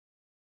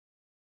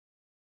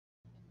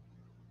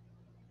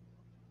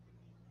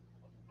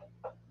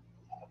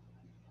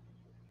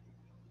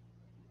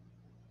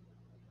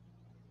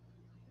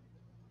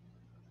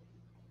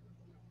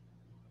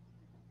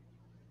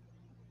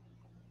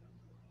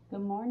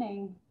Good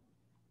morning.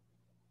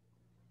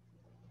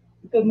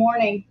 Good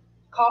morning.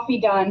 Coffee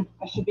done.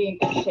 I should be in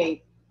good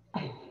shape.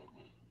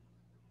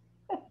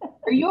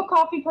 Are you a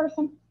coffee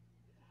person?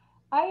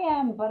 I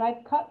am, but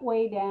I've cut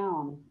way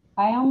down.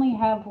 I only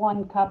have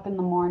 1 cup in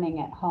the morning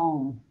at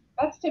home.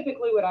 That's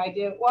typically what I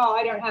do. Well,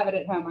 I don't have it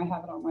at home. I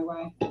have it on my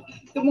way.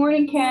 Good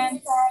morning,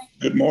 Ken.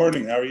 Good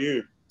morning. How are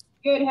you?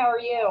 Good. How are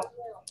you?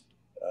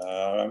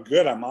 I'm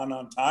good. I'm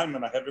on time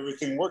and I have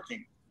everything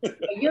working.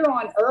 You're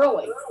on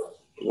early.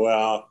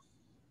 Well,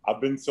 I've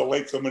been so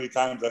late so many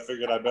times, I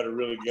figured I better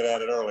really get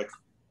at it early.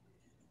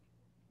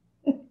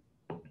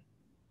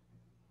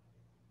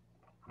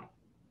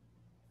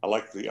 I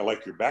like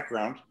your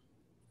background.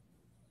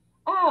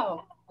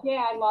 Oh,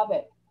 yeah, I love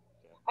it.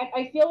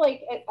 I feel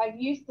like I've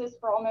used this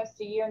for almost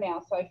a year now,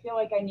 so I feel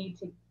like I need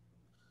to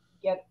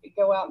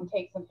go out and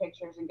take some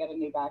pictures and get a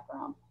new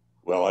background.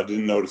 Well, I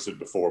didn't notice it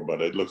before,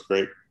 but it looks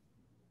great.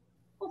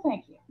 Well,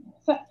 thank you.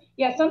 So,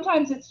 yeah,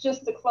 sometimes it's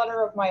just the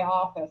clutter of my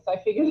office. I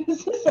figure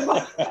this is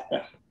about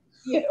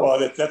you. Well,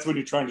 that's when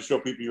you're trying to show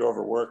people you're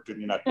overworked and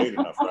you're not paid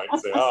enough, right? And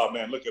say, oh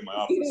man, look at my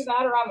office. Either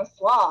that or I'm a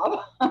slob.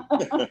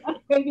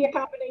 Maybe a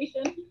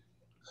combination.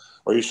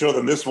 Or you show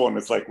them this one,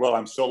 it's like, well,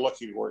 I'm so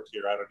lucky to work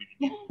here. I don't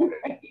even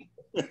Right.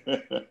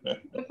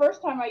 The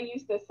first time I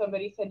used this,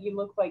 somebody said, you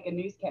look like a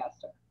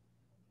newscaster.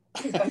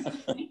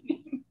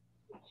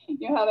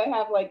 You know how they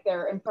have like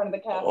they're in front of the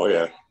camera? Oh,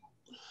 yeah.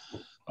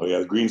 Oh, yeah,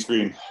 the green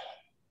screen.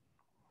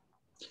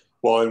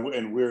 Well,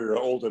 and we're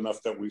old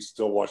enough that we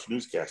still watch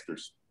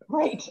newscasters.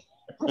 Right,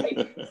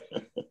 right.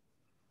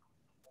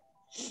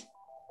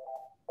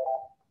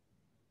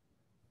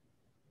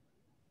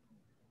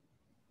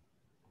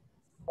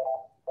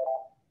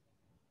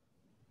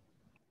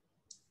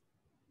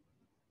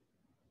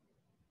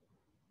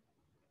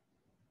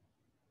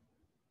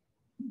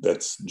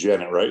 That's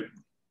Janet, right?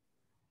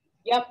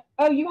 Yep.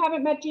 Oh, you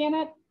haven't met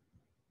Janet?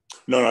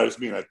 No, I just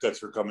mean that's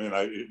her coming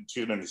in. She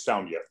didn't have any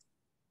sound yet.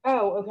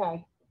 Oh,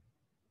 okay.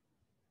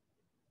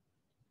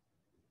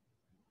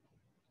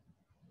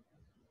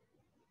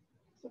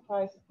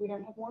 Surprised we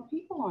don't have more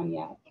people on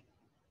yet.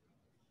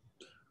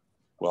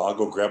 Well, I'll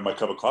go grab my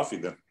cup of coffee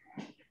then.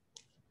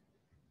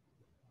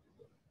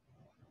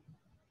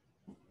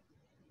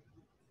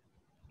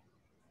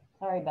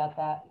 Sorry about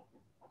that.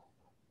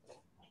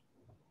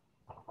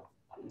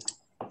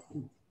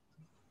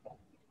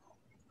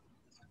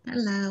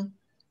 Hello.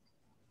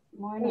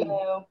 Morning.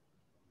 Hello.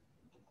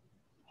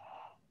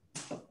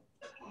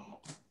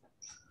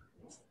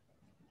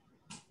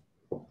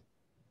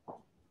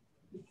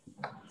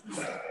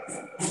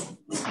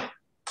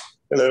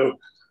 Hello.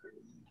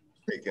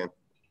 Hey, Ken.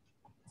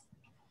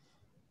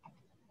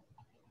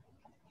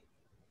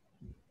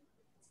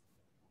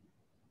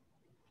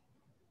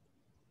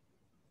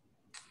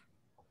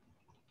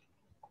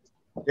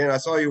 Dan, I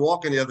saw you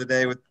walking the other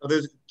day with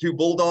those 2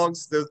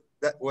 bulldogs.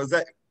 Was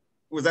that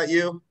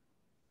you?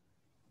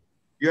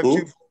 You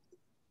have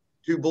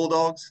two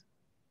bulldogs?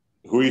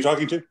 Who are you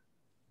talking to?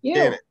 You.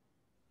 Janet.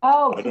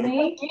 Oh, to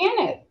me?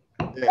 Janet.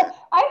 Yeah.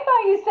 I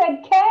thought you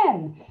said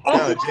Ken.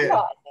 No, Janet.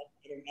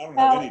 I don't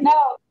have any.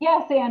 No,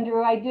 yes,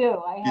 Andrew, I do.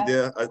 I You have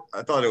did?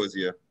 I thought it was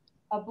you.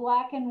 a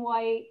black and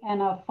white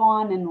and a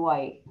fawn and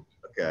white.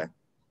 Okay.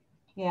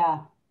 Yeah.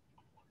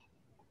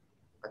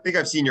 I think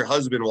I've seen your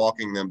husband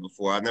walking them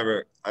before. I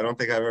don't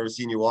think I've ever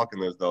seen you walking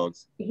those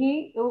dogs.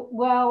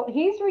 Well,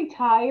 he's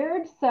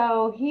retired,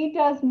 so he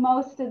does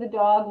most of the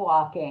dog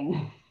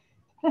walking.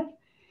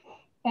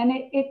 And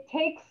it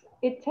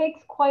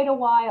takes quite a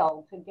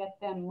while to get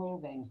them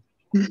moving.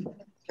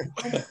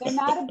 They're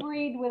not a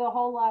breed with a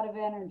whole lot of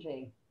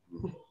energy.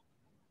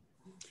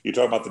 You're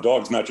talking about the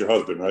dogs, not your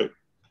husband, right?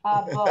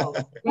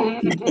 Both.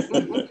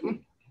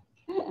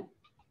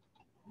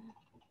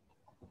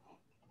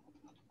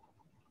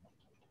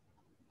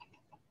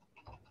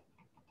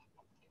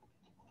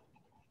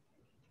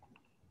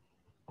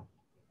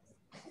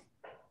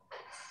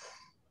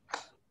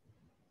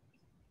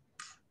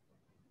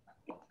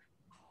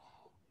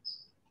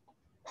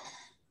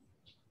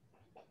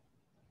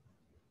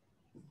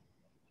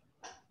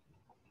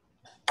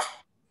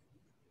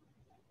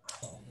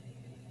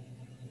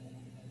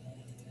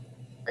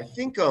 I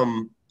think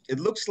it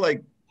looks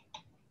like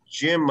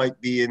Jim might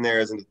be in there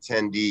as an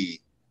attendee.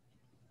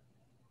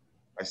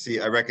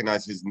 I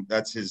recognize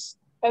that's his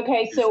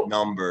Okay, so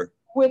number.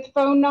 with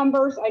phone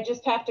numbers, I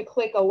just have to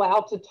click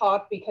allow to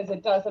talk because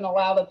it doesn't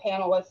allow the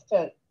panelists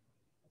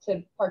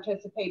to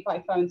participate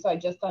by phone. So I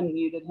just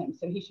unmuted him.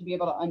 So he should be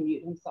able to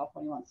unmute himself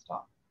when he wants to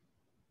talk.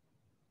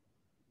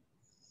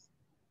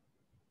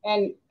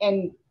 And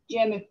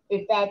Jim,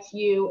 if that's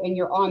you and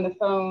you're on the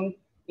phone,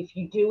 if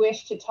you do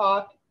wish to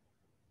talk,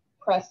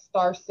 press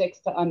 *6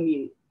 to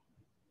unmute.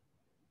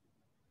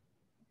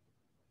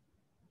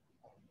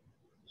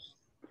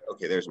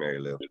 Okay, there's Mary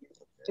Lou.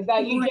 Is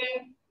that you,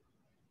 Jim?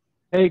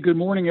 Hey, good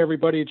morning,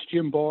 everybody. It's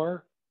Jim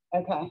Barr.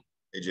 Okay.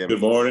 Hey, Jim. Good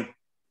morning.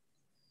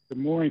 Good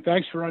morning.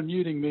 Thanks for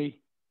unmuting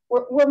me.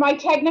 Were my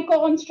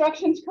technical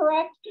instructions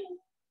correct?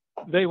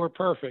 They were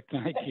perfect.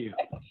 Thank you.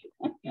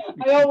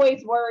 I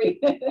always worry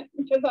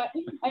because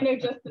I know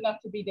just enough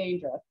to be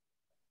dangerous.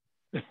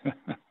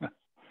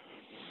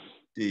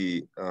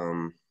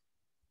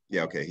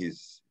 Yeah, okay,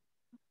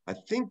 I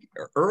think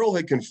Earl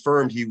had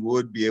confirmed he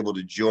would be able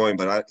to join,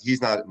 but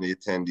he's not in the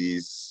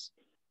attendees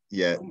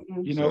yet.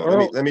 You So know,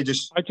 Earl, let me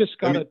just, I just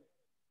got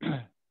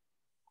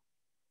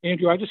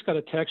Andrew, I just got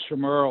a text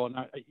from Earl, and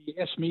he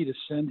asked me to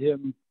send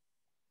him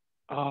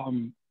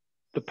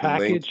the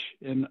package,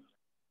 and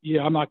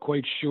yeah, I'm not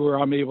quite sure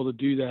I'm able to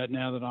do that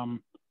now that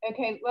I'm.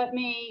 Okay, let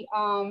me.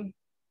 I'm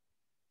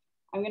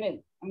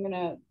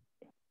gonna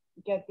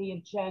get the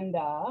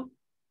agenda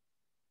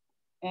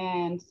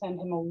and send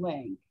him a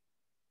link.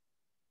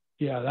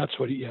 Yeah, that's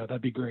what. Yeah,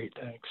 that'd be great.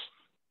 Thanks.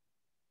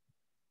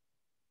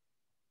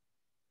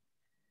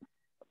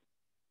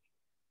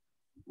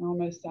 I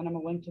almost sent him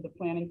a link to the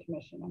Planning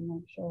Commission. I'm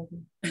not sure.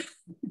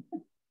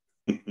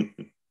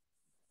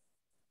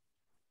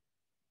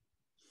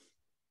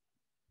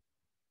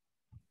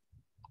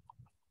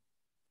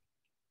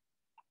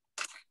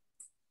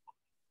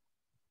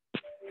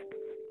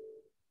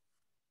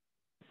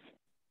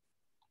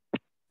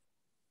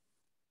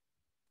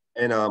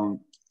 and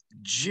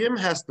Jim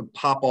has to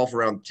pop off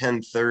around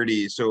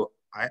 10:30. So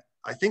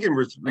I think in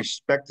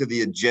respect to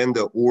the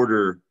agenda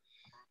order,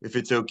 if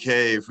it's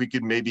okay, if we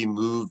could maybe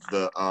move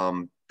the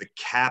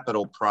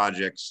capital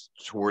projects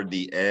toward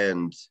the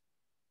end,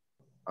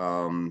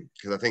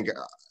 because I think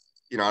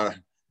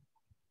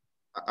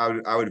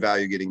I would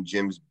value getting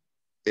Jim's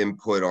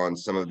input on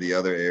some of the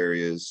other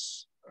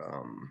areas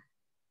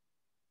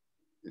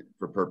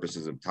for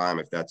purposes of time,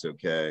 if that's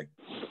okay.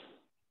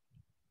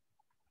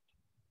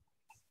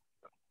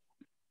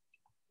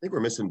 I think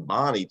we're missing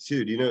Bonnie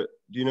too. Do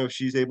you know if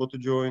she's able to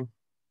join?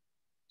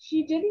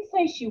 She didn't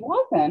say she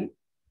wasn't.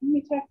 Let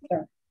me text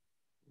her.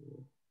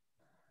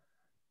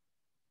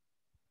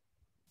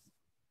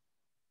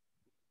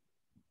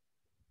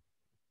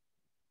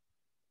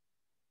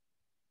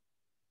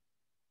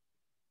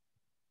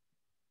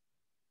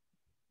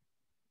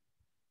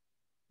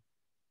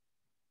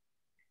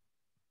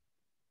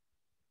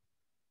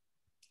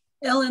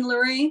 Ellen,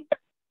 Lorraine,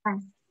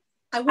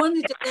 I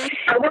wanted to thank you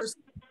for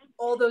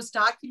all those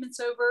documents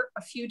over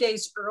a few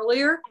days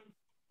earlier,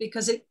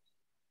 because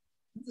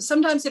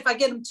sometimes if I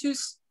get them too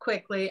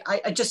quickly,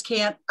 I just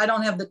can't, I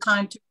don't have the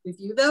time to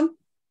review them.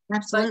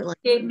 Absolutely. But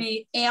it gave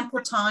me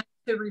ample time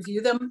to review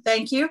them.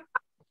 Thank you.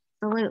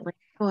 Absolutely.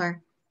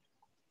 Sure.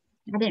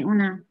 I didn't want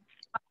to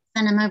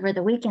send them over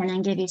the weekend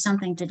and give you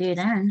something to do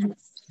then.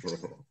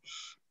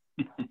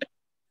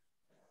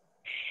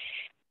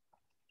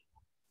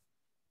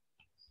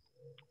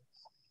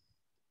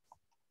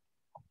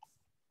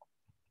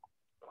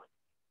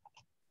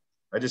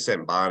 I just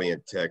sent Bonnie a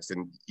text,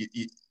 and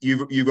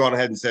you've gone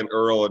ahead and sent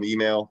Earl an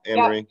email,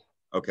 Anne-Marie? Yep.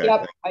 Okay.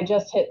 Yep, I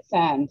just hit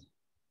send.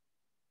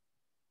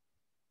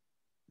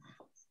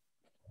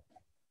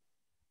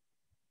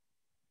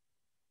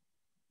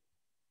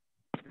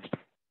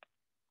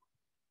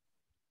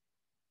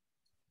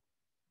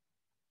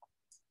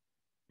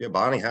 Yeah,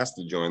 Bonnie has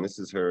to join. This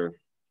is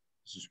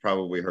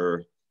probably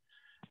her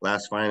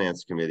last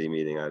finance committee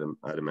meeting,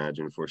 I'd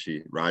imagine, before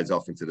she rides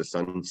off into the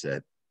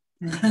sunset.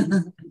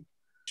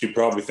 She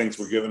probably thinks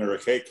we're giving her a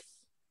cake.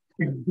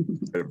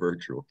 A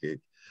virtual cake.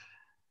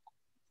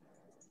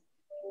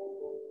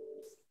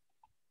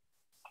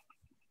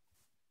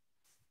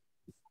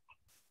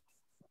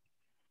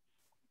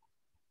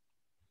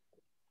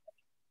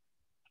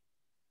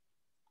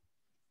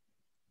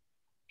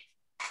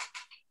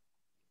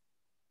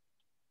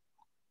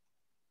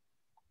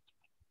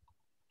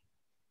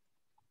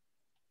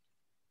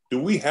 Do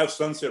we have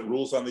sunset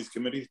rules on these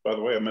committees? By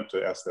the way, I meant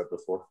to ask that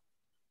before.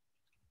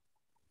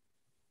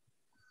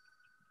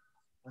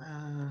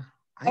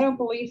 I don't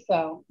believe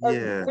so.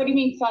 Yeah. What do you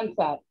mean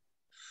sunset?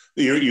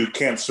 You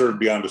can't serve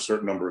beyond a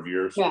certain number of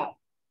years.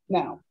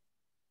 No.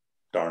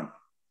 Darn.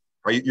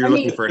 You're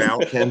looking for an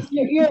out, Ken?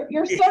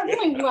 You're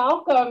certainly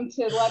welcome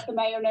to let the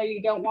mayor know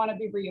you don't want to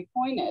be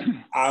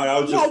reappointed. I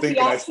was just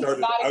thinking I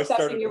was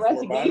started your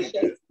before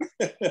resignation.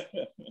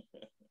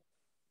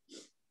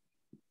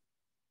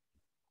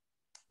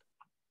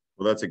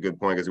 Well, that's a good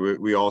point, because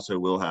we also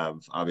will have,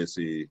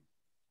 obviously,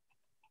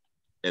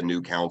 a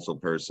new council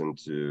person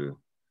to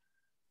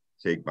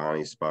take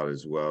Bonnie's spot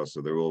as well.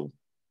 So there will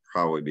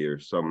probably be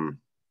some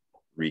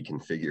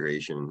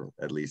reconfiguration,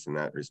 at least in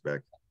that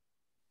respect.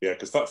 Yeah,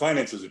 because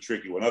finance is a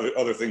tricky one.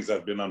 Other things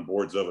I've been on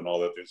boards of and all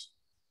that,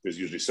 there's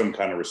usually some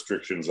kind of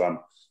restrictions on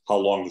how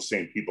long the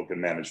same people can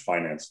manage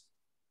finance.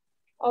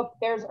 Oh,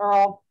 there's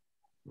Earl.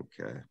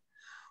 Okay.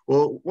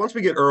 Well, once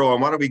we get Earl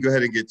on, why don't we go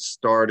ahead and get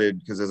started?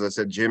 Because as I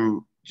said,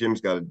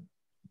 Jim's got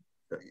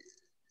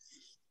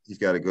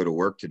to go to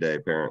work today,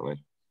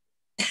 apparently.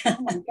 Oh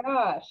my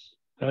gosh.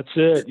 That's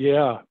it.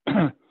 Yeah.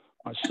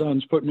 My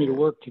son's putting me to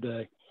work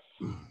today.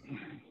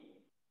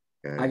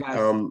 Okay.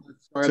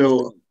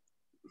 So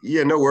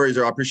yeah, no worries.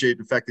 I appreciate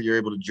the fact that you're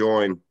able to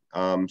join.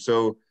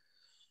 So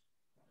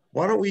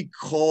why don't we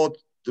call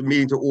the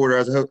meeting to order?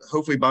 As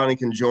hopefully Bonnie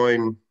can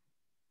join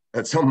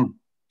at some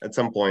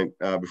point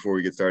before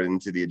we get started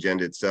into the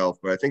agenda itself.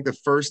 But I think the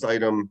first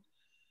item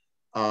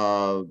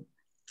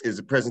is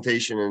a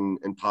presentation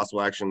and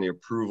possible action on the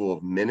approval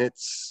of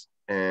minutes.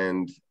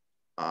 And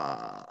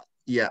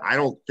yeah, I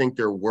don't think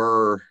there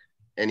were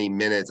any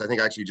minutes. I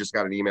think I actually just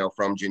got an email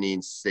from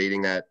Janine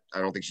stating that I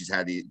don't think she's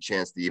had the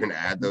chance to even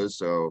add those.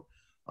 So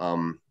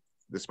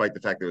despite the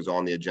fact that it was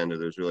on the agenda,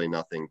 there's really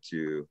nothing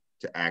to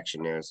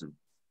action there. So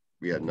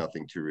we had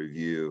nothing to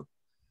review.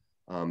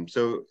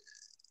 So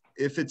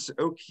if it's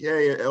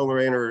okay,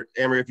 Lorraine or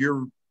Amory,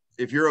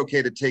 if you're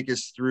okay to take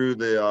us through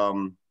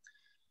the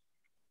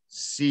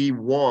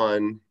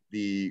C1,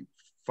 the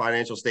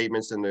financial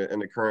statements and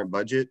the current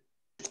budget.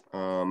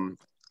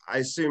 I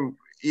assume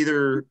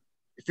either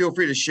feel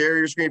free to share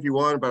your screen if you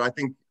want, but I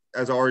think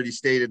as already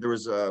stated, there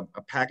was a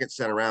packet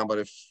sent around, but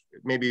if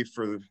maybe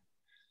for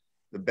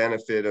the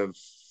benefit of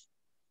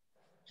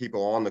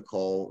people on the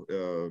call,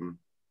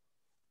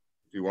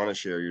 if you want to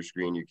share your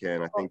screen, you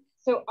can, I think.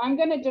 So I'm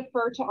going to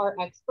defer to our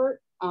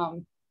expert,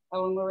 Ellen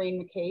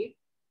Lorraine McCabe,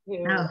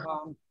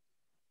 who,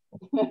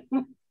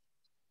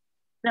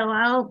 So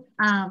I'll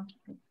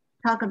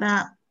talk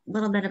about a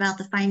little bit about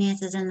the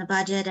finances and the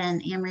budget,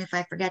 and Amory, if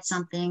I forget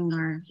something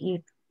or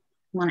you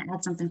want to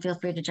add something, feel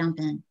free to jump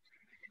in.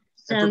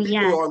 So and for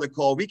people who are on the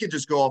call, we could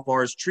just go off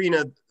ours.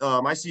 Trina,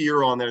 I see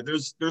you're on there.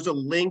 There's a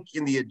link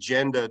in the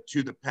agenda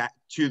to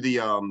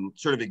the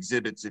sort of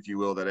exhibits, if you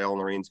will, that Ellen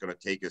Lorraine's going to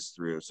take us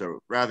through.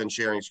 So rather than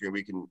sharing screen,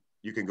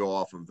 you can go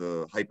off of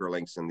the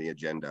hyperlinks in the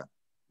agenda.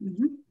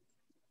 Mm-hmm.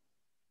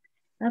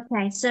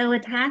 Okay, so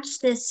attached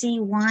to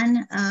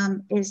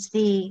C1 is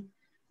the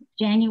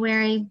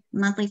January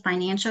monthly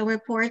financial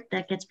report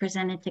that gets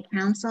presented to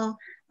council,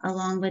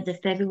 along with the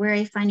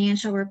February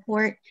financial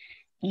report.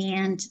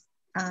 And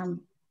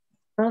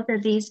both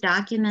of these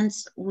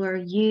documents were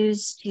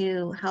used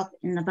to help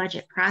in the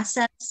budget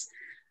process.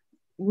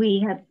 We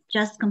have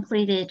just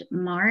completed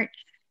March,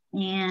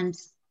 and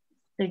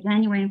the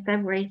January and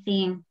February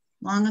seem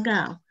long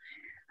ago.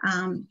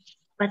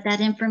 But that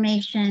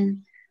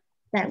information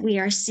that we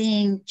are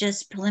seeing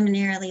just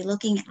preliminarily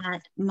looking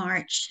at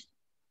March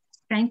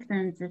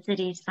strengthens the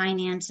city's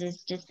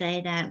finances to say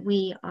that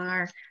we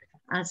are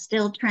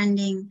still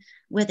trending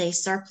with a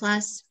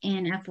surplus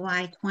in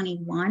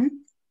FY21,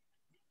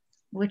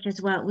 which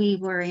is what we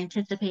were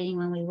anticipating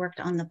when we worked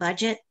on the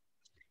budget.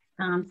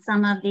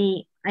 Some of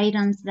the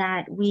items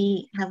that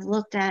we have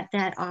looked at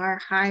that are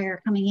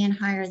higher, coming in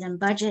higher than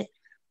budget,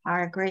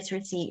 are gross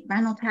receipt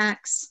rental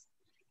tax,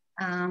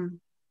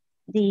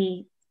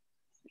 the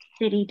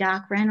city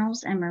dock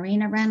rentals and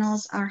marina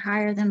rentals are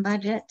higher than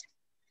budget.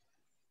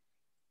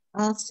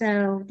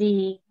 Also,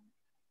 the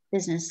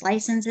business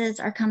licenses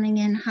are coming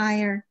in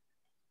higher,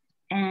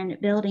 and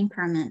building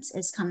permits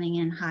is coming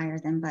in higher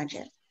than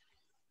budget.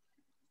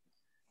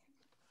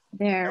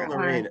 There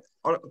Lorraine,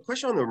 a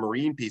question on the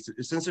marine piece.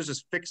 Since there's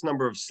this fixed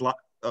number of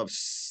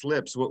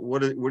slips,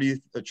 what do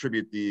you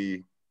attribute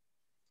the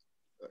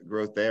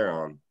growth there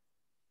on?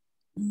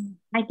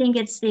 I think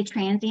it's the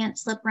transient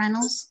slip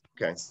rentals.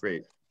 Okay,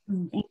 great.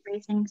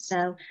 Increasing.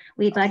 So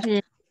we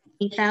budgeted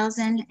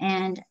 8,000,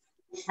 and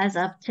as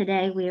of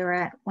today, we are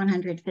at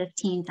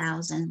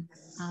 115,000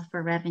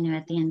 for revenue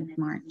at the end of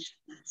March.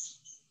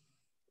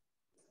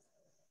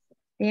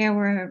 There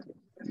were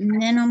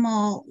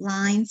minimal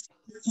lines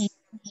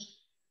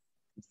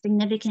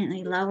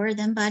significantly lower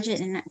than budget,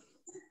 and that's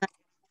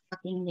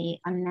talking the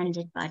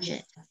amended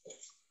budget.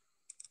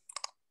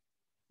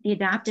 The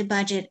adopted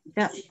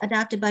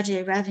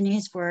budgeted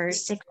revenues were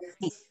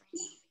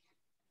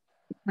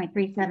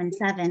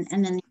 6.377,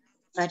 and then the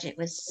budget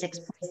was 6.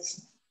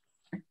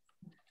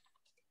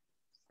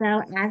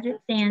 So as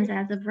it stands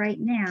as of right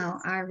now,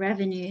 our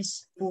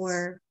revenues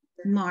for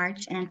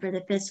March and for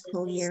the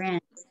fiscal year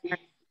end are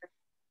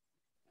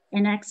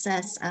in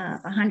excess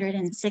of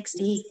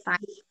 165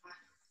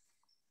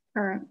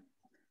 per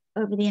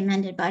over the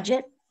amended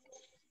budget.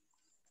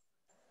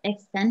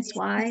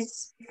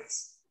 Expense-wise,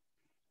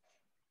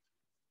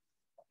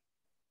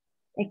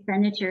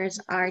 expenditures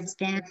are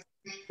down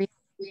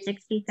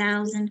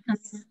 60,000,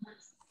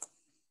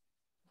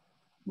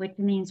 which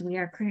means we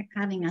are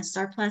having a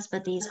surplus,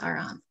 but these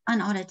are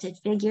unaudited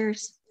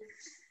figures.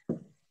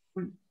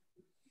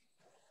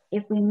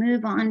 If we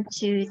move on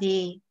to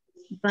the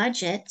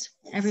budget,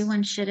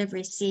 everyone should have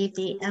received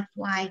the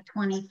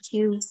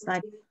FY22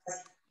 budget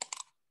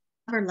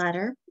cover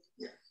letter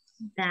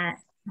that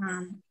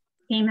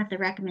came at the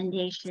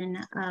recommendation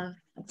of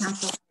the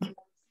council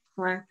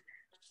for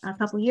a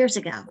couple years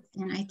ago.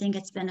 And I think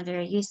it's been a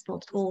very useful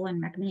tool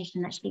and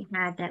recommendation that she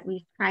had that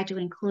we've tried to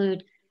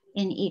include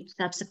in each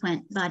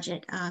subsequent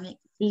budget. It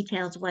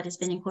details what has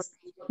been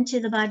incorporated into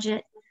the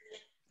budget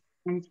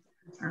and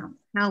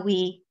how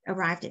we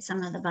arrived at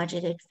some of the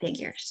budgeted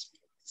figures.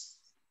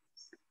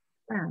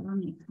 Well, let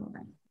me pull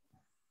that.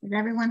 Does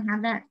everyone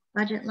have that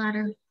budget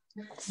letter?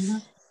 Mm-hmm.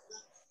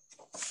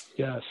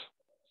 Yes.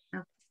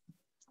 Okay.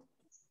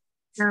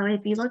 So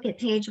if you look at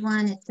page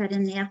 1, it said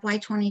in the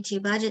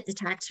FY22 budget, the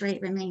tax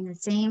rate remained the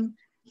same.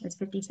 It's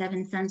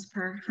 57 cents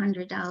per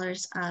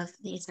 $100 of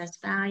the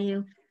assessed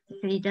value. The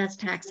city does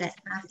tax at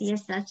half the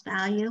assessed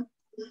value.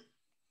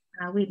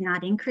 We've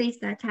not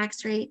increased that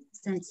tax rate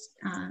since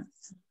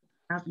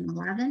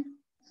 2011.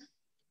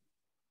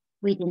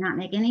 We did not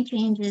make any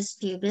changes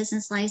to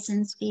business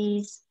license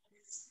fees.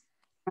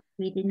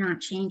 We did not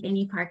change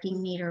any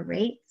parking meter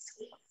rates.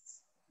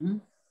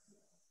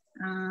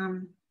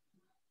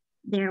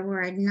 There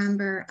were a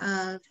number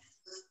of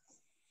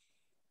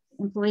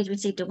employees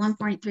received a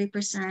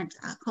 1.3%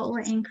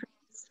 COLA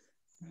increase,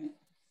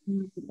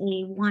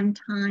 a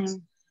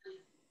one-time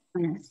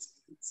bonus.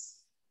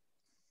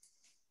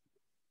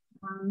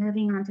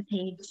 Moving on to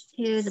page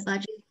 2, the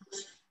budget.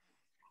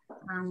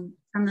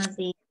 Some of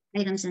the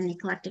items in the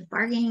collective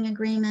bargaining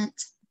agreement.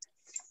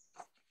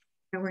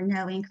 There were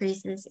no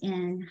increases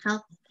in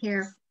health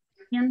care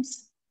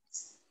premiums.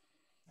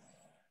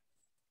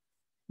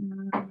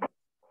 I'm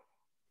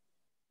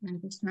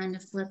just trying to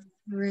flip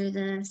through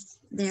this.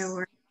 There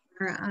were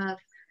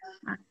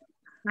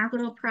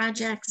capital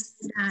projects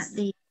that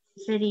the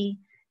city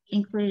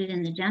included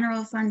in the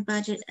general fund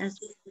budget as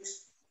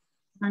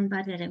fund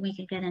budget, and we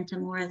could get into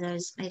more of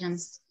those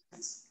items.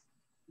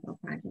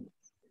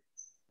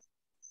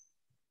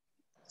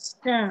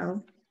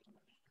 So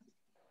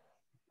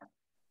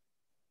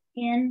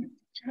in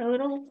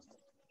total,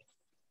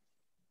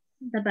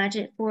 the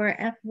budget for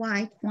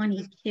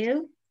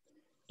FY22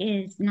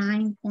 is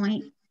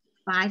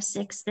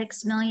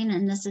 $9.566 million,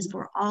 and this is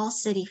for all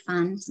city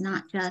funds,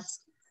 not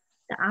just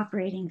the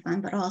operating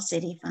fund, but all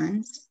city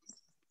funds.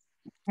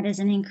 That is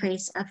an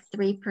increase of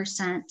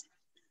 3%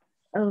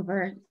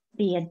 over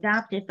the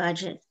adopted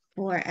budget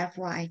for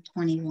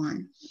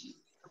FY21.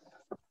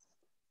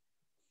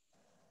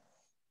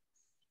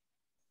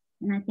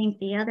 And I think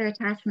the other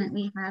attachment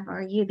we have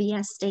are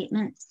UBS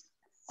statements.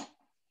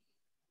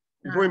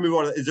 Before we move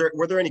on,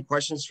 were there any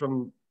questions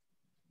from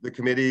the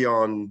committee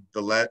on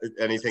the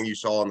anything you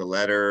saw on the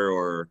letter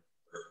or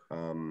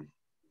the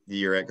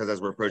year end? Because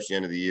as we're approaching the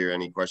end of the year,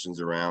 any questions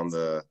around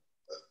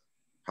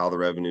how the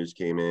revenues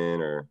came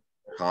in or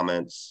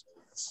comments?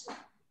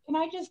 Can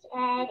I just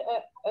add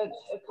a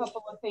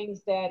couple of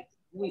things that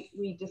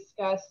we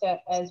discussed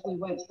as we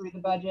went through the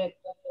budget?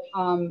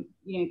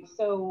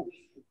 So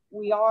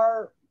we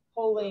are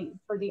pulling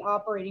for the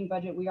operating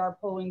budget. We are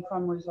pulling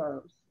from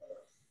reserves,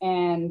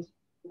 and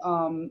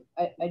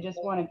I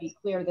just want to be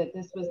clear that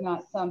this was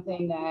not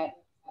something that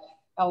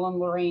Ellen,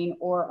 Lorraine,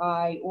 or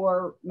I,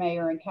 or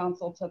Mayor and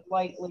Council took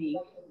lightly.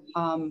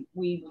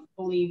 We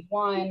believe,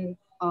 one,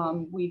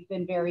 we've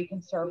been very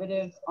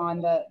conservative on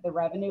the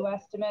revenue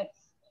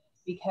estimates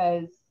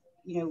because,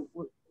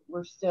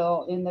 we're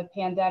still in the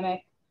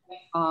pandemic.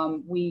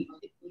 All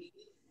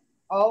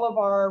of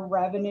our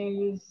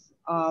revenues,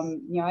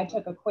 I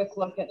took a quick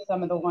look at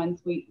some of the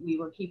ones we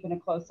were keeping a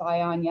close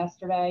eye on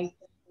yesterday.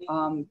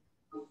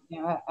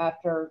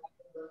 After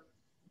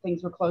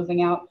things were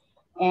closing out,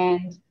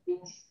 and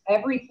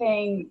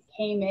everything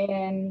came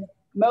in,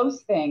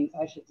 most things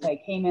I should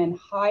say, came in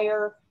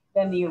higher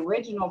than the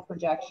original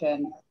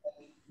projection,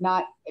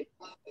 not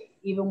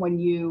even when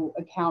you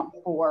account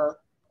for,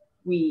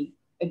 we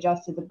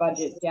adjusted the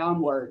budget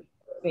downward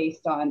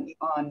based on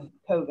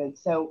COVID.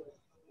 So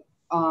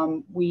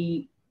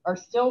we are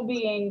still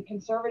being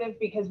conservative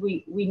because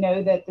we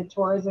know that the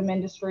tourism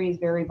industry is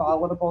very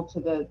volatile to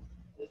the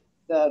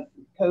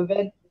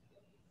COVID,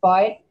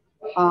 but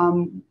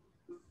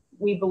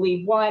we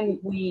believe, one,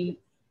 we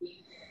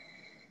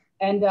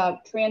end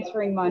up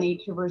transferring money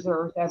to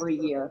reserves every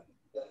year.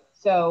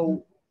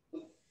 So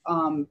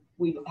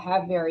we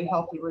have very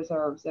healthy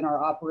reserves in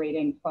our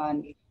operating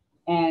fund.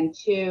 And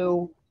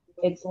two,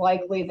 it's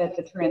likely that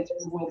the transfer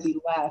will be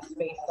less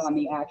based on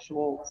the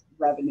actual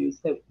revenues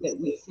that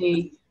we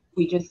see.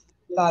 We just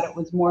thought it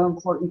was more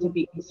important to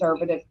be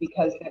conservative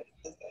because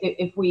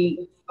if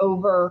we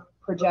over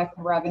project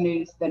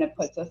revenues, then it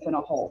puts us in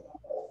a hole.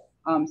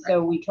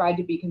 So we tried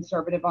to be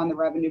conservative on the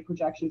revenue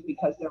projections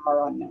because there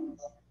are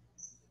unknowns.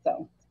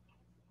 So,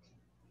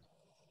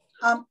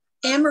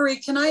 Anne Marie,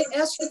 can I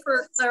ask you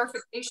for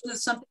clarification of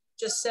something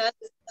you just said?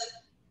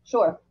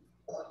 Sure.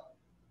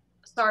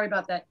 Sorry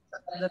about that.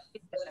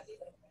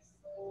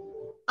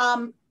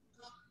 Am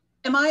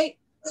I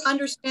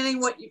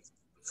understanding what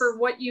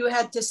you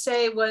had to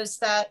say was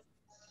that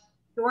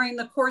during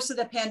the course of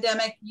the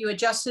pandemic, you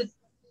adjusted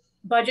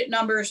budget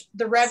numbers,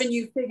 the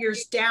revenue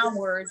figures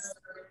downwards,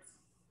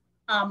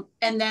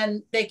 and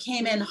then they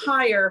came in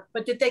higher,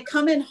 but did they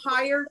come in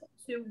higher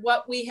to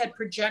what we had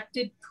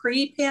projected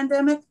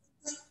pre-pandemic?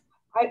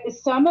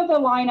 Some of the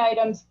line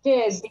items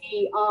did.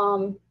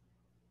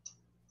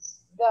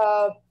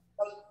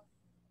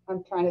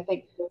 I'm trying to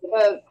think.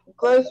 The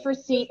gross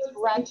receipts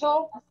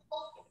rental.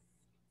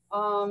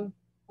 And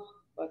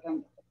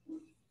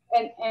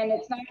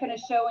it's not going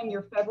to show in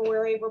your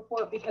February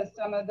report because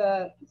some of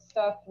the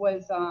stuff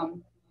was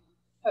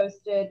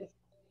posted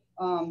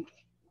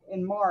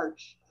in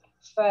March.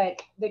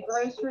 But the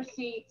gross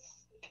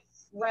receipts,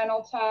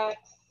 rental tax,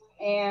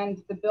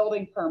 and the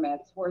building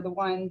permits were the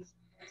ones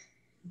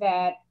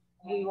that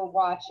we were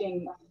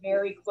watching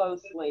very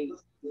closely.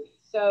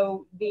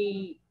 So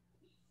the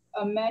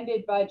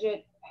amended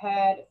budget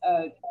had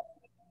a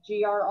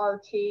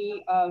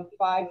GRRT of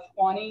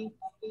 520.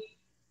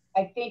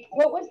 I think,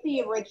 what was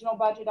the original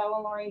budget,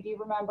 Ellen Lorraine, do you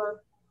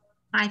remember?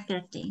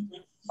 550.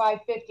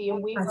 550,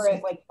 and we were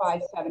at like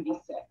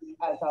 576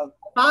 as of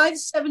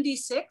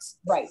 576.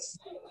 Right.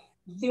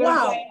 See what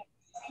I'm saying?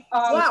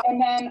 Wow. And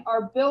then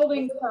our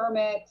building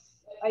permits,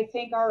 I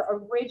think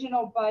our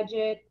original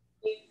budget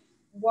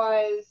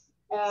was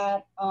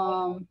at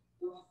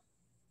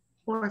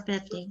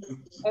 450.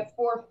 At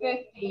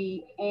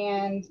 450,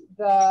 and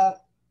the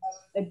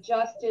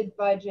adjusted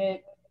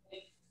budget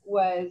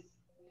was,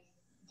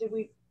 did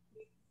we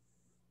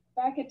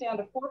back it down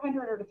to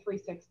 400 or to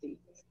 360?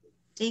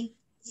 See?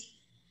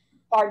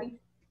 Pardon?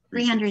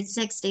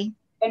 360.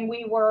 And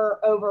we were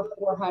over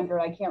 400.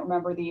 I can't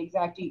remember the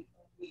exact.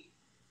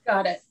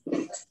 Got it.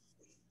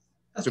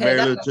 So Okay,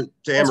 Mayor, to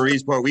Anne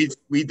Marie's point,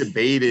 we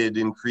debated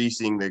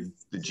increasing the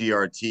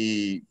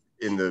GRT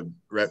in the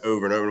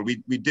over and over.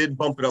 We did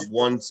bump it up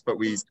once, but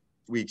we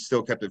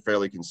still kept it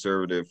fairly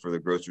conservative for the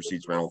gross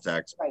receipts rental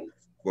tax, right,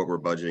 what we're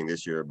budgeting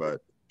this year.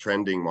 But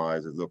trending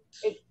wise, it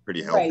looked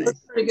pretty healthy. Right.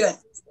 Pretty good.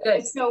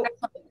 Good. So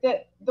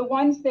the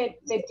ones that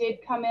did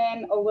come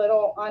in a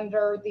little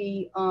under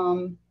the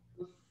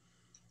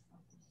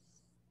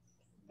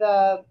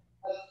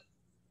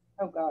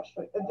oh gosh,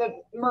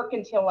 the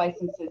mercantile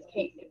licenses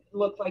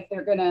look like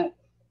they're gonna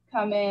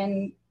come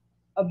in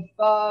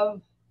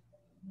above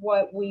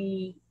what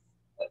the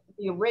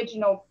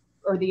original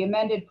or the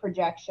amended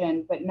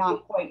projection, but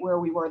not quite where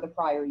we were the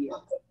prior year.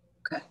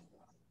 Okay.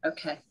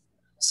 Okay.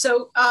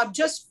 So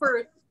just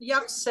for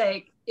yuck's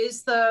sake,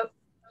 is the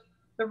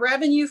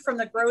revenue from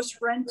the gross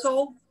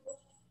rental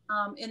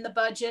in the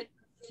budget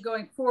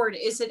going forward,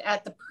 is it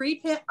at the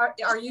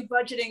are you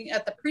budgeting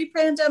at the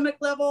pre-pandemic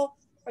level?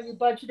 Are you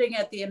budgeting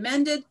at the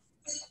amended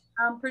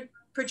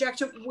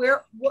projection?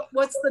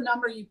 What's the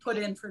number you put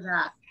in for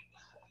that?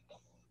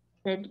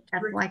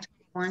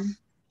 FY21.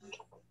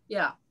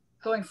 Yeah,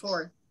 going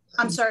forward.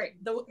 I'm sorry,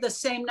 the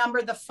same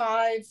number, the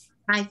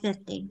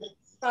 550.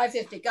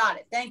 550. Got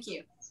it. Thank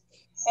you.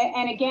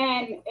 And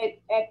again,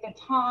 at the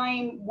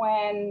time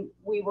when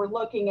we were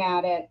looking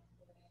at it,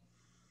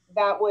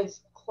 that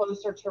was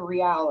closer to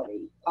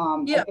reality.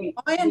 Yeah, I think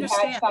I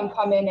understand. we had some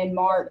come in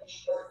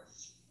March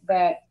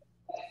that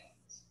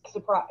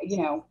surprise.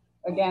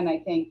 Again, I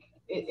think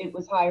it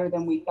was higher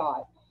than we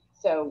thought.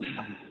 So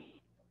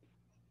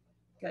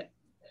good.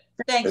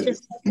 Thank you.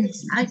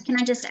 Can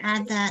I just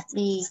add that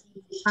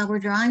while we're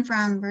drawing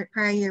from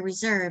prior year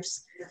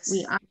reserves,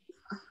 we are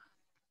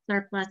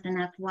surplus in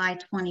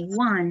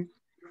FY21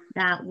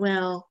 that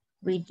will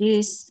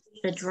reduce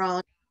the draw.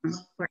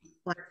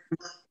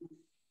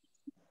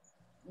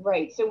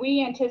 Right. So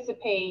we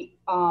anticipate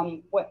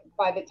what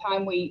by the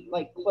time we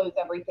close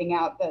everything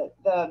out,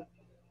 the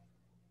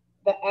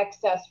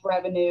excess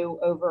revenue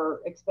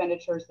over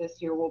expenditures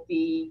this year will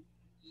be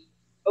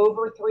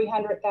over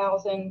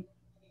 300,000.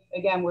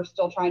 Again, we're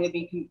still trying to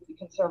be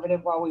conservative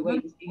while we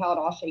wait and see how it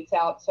all shakes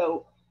out.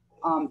 So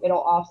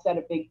it'll offset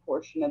a big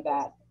portion of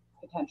that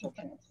potential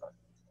transfer.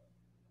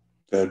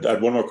 I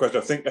had one more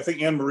question. I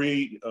think Anne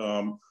Marie,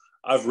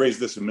 I've raised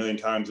this a million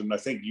times, and I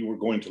think you were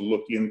going to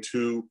look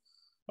into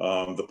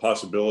the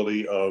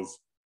possibility of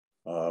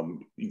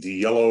the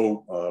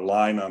yellow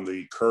line on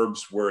the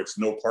curbs where it's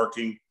no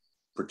parking.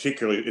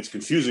 Particularly, it's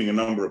confusing a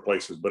number of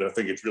places, but I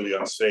think it's really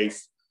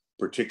unsafe,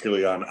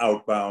 particularly on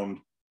outbound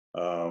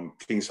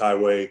Kings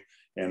Highway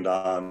and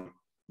on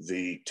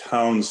the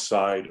town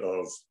side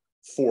of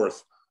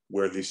 4th,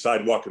 where the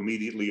sidewalk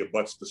immediately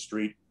abuts the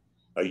street.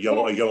 A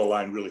yellow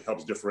line really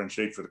helps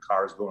differentiate for the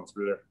cars going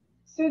through there.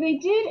 So they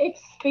did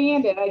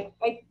expand it.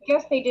 I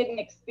guess they didn't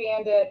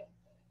expand it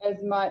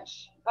as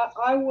much.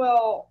 I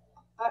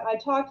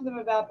talked to them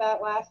about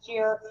that last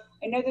year.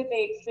 I know that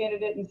they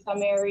expanded it in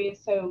some areas,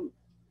 so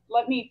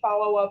let me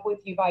follow up with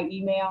you by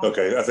email.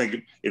 Okay, I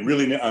think it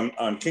really,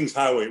 on Kings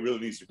Highway, it really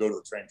needs to go to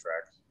the train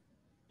tracks,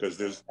 because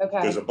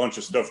there's a bunch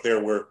of stuff there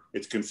where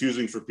it's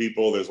confusing for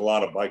people. There's a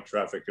lot of bike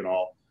traffic and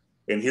all.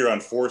 And here on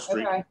 4th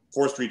Street,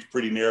 4th Street's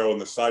pretty narrow, and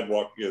the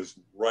sidewalk is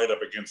right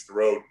up against the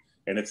road.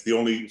 And it's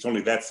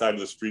only that side of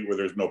the street where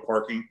there's no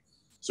parking,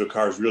 so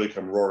cars really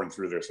come roaring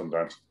through there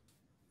sometimes.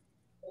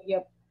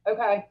 Yep.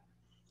 Okay.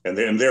 And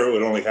there it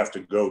would only have to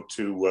go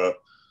to where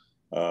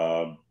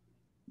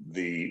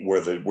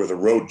the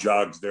road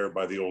jogs there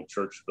by the old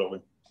church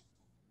building.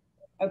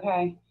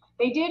 Okay.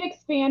 They did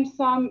expand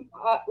some.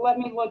 Let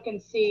me look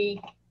and see.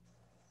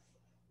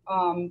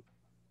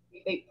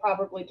 They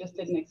probably just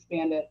didn't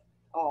expand it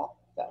all.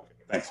 So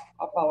thanks.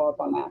 I'll follow up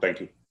on that.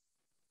 Thank you.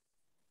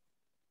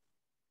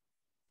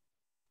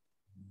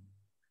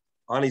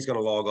 Annie's going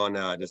to log on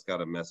now. I just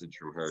got a message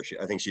from her.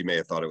 I think she may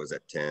have thought it was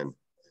at 10.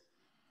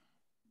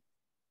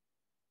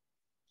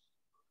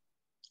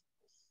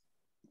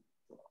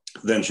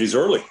 Then she's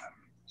early.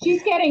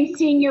 She's getting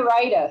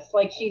senioritis.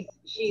 Like she's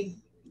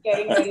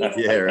getting ready to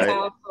yeah, right.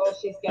 council.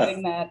 She's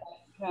getting that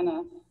kind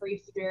of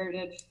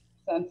free-spirited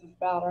sense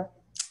about her.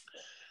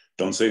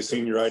 Don't say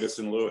senioritis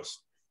in Lewis.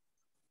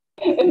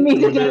 It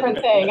means a different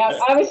thing.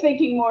 I was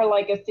thinking more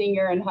like a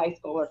senior in high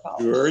school or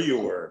college. Sure you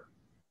were.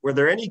 Were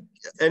there any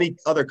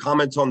other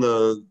comments on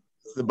the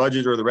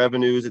budget or the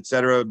revenues, et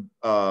cetera,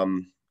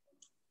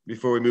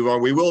 before we move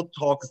on? We will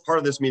talk, part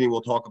of this meeting,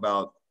 we'll talk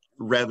about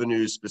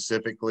revenues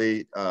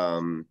specifically,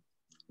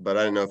 but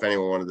I don't know if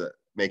anyone wanted to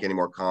make any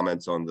more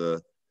comments on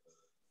the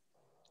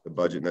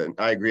budget. And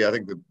I agree. I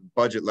think the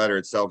budget letter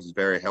itself is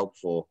very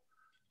helpful.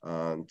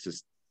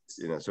 Just,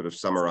 you know, sort of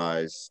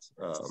summarize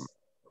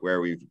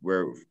where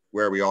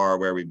we are,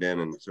 where we've been,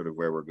 and sort of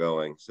where we're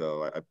going.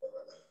 So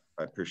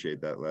I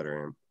appreciate that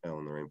letter, and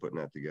Ellen Lorraine putting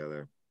that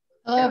together.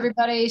 Hello,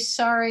 everybody.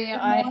 Sorry,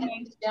 I had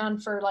it down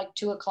for like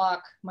 2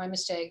 o'clock. My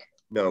mistake.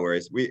 No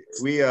worries. We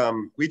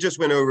just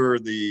went over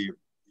the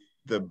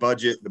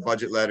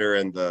budget letter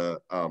and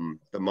the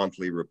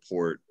monthly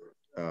report.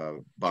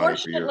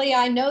 Fortunately,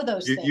 I know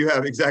those things. You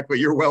have, exactly.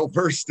 You're well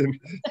versed in.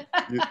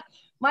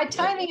 My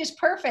timing is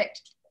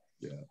perfect.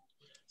 Yeah.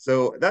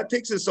 So that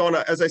takes us on,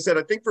 as I said,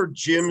 I think for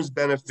Jim's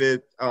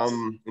benefit,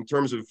 in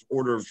terms of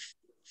order of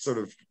sort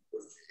of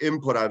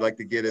input, I'd like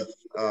to get it.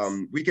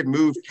 We could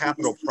move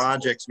capital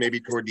projects maybe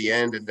toward the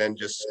end, and then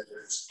just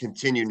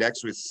continue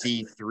next with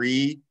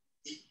C3,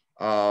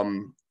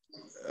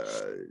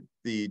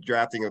 the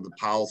drafting of the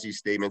policy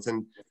statements.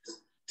 And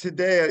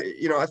today,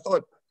 you know, I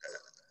thought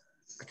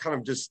I kind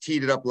of just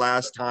teed it up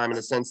last time in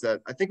a sense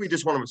that I think we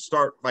just want to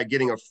start by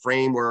getting a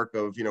framework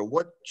of, you know,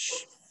 what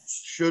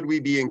should we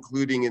be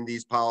including in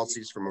these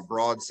policies from a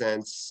broad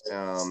sense.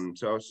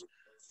 So I was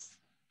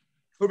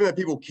hoping that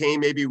people came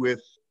maybe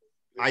with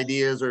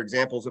ideas or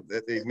examples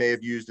that they may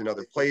have used in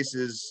other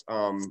places,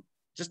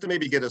 just to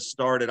maybe get us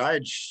started.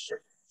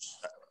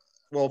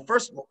 Well,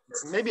 first,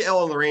 maybe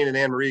Ellen Lorraine and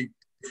Anne Marie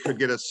could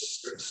get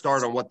us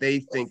started on what they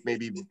think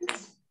maybe,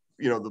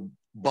 you know, the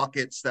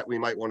buckets that we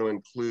might want to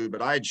include.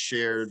 But I had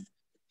shared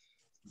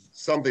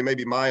something,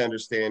 maybe my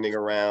understanding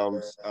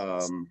around,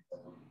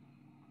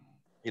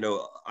 you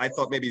know, I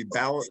thought maybe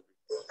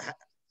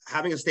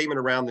having a statement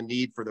around the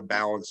need for the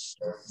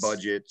balanced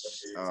budget,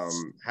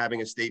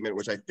 having a statement,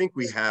 which I think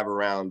we have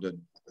around a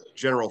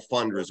general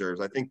fund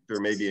reserves. I think there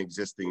may be an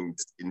existing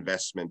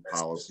investment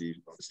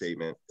policy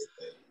statement,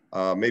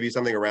 maybe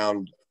something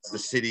around the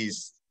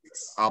city's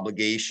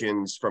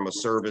obligations from a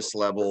service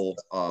level,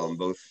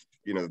 both,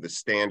 you know, the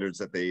standards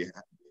that they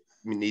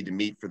need to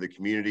meet for the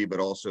community,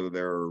 but also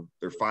their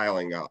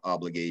filing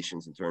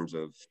obligations in terms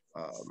of,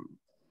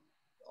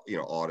 you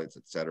know, audits,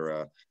 et cetera.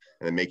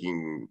 And then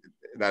making,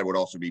 that would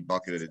also be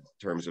bucketed in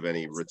terms of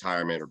any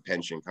retirement or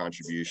pension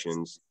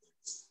contributions.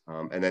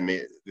 And then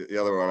the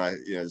other one,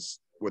 is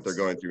what they're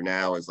going through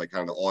now is like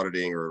kind of the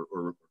auditing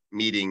or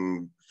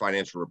meeting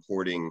financial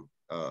reporting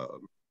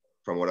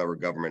from whatever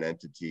government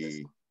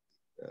entity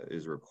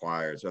is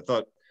required. So I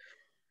thought,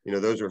 you know,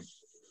 those are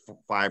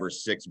 5 or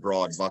 6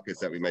 broad buckets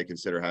that we may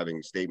consider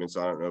having statements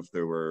on. I don't know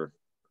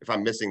if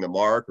I'm missing the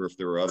mark, or if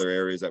there were other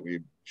areas that we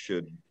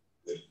should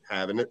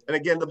have. And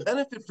again, the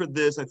benefit for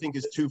this, I think,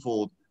 is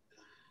twofold.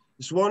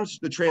 This one's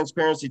the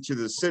transparency to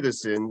the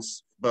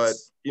citizens, but,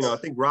 you know, I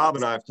think Rob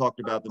and I have talked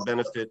about the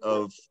benefit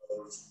of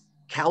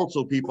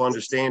council people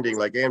understanding,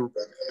 like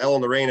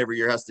Ellen Lorraine every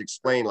year has to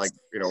explain, like,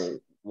 you know,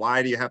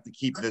 why do you have to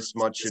keep this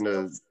much in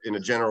a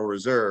general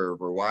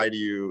reserve, or why do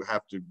you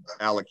have to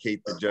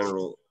allocate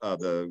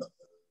the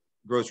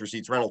gross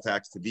receipts rental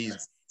tax to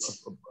these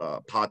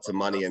pots of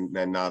money and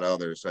not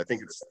others. So I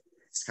think it's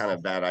kind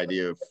of that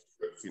idea of,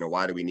 you know,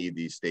 why do we need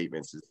these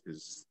statements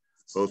is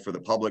both for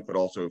the public, but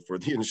also for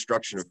the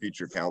instruction of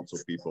future council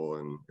people,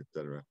 and et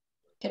cetera.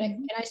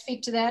 Can I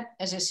speak to that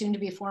as a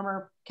soon-to-be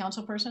former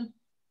council person?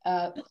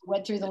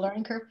 Went through the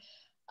learning curve.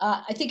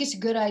 I think it's a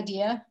good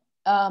idea.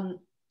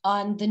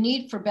 On the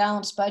need for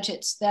balanced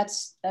budgets,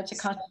 that's a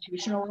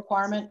constitutional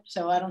requirement,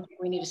 so I don't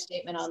think we need a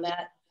statement on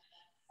that.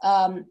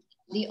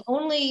 The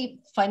only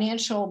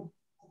financial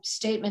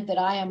statement that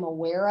I am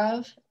aware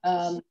of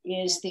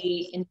is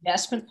the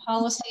investment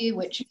policy,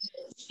 which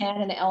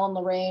Ken and Ellen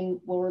Lorraine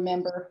will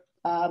remember.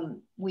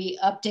 We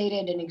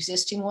updated an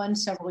existing one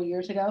several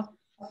years ago.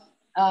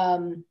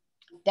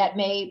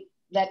 That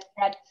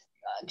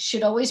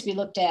should always be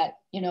looked at,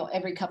 you know,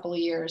 every couple of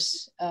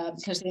years,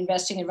 because the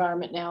investing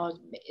environment now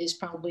is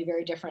probably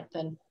very different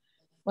than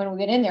when we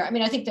get in there. I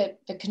mean, I think that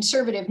the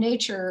conservative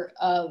nature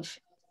of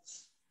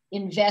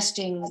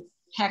investing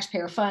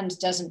taxpayer funds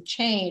doesn't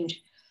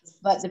change,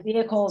 but the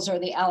vehicles or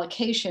the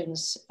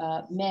allocations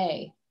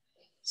may.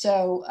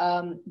 So,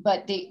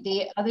 but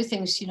the other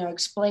things, you know,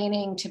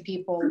 explaining to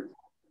people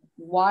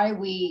why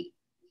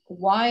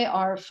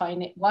our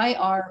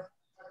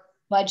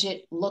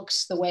budget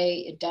looks the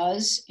way it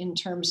does in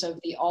terms of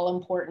the all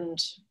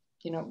important,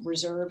 you know,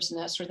 reserves and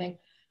that sort of thing.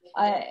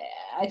 I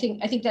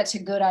think that's a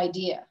good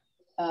idea,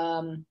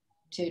 to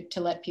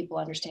let people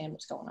understand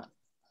what's going on.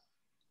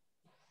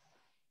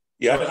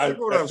 Yeah, I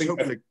was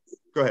hoping to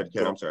go ahead,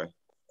 Ken. I'm sorry.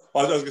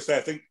 I was going to say,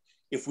 I think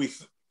if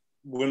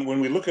when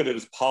we look at it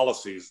as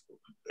policies,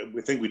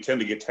 we think we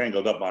tend to get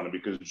tangled up on it,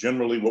 because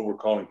generally what we're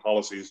calling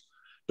policies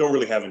don't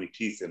really have any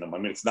teeth in them. I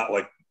mean, it's not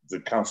like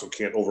the council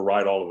can't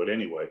override all of it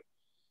anyway.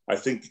 I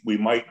think we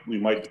might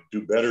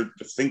do better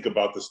to think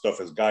about this stuff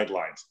as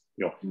guidelines.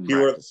 You know,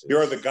 here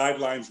are the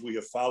guidelines we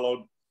have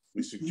followed.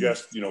 We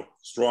suggest, you know,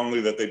 strongly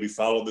that they be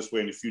followed this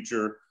way in the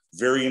future.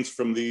 Variance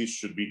from these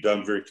should be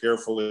done very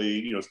carefully.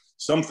 You know,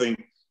 something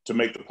to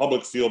make the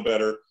public feel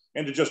better,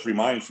 and to just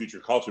remind future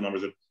council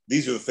members that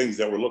these are the things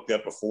that were looked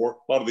at before.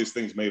 A lot of these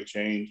things may have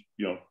changed,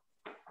 you know.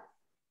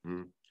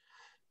 Mm-hmm.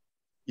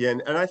 Yeah,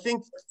 and I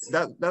think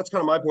that's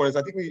kind of my point is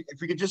I think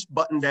if we could just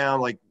button down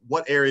like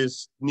what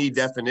areas need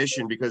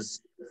definition,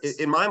 because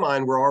in my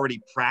mind, we're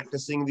already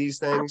practicing these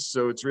things.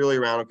 So it's really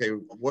around, okay,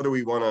 what do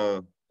we want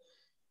to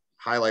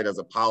highlight as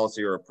a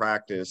policy or a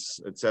practice,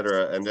 et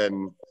cetera. And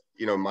then,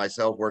 you know,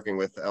 myself working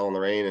with Ellen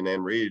Lorraine and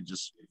Anne Marie,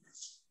 just,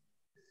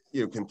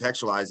 you know,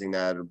 contextualizing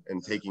that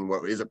and taking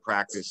what is a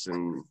practice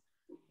and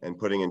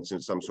putting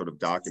into some sort of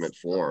document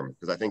form.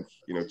 Because I think,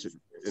 you know,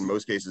 in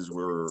most cases,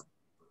 we're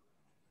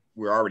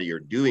already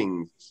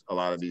doing a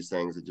lot of these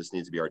things. It just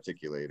needs to be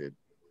articulated.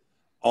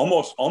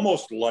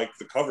 Almost like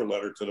the cover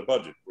letter to the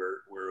budget,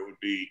 where it would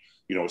be,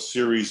 you know, a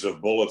series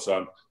of bullets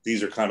on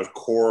these are kind of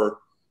core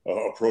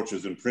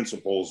approaches and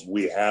principles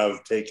we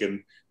have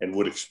taken and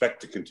would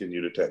expect to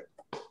continue to take.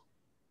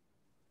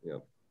 Yeah.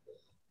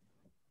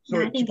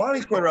 So to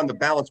Bonnie's point around the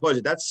balanced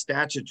budget, that's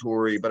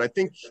statutory, but I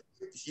think,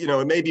 you know,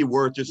 it may be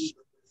worth just,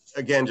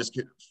 again, just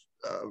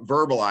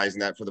verbalizing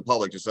that for the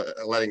public, just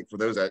letting, for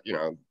those that, you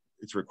know,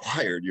 it's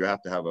required, you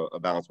have to have a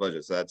balanced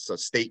budget. So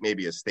that's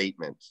maybe a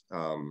statement.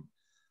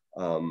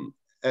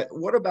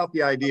 What about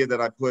the idea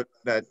that I put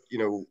that, you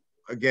know,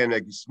 again,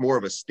 it's more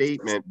of a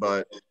statement,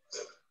 but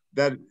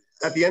that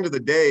at the end of the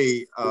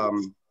day,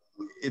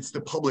 it's the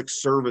public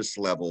service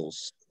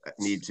levels that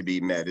need to be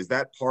met. Is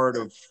that part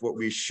of what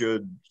we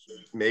should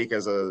make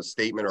as a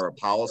statement or a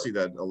policy,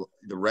 that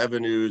the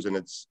revenues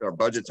and our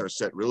budgets are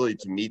set really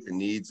to meet the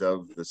needs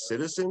of the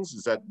citizens?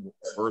 Is that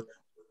worth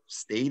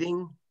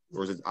stating,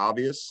 or is it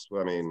obvious?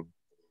 I mean,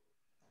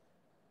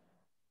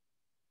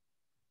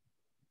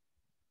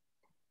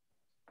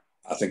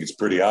 I think it's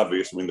pretty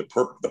obvious. I mean,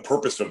 the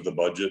purpose of the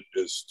budget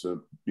is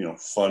to, you know,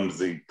 fund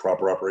the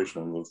proper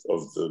operation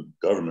of the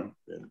government.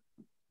 And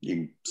you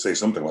can say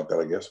something like that,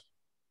 I guess.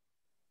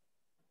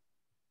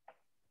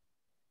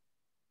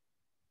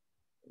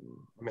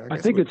 I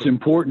think it's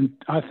important.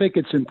 I think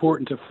it's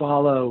important to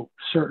follow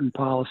certain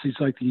policies,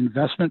 like the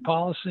investment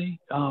policy,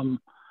 and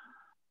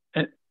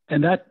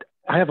that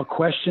I have a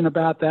question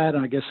about that.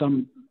 And I guess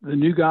I'm the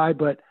new guy,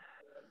 but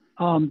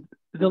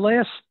the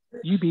last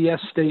UBS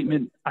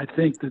statement, I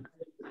think that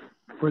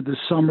for the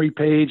summary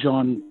page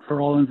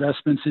for all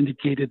investments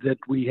indicated that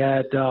we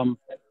had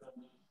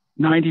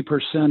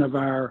 90% of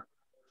our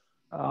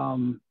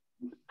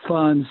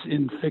funds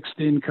in fixed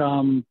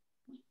income,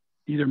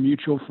 either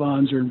mutual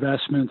funds or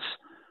investments.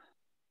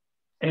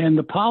 And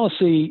the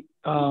policy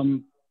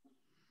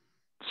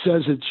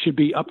says it should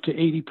be up to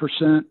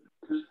 80%.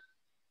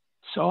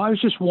 So I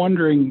was just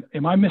wondering,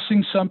 am I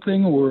missing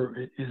something, or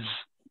is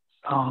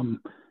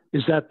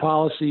that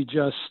policy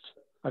just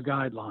a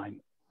guideline?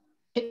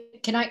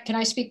 Can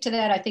I speak to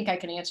that? I think I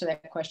can answer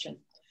that question.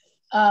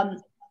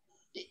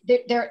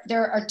 There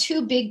are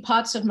two big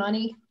pots of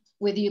money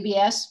with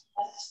UBS.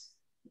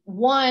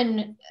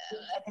 One,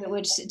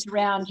 which it's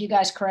around, you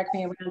guys correct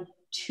me, around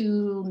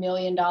 $2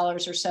 million or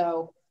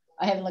so.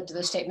 I haven't looked at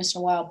those statements in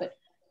a while, but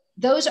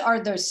those are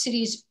the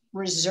city's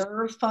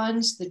reserve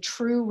funds, the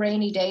true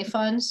rainy day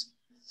funds,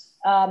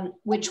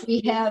 which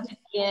we have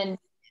in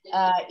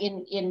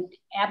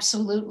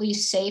absolutely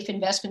safe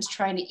investments,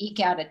 trying to eke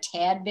out a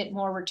tad bit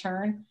more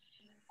return.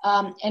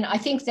 And I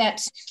think that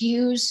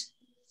skews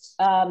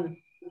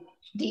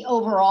the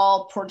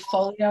overall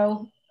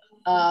portfolio.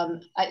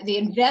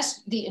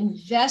 The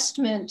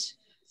investment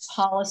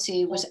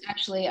policy was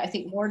actually, I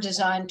think, more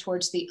designed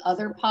towards the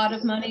other pot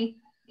of money,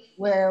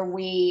 where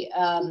we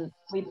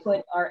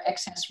put our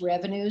excess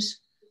revenues.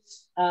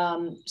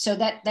 So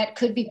that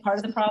could be part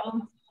of the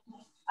problem.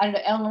 I don't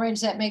know, Ellen Lorraine,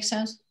 does that make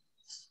sense?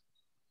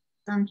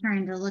 I'm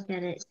trying to look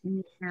at it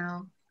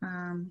now.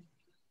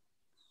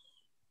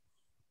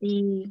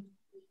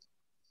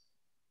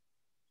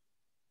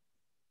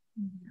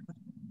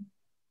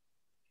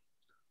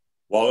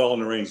 While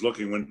Ellen Lorraine's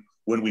looking,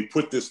 when we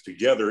put this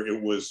together,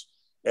 it was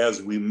as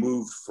we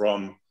moved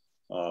from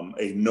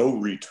a no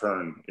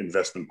return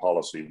investment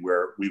policy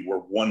where we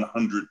were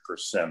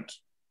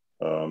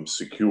 100%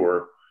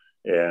 secure.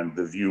 And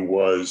the view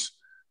was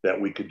that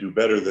we could do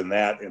better than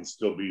that and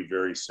still be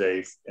very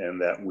safe,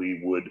 and that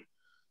we would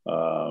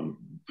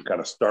kind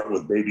of start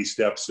with baby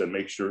steps and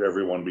make sure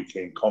everyone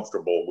became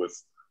comfortable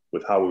with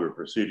how we were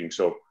proceeding.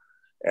 So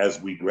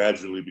as we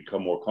gradually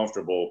become more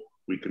comfortable,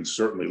 we can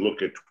certainly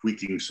look at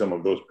tweaking some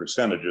of those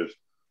percentages,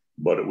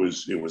 but it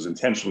was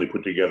intentionally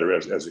put together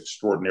as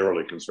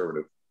extraordinarily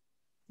conservative.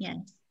 Yes,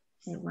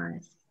 it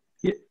was.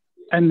 Yeah,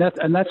 and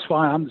that's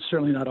why I'm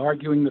certainly not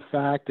arguing the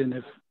fact,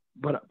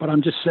 but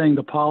I'm just saying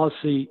the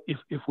policy,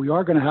 if we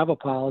are going to have a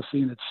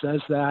policy and it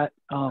says that,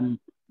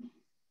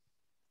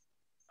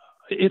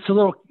 it's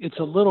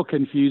a little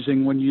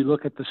confusing when you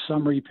look at the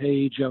summary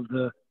page of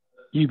the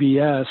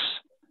UBS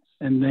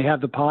and they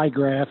have the pie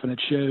graph and it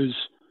shows,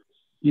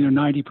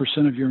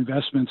 90% of your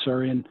investments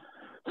are in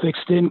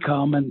fixed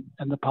income, and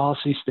the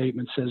policy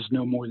statement says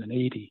no more than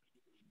 80.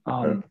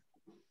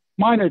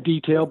 Minor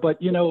detail, but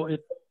if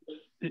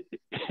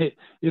it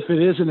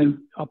isn't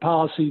a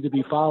policy to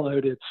be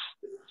followed, it's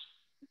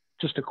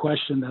just a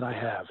question that I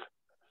have.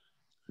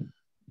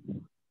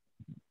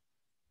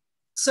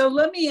 So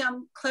let me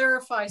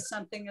clarify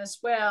something as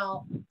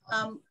well.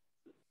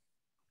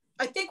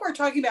 I think we're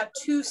talking about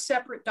two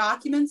separate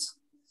documents.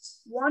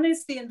 One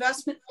is the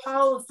investment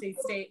policy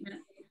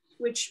statement,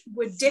 which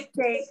would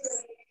dictate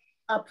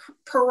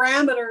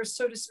parameters,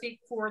 so to speak,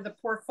 for the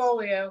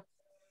portfolio.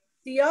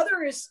 The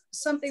other is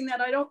something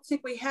that I don't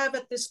think we have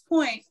at this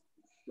point,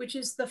 which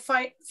is the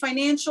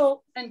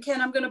financial, and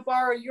Ken, I'm going to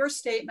borrow your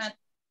statement,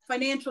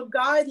 financial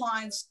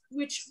guidelines,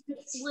 which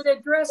would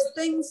address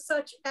things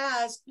such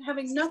as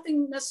having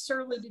nothing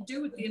necessarily to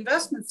do with the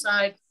investment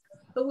side,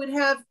 but would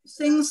have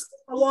things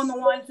along the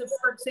lines of,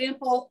 for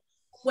example,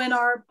 when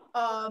our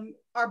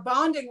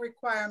bonding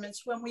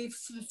requirements, when we've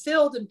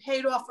fulfilled and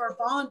paid off our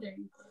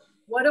bonding,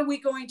 what are we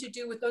going to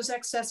do with those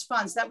excess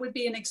funds? That would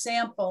be an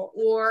example.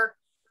 Or,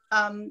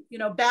 you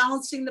know,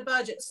 balancing the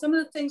budget. Some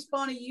of the things,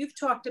 Bonnie, you've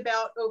talked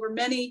about over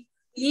many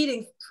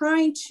meetings,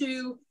 trying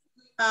to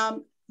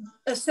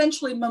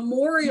essentially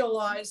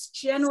memorialize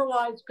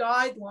generalized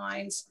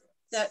guidelines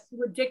that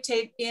would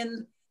dictate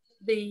in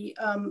the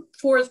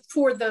for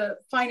the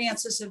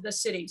finances of the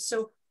city.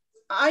 So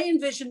I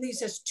envision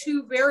these as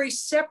two very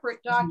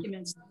separate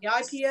documents: the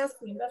IPS,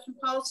 the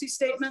investment policy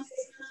statement,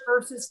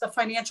 versus the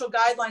financial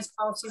guidelines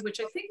policy, which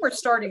I think we're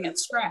starting at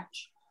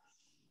scratch.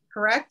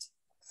 Correct?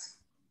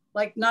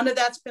 Like none of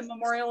that's been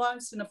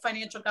memorialized in a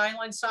financial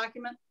guidelines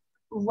document?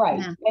 Right.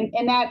 Yeah.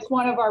 And that's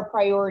one of our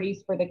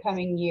priorities for the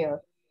coming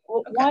year.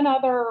 Okay. One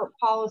other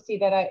policy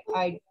that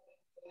I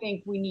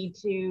think we need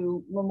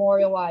to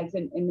memorialize,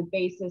 and the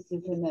basis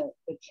is in the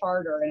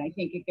charter, and I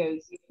think it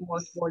goes more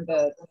toward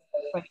the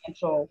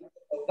financial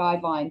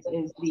guidelines,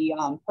 is the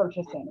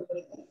purchasing.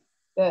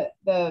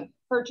 The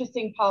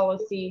purchasing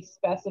policy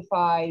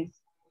specifies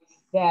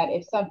that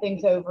if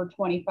something's over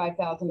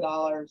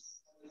 $25,000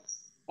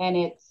 and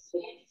it's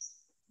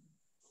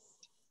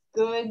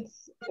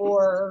goods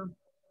or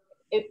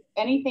if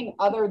anything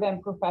other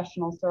than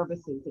professional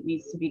services, it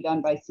needs to be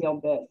done by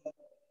sealed bid.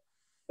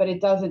 But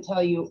it doesn't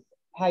tell you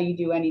how you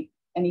do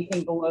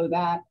anything below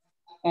that.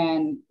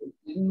 And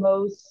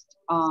most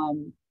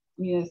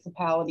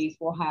municipalities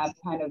will have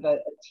kind of a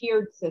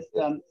tiered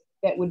system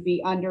that would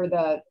be under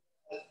the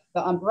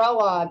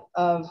umbrella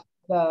of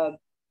the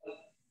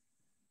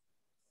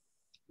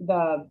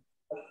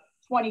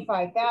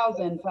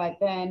 25,000, but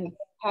then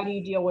how do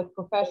you deal with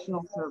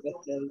professional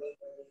services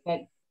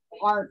that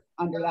aren't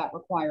under that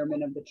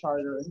requirement of the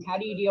charter? And how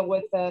do you deal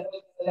with the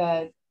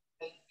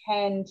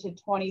 $10,000 to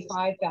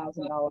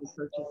 $25,000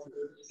 purchases?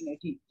 You know,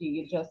 do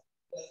you just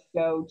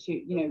go to,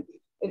 you know,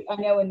 I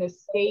know in the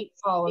state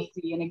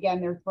policy, and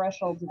again, their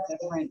thresholds are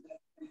different.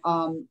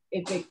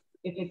 If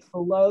it's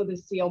below the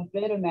sealed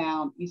bid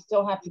amount, you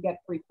still have to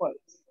get 3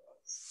 quotes.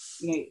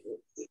 You know,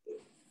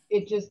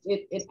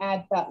 it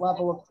adds that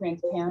level of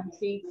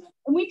transparency.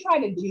 And we try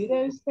to do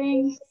those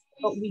things,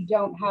 but we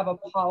don't have a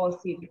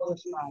policy that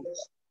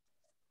prescribes.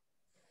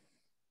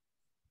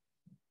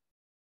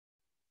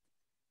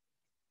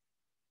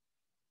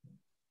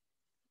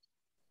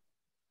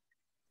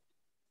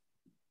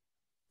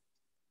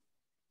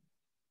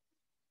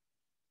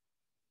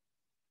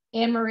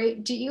 Anne Marie,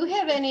 do you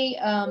have any,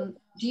 are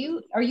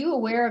you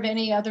aware of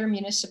any other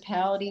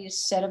municipalities'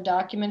 set of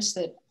documents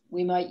that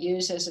we might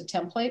use as a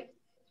template?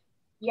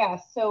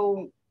 Yes,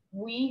 so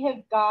we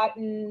have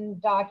gotten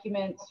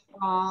documents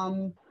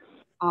from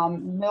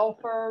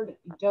Milford,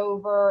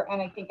 Dover,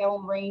 and I think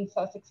Elm,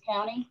 Sussex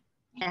County.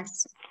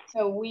 Yes.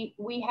 So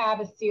we have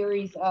a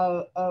series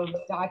of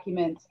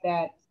documents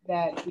that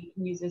we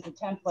can use as a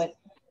template.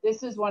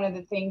 This is one of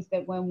the things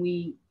that when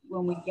we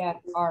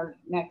get our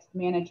next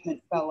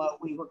management fellow,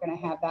 we were going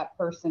to have that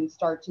person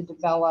start to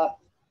develop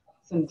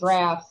some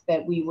drafts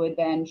that we would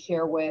then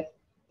share with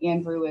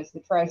Andrew as the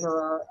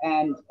treasurer,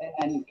 and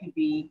could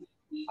be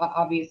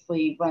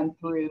obviously run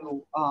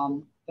through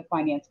the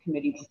finance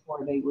committee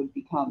before they would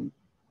become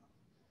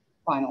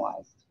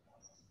finalized.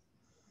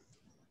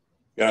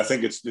 Yeah, I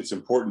think it's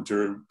important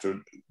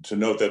to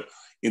note that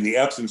in the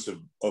absence of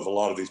a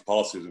lot of these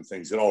policies and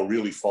things, it all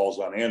really falls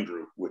on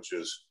Andrew, which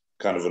is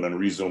kind of an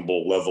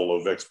unreasonable level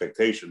of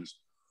expectations,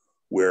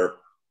 where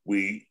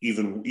we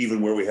even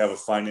where we have a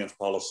finance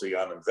policy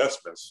on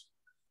investments,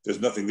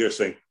 there's nothing there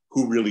saying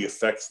who really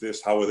affects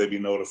this, how will they be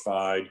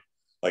notified,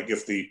 like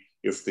if the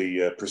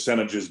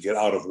percentages get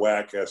out of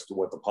whack as to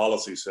what the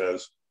policy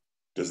says,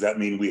 does that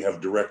mean we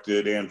have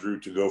directed Andrew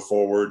to go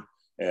forward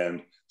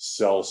and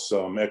sell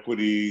some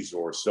equities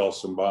or sell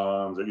some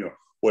bonds, or, you know,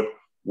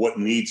 what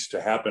needs to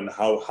happen?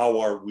 How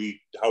are we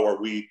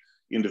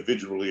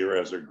individually or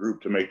as a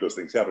group to make those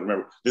things happen?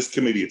 Remember, this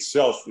committee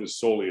itself is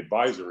solely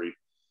advisory,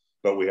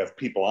 but we have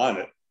people on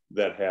it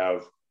that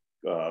have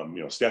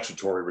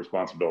statutory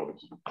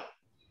responsibilities.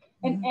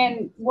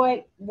 And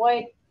what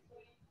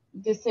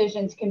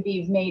decisions can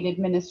be made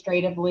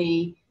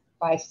administratively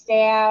by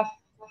staff,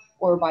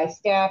 or by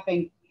staff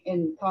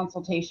in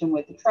consultation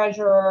with the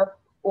treasurer,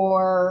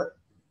 or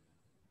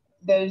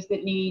those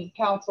that need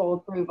council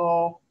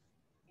approval,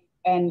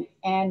 and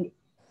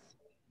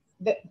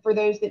for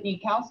those that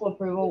need council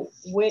approval,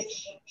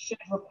 which should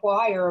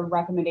require a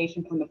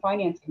recommendation from the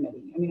finance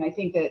committee. I mean, I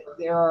think that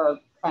there are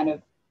kind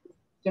of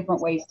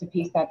different ways to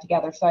piece that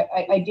together. So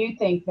I do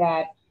think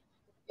that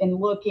in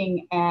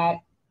looking at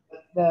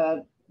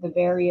the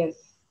various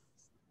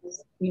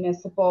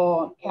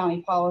municipal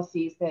county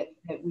policies that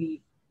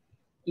we,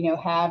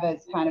 have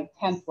as kind of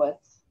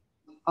templates,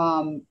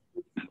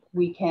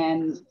 we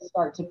can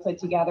start to put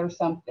together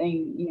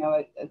something,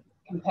 a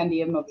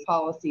compendium of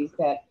policies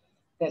that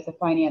the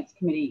finance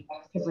committee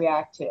could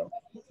react to.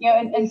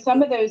 And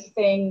some of those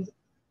things,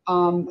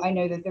 I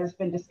know that there's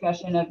been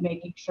discussion of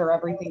making sure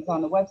everything's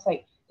on the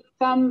website.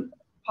 Some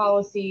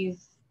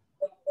policies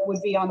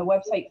would be on the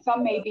website.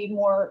 Some may be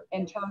more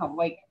internal.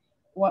 Like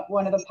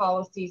one of the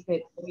policies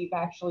that we've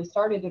actually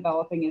started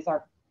developing is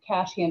our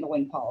cash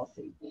handling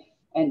policy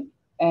and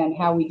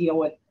how we deal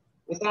with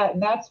that.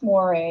 And that's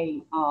more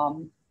a,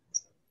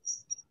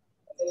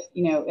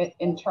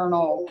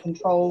 internal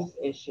controls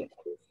issue.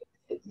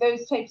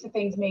 Those types of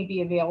things may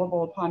be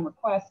available upon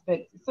request,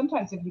 but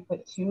sometimes if you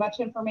put too much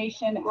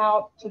information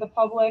out to the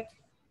public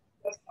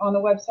on the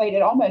website,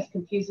 it almost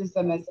confuses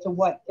them as to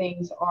what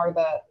things are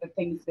the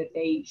things that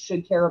they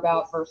should care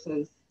about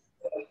versus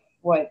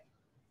what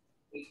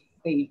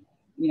they,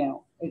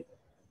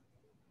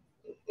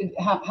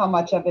 how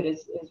much of it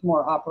is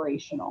more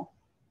operational.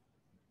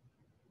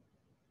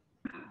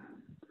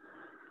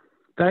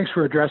 Thanks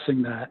for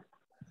addressing that.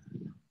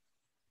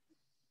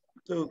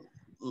 So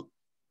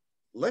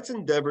let's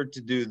endeavor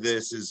to do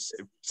this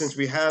since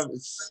we have,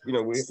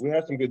 we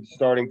have some good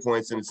starting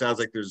points, and it sounds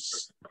like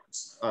there's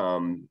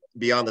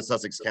beyond the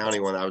Sussex County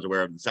one I was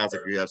aware of, it sounds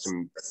like we have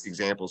some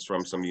examples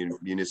from some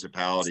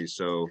municipalities.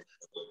 So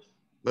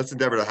let's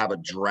endeavor to have a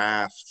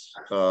draft,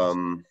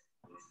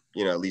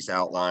 at least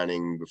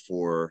outlining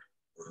before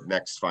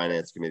next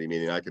finance committee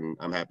meeting.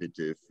 I'm happy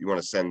to, if you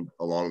want to send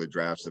along the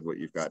drafts of what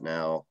you've got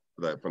now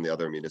from the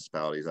other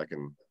municipalities, I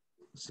can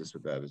assist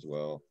with that as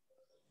well.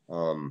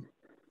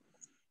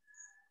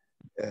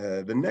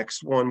 The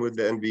next one would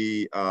then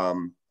be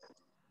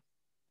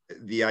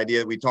the idea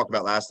that we talked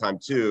about last time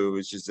too,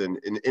 which is an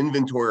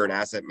inventory or an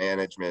asset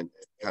management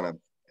kind of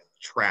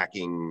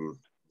tracking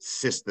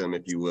system,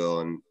 if you will.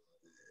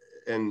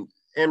 And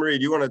Anne-Marie,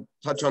 do you want to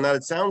touch on that?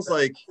 It sounds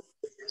like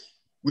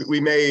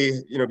we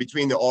may,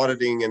 between the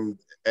auditing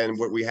and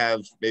what we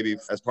have maybe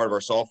as part of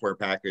our software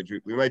package,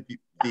 we might be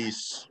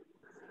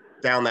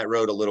down that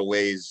road a little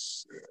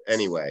ways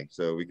anyway,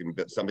 so we can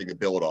something to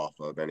build off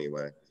of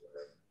anyway.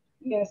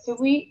 Yeah, so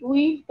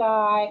we've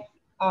got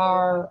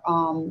our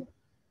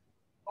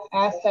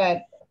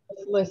asset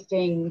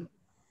listing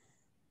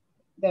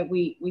that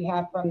we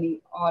have from the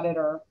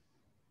auditor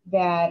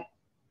that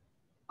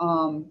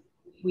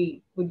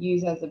we would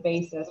use as a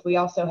basis. We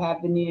also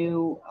have the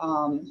new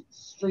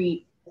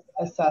street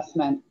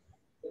assessment,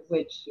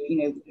 which,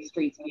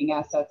 streets being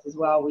assets as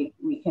well,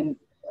 we can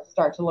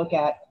start to look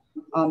at,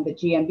 that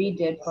GMB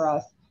did for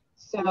us.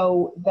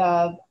 So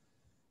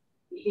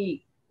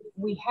we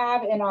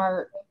have in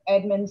our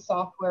admin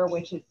software,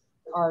 which is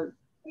our,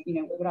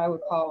 what I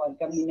would call like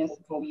a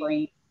municipal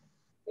brain.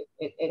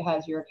 It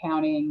has your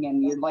accounting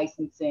and your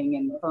licensing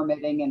and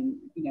permitting, and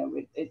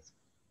it's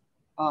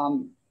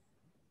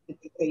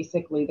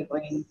basically the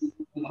brains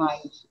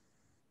behind it.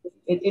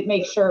 It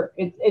makes sure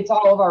it's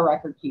all of our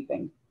record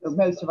keeping, or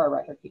most of our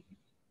record keeping.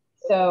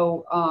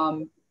 So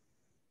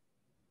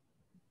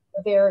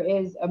there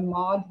is a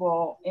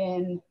module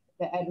in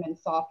the admin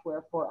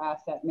software for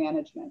asset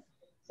management.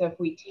 So if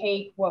we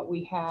take what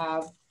we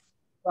have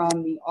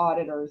from the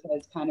auditors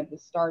as kind of the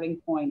starting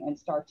point and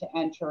start to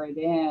enter it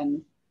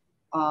in,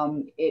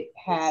 it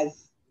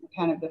has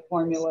kind of the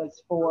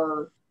formulas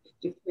for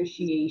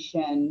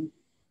depreciation.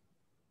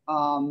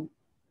 And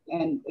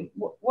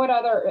what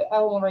other,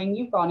 Lorraine,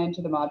 you've gone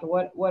into the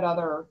module. What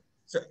other?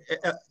 So,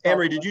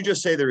 Anne-Marie, did you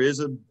just say there is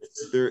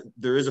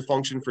a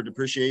function for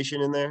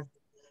depreciation in there?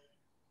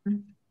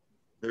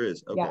 There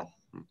is. Okay. Yes.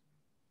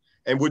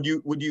 And would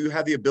you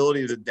have the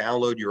ability to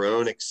download your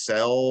own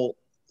Excel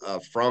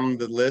from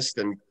the list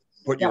and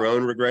put your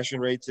own regression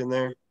rates in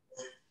there?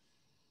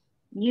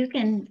 You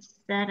can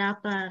set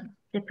up a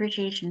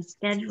depreciation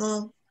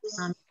schedule,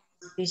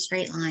 do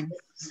straight line.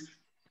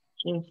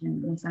 You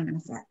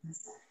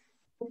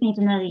need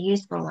to know the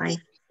useful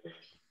life,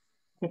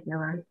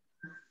 particular.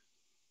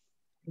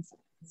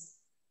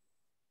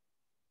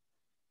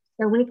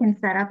 So we can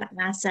set up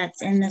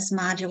assets in this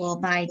module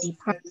by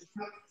department.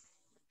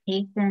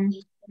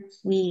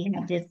 We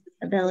have the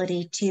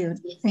ability to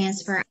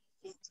transfer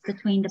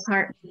between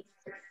departments,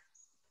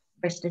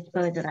 first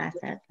dispose of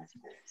assets,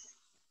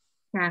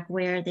 track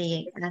where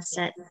the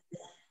asset,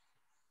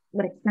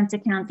 what expense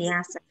account the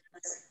asset,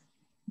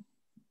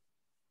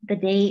 the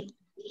date,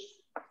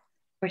 of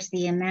course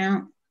the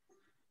amount,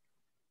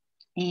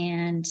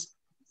 and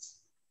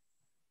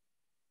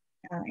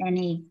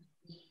any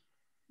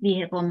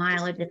vehicle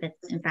mileage, if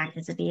it's in fact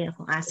it's a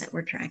vehicle asset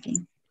we're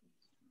tracking.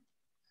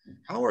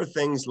 How are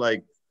things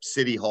like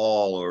City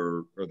Hall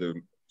or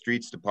the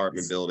streets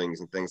department buildings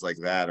and things like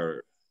that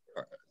are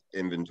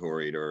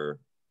inventoried, or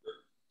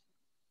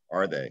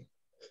are they?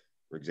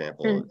 for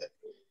example? So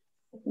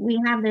we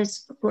have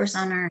this, of course,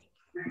 on our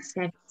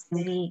schedule.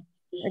 We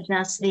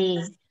adjust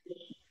the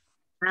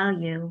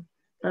value,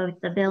 both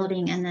the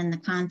building and then the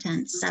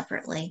contents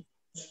separately.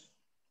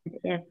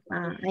 If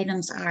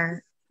items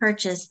are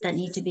purchased that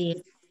need to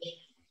be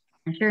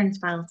insurance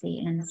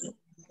policy and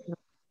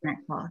that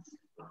cost.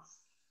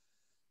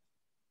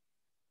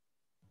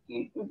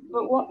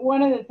 But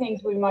one of the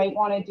things we might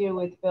want to do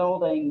with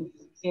buildings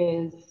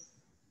is,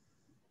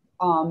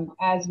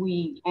 as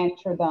we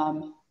enter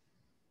them,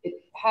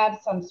 have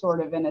some sort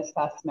of an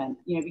assessment,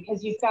 you know,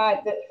 because you've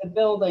got the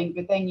building,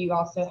 but then you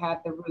also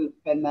have the roof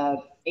and the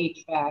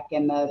HVAC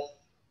and the,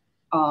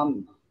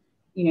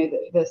 you know,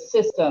 the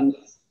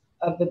systems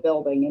of the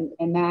building,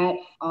 and that,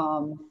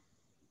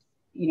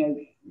 you know,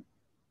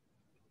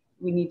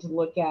 we need to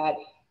look at,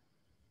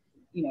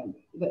 you know,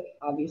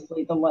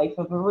 obviously the life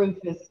of a roof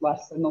is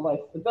less than the life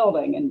of the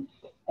building,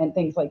 and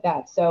things like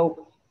that.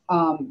 So,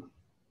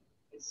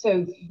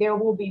 so there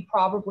will be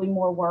probably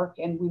more work,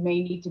 and we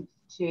may need to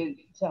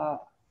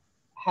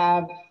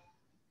have,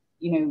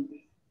 you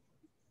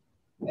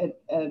know,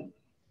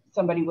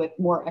 somebody with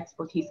more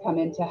expertise come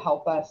in to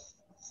help us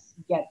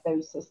get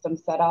those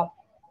systems set up.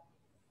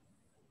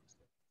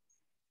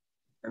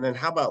 And then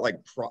how about like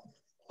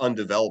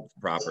undeveloped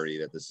property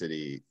that the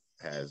city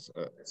has?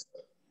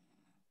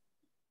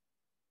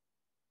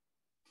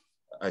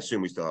 I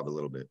assume we still have a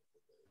little bit.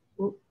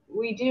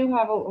 We do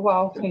have a,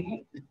 well,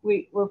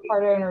 we're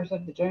part owners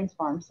of the Jones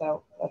Farm,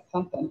 so that's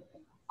something.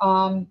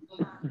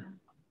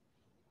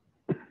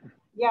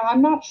 Yeah,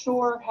 I'm not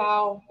sure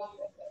how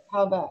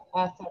the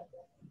asset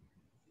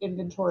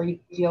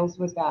inventory deals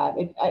with that.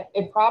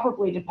 It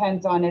probably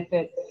depends on if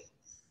it's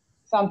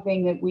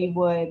something that we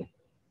would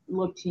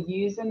look to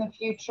use in the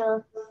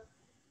future,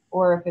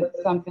 or if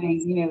it's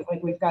something, you know,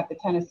 like we've got the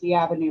Tennessee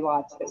Avenue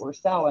lots that we're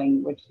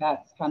selling, which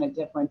that's kind of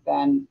different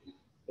than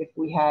if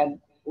we had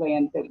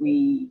land that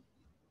we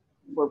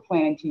were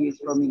planning to use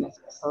for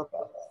municipal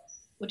purpose.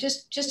 Well,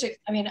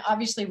 I mean,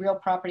 obviously real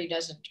property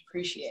doesn't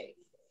depreciate.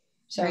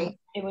 So right.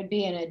 It would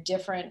be in a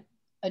different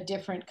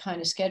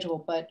kind of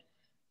schedule. But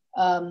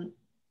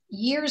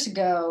years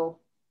ago,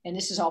 and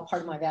this is all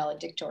part of my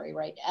valedictory,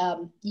 right?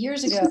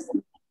 Years ago,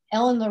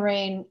 Ellen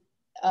Lorraine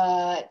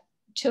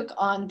took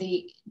on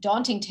the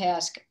daunting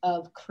task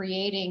of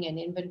creating an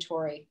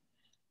inventory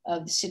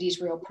of the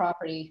city's real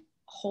property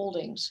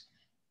holdings.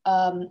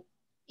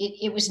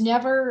 It was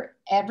never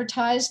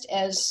advertised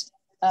as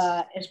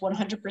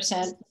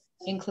 100%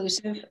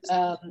 inclusive.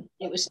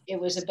 It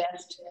was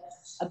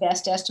a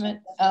best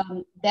estimate.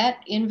 That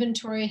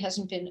inventory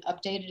hasn't been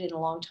updated in a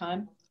long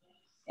time,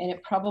 and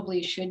it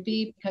probably should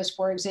be, because,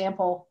 for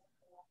example,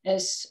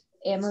 as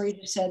Anne-Marie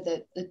just said,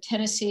 that the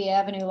Tennessee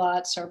Avenue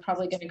lots are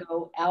probably going to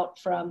go out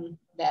from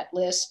that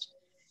list,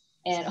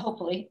 and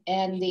hopefully,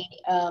 and the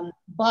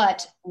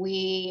but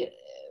we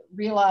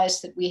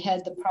realized that we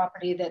had the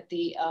property that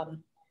the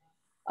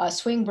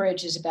swing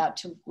bridge is about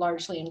to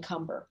largely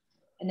encumber,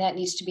 and that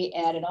needs to be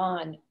added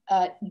on.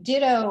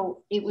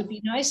 Ditto, it would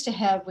be nice to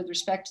have, with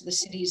respect to the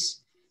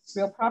city's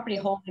real property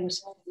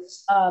holdings,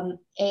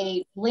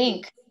 a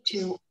link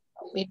to,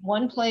 in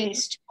one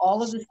place, to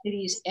all of the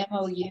city's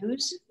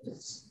MOUs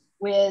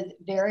with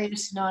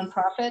various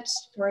nonprofits.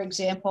 For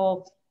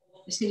example,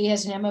 the city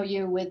has an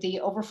MOU with the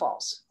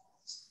Overfalls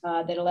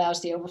that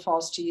allows the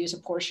Overfalls to use a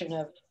portion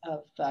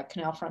of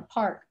Canal Front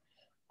Park.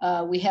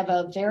 We have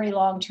a very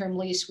long-term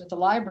lease with the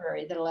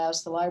library that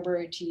allows the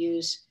library to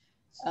use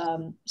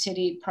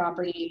city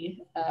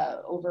property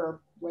over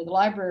where the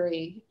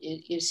library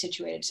is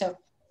situated. So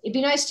it'd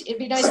be nice to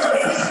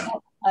have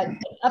an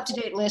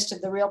up-to-date list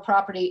of the real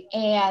property,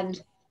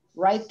 and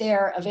right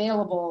there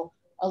available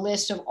a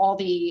list of all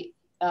the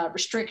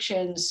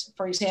restrictions.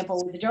 For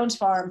example, with the Jones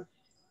Farm,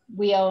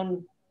 we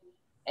own,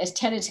 as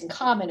tenants in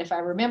common, if I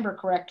remember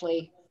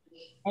correctly,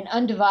 an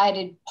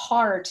undivided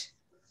part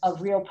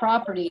of real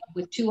property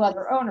with two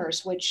other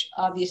owners, which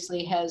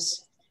obviously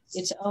has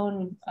its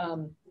own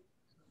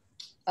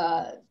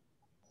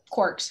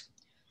quirks.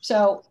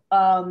 So,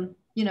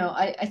 you know,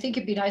 I think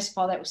it'd be nice if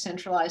all that was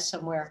centralized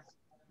somewhere,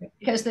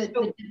 because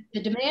the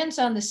demands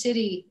on the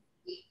city,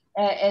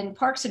 and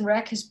Parks and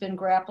Rec has been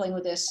grappling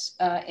with this.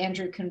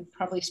 Andrew can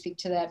probably speak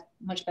to that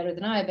much better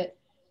than I, but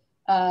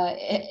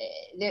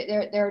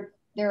there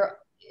are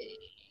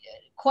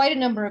quite a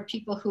number of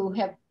people who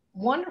have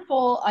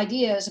wonderful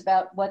ideas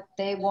about what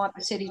they want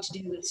the city to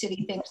do with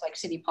city things like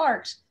city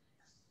parks.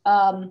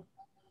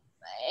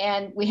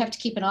 And we have to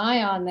keep an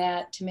eye on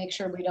that to make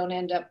sure we don't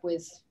end up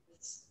with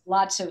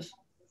lots of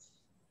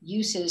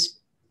uses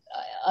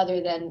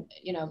other than,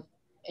 you know,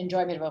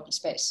 enjoyment of open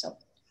space. So,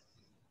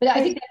 but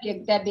I think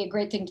that'd be a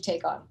great thing to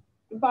take on.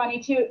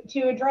 Bonnie,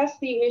 to address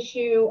the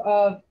issue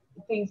of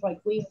things like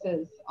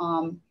leases,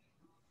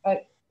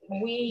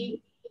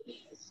 we,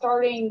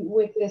 starting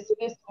with this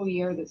fiscal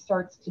year that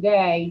starts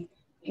today,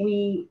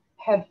 we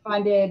have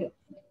funded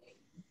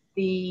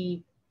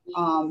the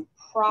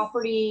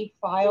property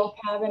file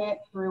cabinet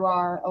through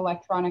our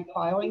electronic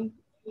filing.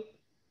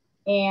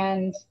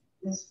 And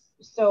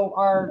so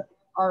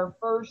our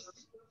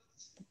first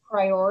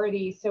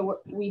priorities.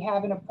 So we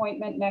have an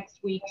appointment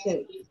next week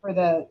for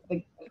the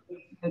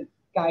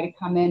guy to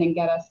come in and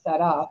get us set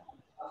up.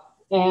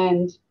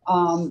 And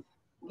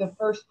the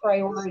first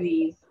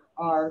priorities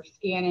are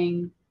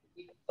scanning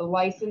the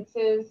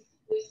licenses,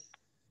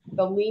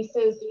 the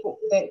leases,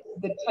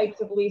 the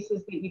types of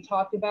leases that you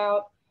talked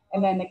about,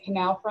 and then the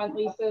canal front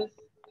leases.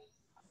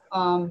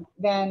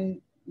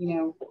 Then, you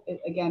know,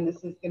 again, this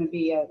is going to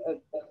be a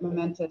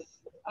momentous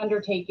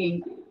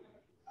undertaking.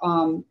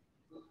 And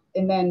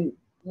then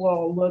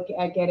we'll look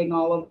at getting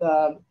all of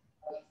the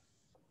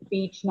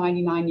beach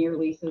 99-year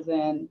leases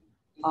in,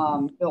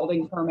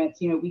 building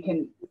permits. You know, we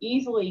can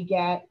easily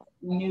get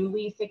new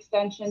lease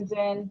extensions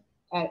in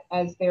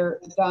as they're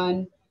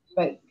done,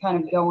 but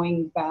kind of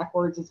going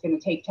backwards is going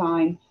to take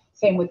time.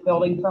 Same with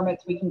building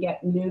permits. We can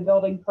get new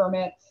building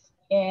permits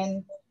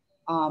in,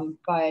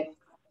 but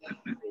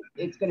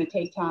it's going to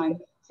take time.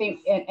 Same,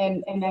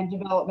 and then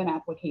development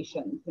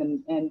applications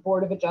and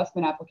Board of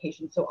Adjustment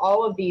applications. So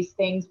all of these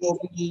things will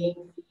be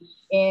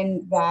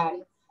in that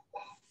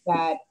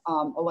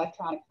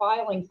electronic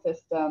filing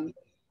system.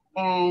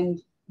 And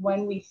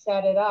when we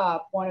set it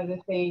up, one of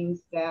the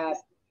things that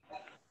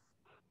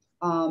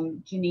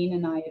Janine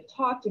and I have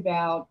talked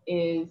about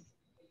is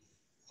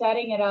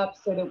setting it up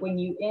so that when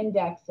you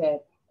index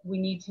it, we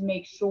need to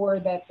make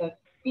sure that the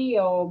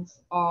fields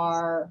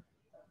are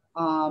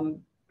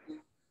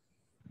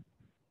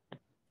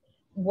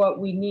what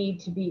we need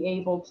to be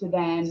able to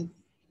then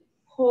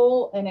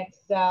pull an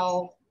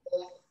Excel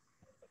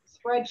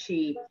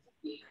spreadsheet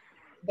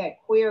that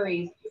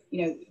queries,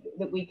 you know,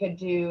 that we could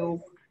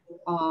do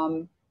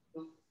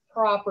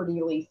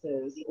property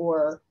leases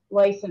or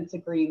license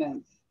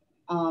agreements.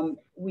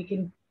 We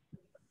can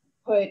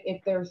put,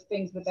 if there's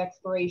things with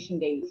expiration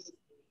dates,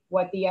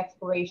 what the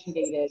expiration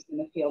date is in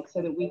the field,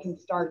 so that we can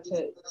start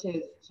to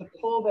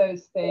pull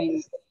those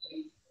things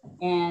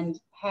and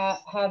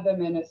have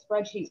them in a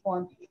spreadsheet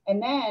form.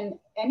 And then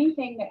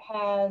anything that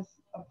has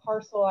a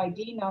parcel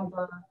ID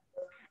number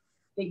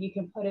that you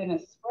can put in a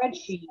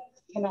spreadsheet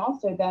can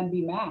also then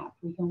be mapped.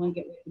 We can link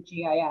it with the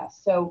GIS.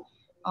 So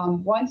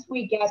once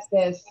we get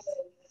this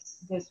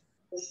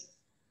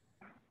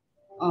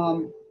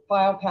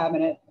file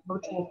cabinet,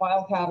 virtual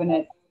file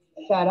cabinet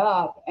set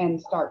up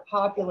and start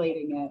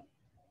populating it,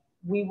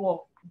 we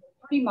will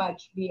pretty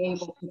much be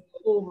able to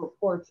pull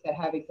reports that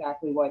have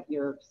exactly what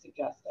you're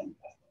suggesting.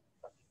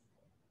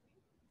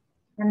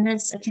 And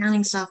this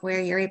accounting software,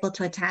 you're able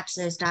to attach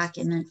those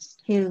documents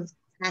to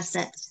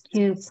assets,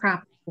 to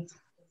properties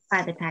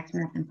by the tax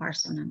map and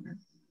parcel number.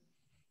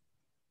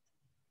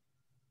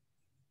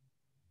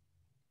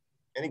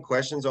 Any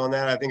questions on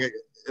that? I think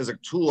as a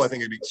tool, I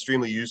think it'd be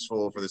extremely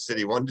useful for the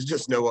city. One, to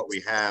just know what we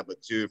have,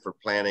 but two, for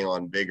planning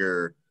on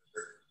bigger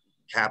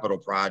capital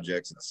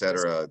projects, et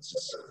cetera. It's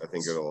just, I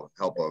think it'll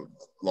help a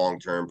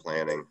long-term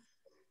planning.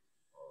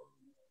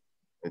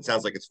 It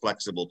sounds like it's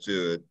flexible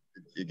too.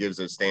 It gives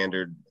a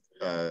standard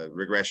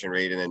regression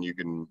rate, and then you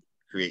can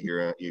create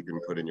your own, you can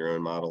put in your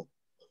own model.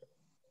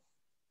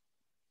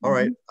 All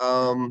right.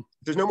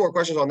 There's no more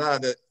questions on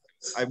that.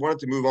 I wanted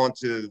to move on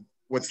to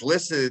what's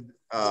listed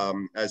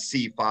as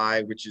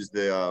C5, which is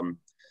the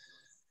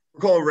we're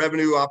calling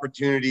revenue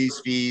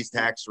opportunities, fees,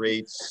 tax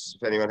rates.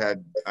 If anyone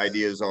had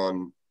ideas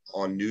on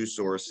new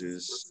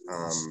sources,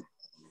 I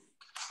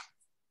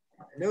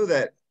know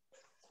that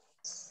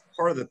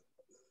part of the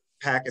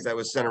packet that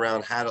was sent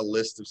around had a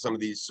list of some of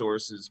these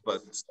sources,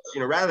 but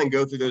you know, rather than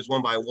go through those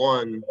one by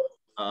one,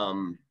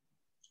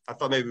 I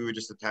thought maybe we would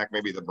just attack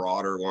maybe the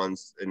broader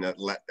ones in that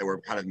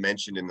were kind of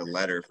mentioned in the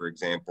letter, for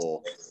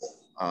example.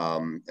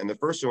 And the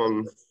first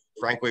one,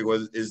 frankly,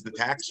 is the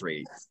tax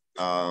rate.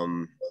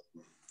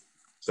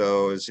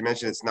 So as you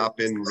mentioned, it's not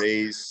been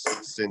raised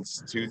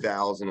since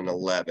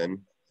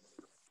 2011.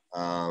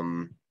 I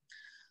don't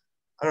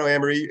know,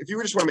 Anne-Marie, if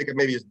you just want to make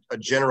maybe a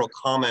general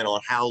comment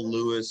on how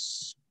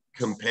Lewis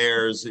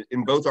compares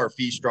in both our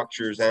fee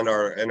structures and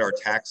our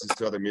taxes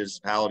to other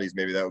municipalities,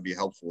 maybe that would be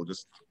helpful.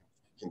 Just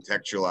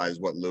contextualize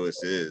what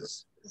Lewis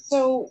is.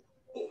 So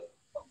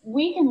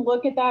we can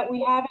look at that.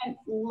 We haven't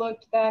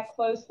looked that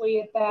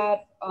closely at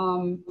that,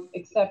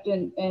 except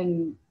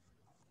in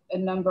a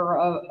number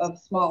of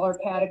smaller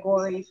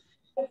categories.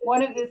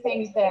 One of the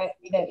things that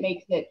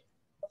makes it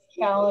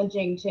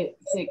challenging to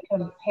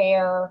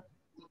compare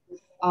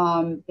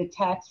the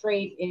tax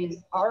rate is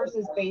ours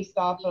is based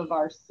off of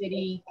our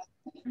city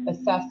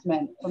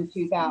assessment from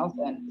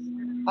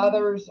 2000.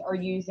 Others are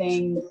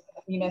using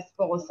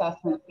municipal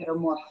assessments that are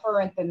more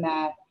current than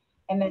that.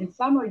 And then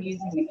some are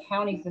using the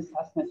county's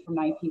assessment from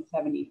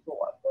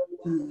 1974.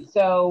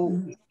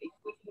 So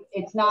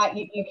it's not,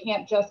 you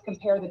can't just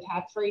compare the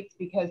tax rates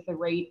because the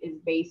rate is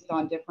based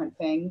on different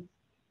things.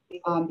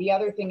 The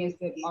other thing is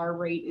that our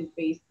rate is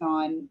based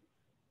on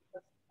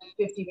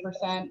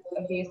 50%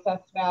 of the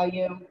assessed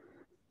value.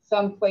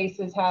 Some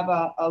places have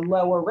a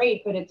lower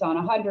rate, but it's on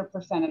 100%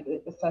 of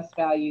the assessed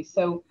value.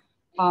 So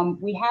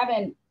we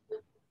haven't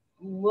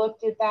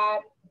looked at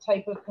that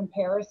type of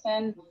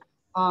comparison.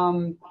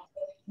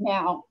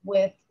 Now,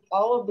 with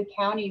all of the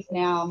counties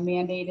now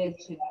mandated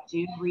to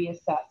do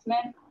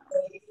reassessment,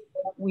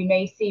 we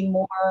may see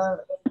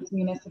more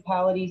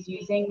municipalities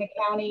using the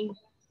county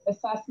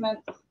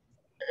assessments.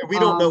 We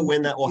don't know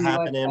when that will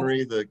happen,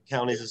 Anne-Marie, the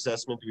county's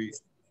assessment.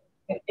 It's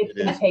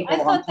going to take a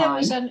long time.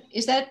 I thought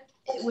that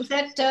was was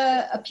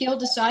that appeal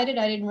decided?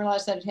 I didn't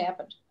realize that had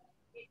happened.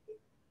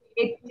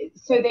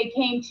 So they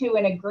came to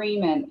an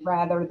agreement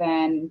rather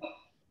than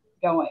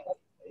going.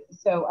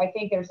 So I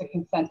think there's a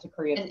consent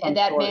decree of some and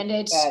that sort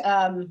mandates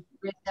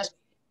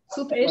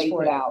who pays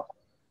for it? Out.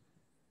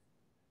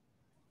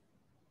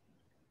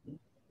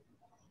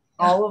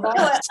 All of us.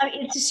 No,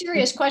 it's a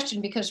serious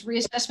question because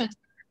reassessments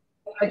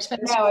are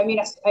expensive. No, I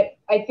mean,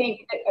 I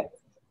think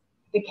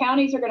the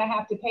counties are going to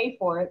have to pay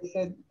for it.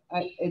 So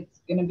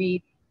it's going to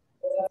be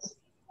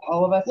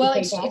all of us. Well,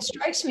 it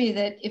strikes me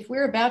that if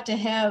we're about to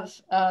have,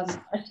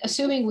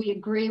 assuming we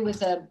agree with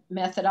the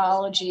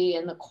methodology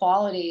and the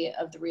quality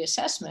of the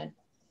reassessment,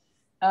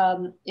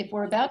 if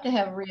we're about to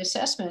have a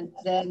reassessment,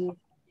 then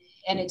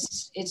and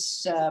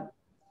it's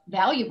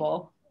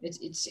valuable,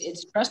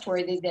 it's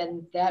trustworthy,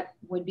 then that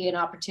would be an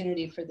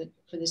opportunity for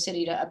the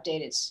city to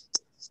update its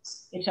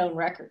own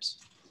records.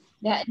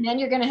 Now, and then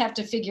you're going to have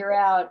to figure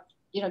out,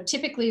 you know,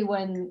 typically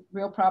when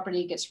real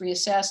property gets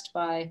reassessed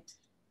by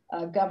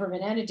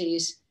government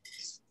entities,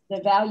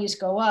 the values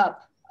go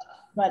up,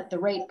 but the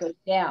rate goes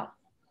down.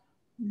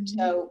 Mm-hmm.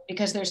 So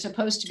because they're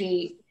supposed to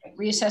be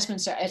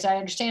reassessments, as I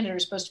understand it, are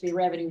supposed to be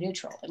revenue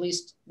neutral, at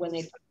least when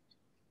they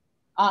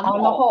on the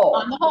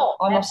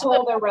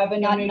whole, they're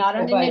revenue neutral, not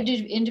on an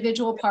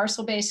individual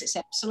parcel basis,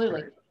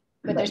 absolutely,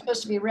 but they're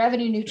supposed to be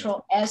revenue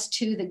neutral as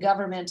to the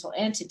governmental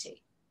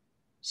entity.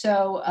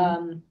 So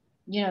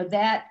you know,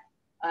 that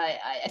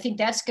I think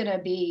that's going to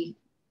be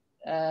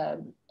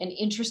an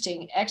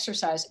interesting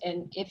exercise,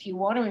 and if you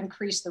want to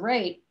increase the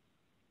rate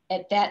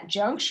at that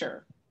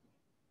juncture,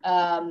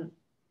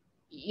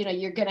 you know,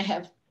 you're going to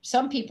have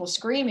some people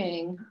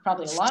screaming,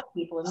 probably a lot of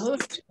people in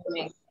Lewis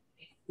screaming,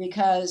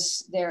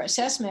 because their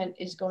assessment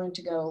is going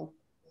to go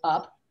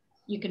up.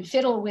 You can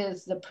fiddle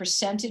with the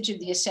percentage of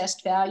the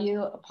assessed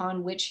value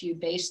upon which you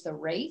base the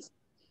rate.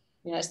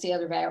 You know, that's the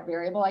other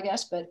variable, I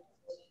guess. But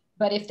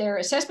if their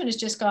assessment has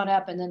just gone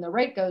up and then the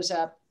rate goes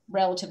up,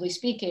 relatively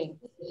speaking,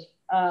 there's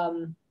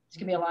going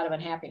to be a lot of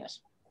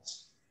unhappiness.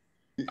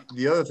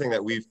 The other thing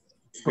that we've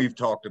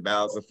talked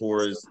about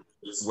before is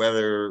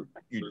whether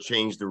you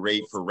change the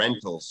rate for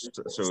rentals,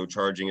 so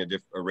charging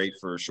a rate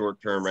for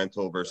short-term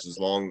rental versus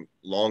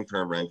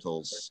long-term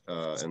rentals,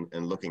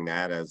 and looking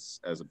at as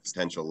a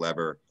potential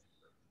lever.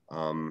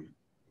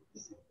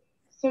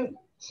 So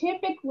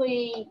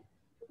typically,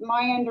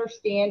 my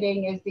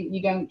understanding is that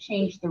you don't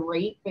change the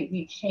rate, but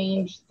you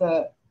change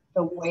the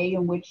way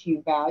in which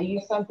you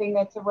value something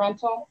that's a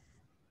rental.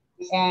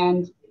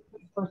 And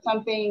for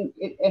something,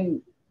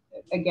 and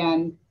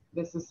again,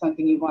 this is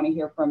something you want to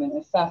hear from an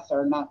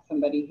assessor, not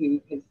somebody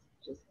who has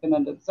just been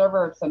an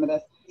observer of some of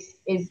this,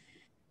 is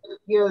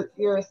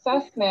your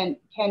assessment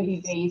can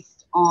be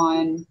based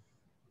on,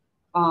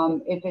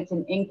 if it's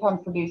an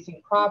income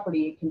producing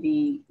property, it can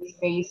be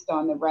based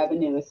on the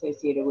revenue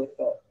associated with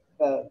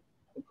the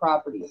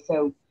property.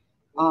 So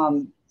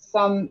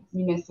some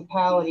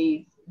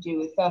municipalities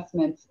do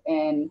assessments,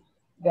 and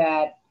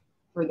that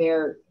for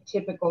their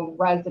typical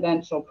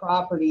residential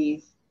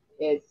properties,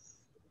 it's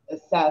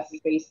assessed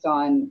based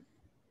on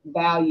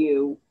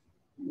value,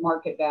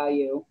 market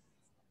value.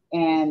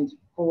 And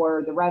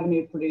for the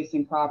revenue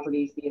producing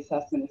properties, the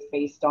assessment is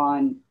based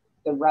on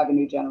the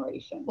revenue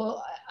generation.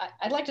 Well,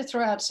 I'd like to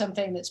throw out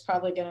something that's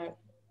probably going to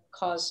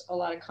cause a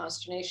lot of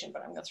consternation,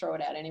 but I'm going to throw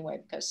it out anyway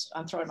because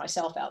I'm throwing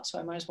myself out, so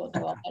I might as well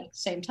do all that at the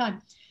same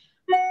time.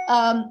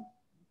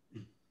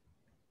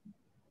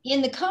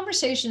 In the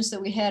conversations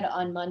that we had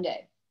on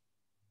Monday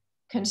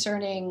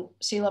concerning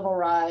sea level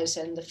rise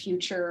and the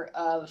future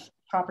of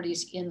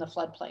properties in the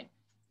floodplain,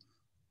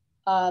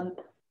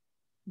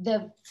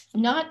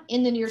 not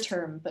in the near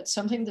term, but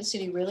something the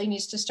city really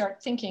needs to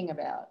start thinking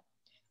about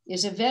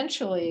is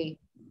eventually,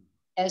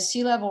 as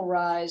sea level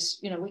rise,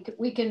 you know,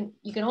 you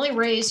can only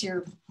raise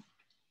your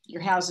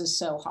houses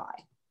so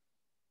high.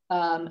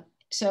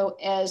 So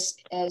as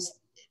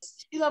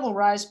sea level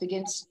rise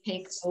begins to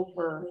take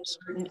over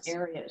certain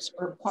areas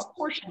or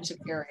portions of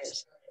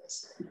areas,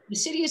 the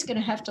city is going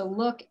to have to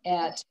look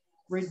at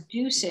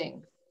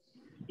reducing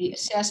the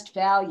assessed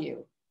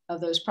value of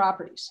those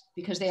properties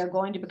because they are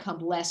going to become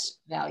less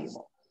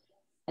valuable.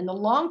 And in the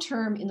long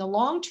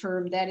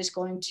term, that is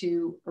going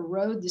to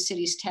erode the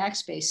city's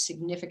tax base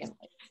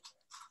significantly.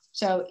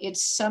 So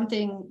it's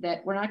something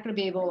that we're not going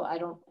to be able, I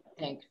don't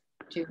think,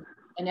 to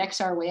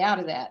annex our way out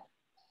of that.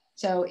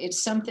 So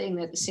it's something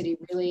that the city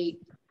really,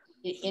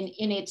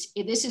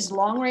 this is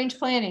long range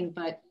planning,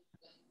 but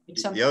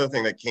it's something. The other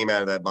thing that came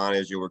out of that, Bonnie,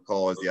 as you'll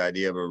recall, is the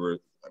idea of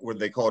what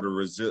they call it,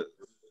 a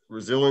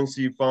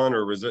resiliency fund,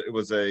 or it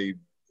was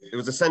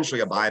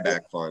essentially a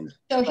buyback fund.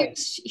 So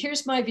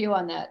here's my view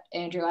on that,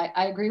 Andrew.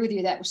 I agree with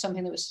you. That was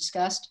something that was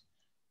discussed.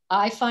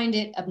 I find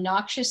it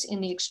obnoxious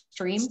in the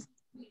extreme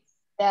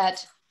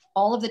that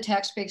all of the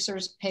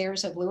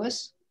taxpayers of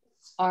Lewis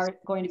are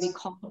going to be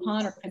called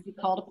upon or could be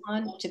called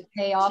upon to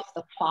pay off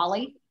the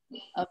folly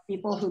of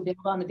people who build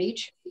on the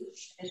beach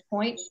at this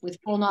point with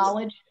full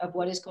knowledge of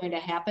what is going to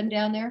happen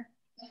down there.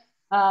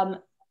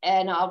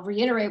 And I'll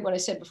reiterate what I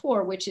said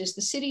before, which is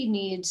the city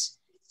needs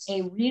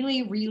a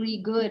really, really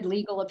good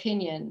legal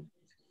opinion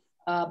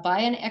by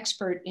an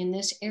expert in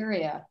this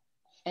area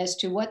as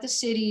to what the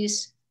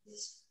city's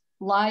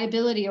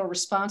liability or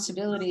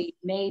responsibility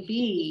may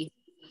be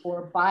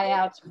for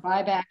buyouts, or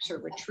buybacks, or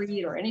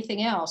retreat, or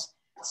anything else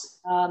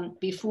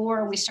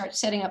before we start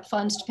setting up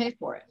funds to pay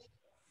for it.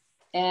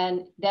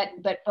 And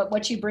but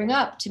what you bring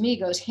up to me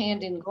goes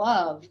hand in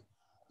glove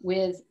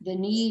with the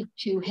need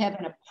to have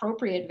an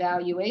appropriate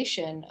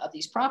valuation of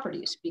these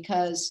properties,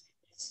 because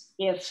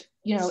if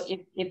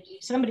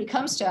somebody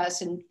comes to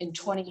us in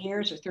 20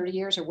 years or 30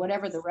 years or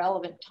whatever the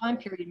relevant time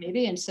period may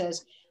be and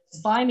says,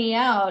 buy me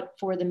out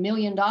for the $1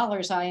 million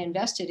I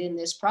invested in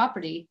this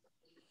property,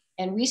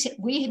 and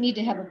we need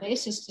to have a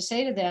basis to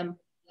say to them,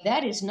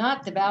 that is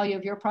not the value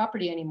of your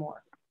property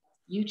anymore.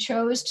 You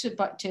chose to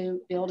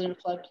build in a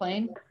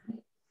floodplain.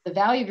 The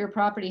value of your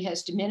property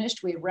has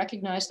diminished. We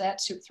recognize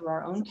that through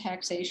our own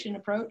taxation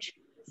approach,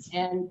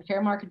 and the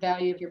fair market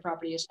value of your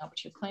property is not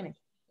what you're claiming.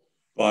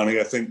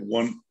 Bonnie, I think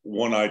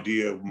one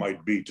idea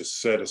might be to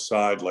set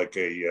aside like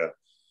a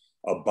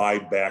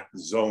buyback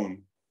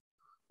zone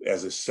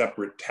as a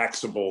separate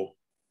taxable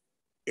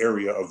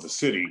area of the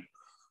city,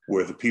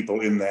 where the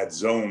people in that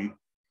zone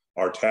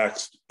are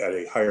taxed at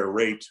a higher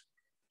rate,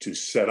 to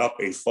set up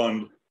a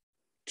fund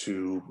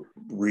to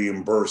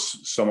reimburse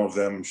some of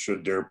them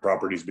should their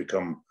properties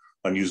become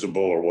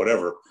unusable or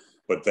whatever,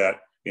 but that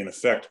in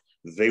effect,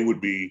 they would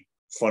be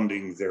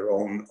funding their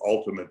own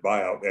ultimate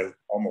buyout as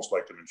almost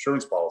like an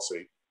insurance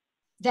policy.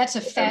 That's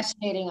a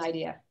fascinating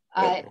idea.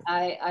 I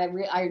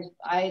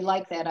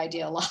like that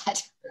idea a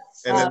lot.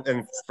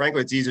 And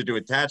frankly, it's easier to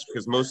attach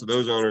because most of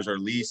those owners are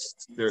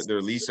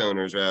they're lease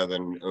owners rather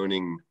than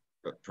owning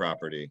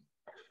property.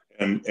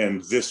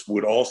 And this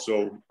would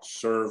also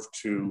serve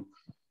to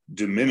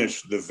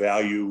diminish the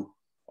value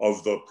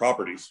of the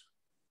properties,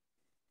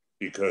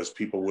 because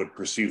people would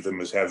perceive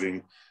them as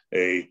having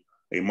a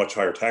much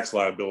higher tax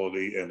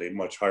liability and a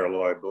much higher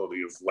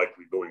liability of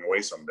likely going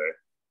away someday.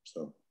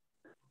 So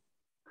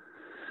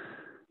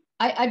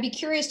I'd be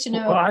curious to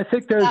know. Well, I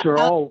think those are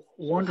all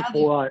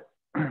wonderful.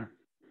 Go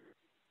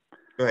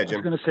ahead, Jim. I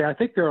was going to say, I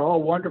think they're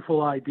all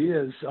wonderful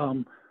ideas,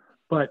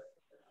 but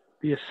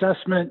the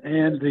assessment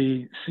and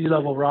the sea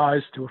level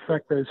rise to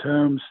affect those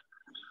homes,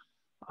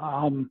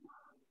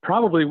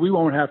 probably we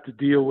won't have to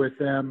deal with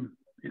them,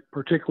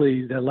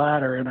 particularly the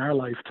latter, in our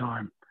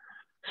lifetime.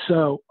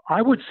 So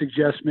I would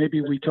suggest maybe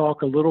we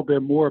talk a little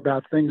bit more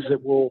about things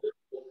that will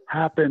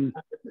happen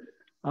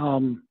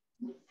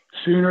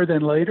sooner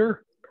than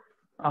later.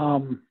 I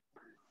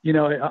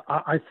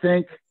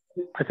think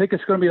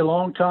it's going to be a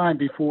long time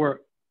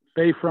before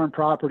bayfront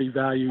property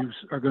values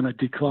are going to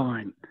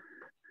decline.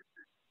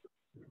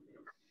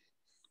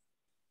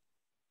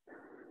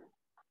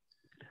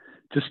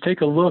 Just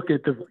take a look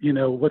at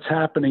what's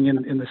happening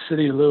in the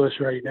city of Lewis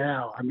right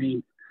now. I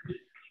mean,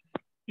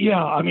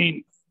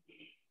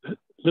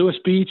 Lewis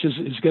Beach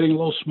is getting a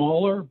little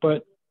smaller,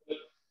 but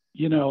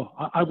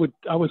I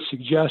would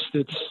suggest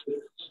it's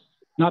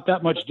not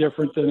that much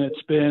different than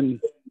it's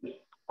been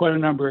quite a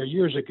number of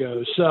years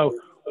ago. So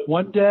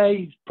one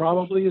day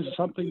probably is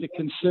something to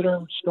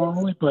consider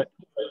strongly, but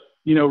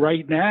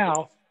right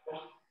now,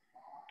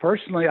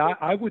 personally,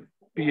 I would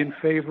be in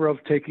favor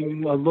of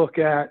taking a look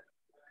at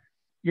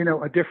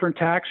a different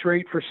tax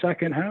rate for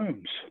second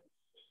homes,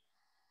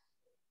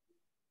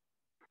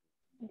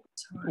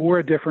 or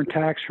a different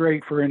tax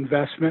rate for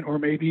investment, or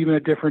maybe even a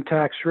different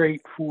tax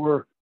rate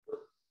for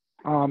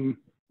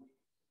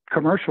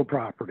commercial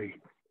property,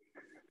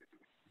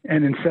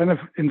 and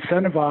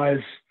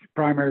incentivize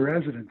primary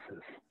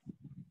residences.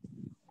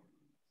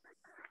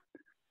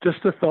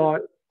 Just a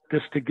thought,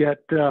 just to get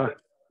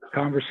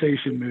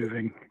conversation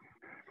moving.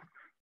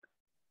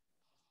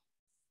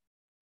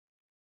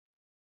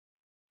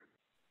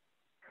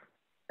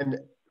 And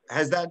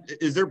does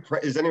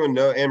anyone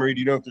know, Anne-Marie,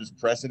 do you know if there's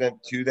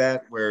precedent to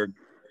that, where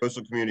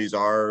coastal communities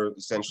are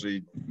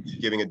essentially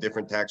giving a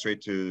different tax rate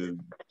to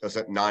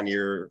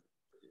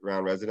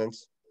non-year-round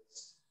residents?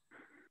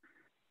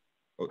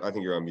 Oh, I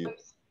think you're on mute.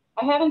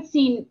 I haven't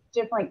seen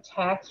different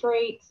tax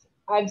rates.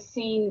 I've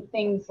seen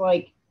things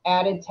like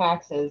added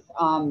taxes,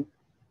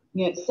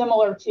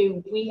 similar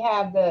to, we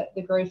have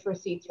the gross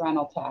receipts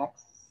rental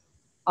tax.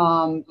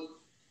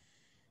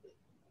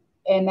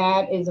 And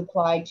that is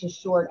applied to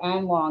short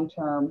and long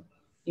term.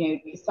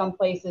 Some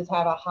places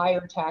have a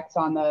higher tax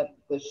on the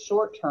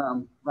short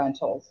term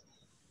rentals.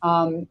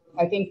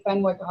 I think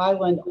Fenwick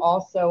Island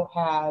also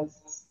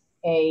has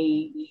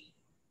a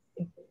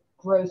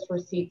gross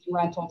receipts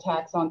rental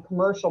tax on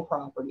commercial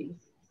properties,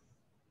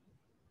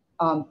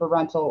 for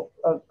rental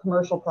of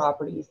commercial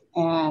properties.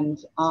 And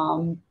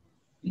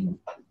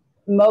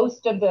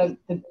most of the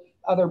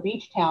other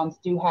beach towns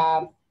do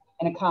have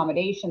an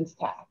accommodations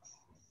tax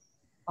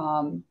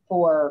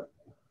for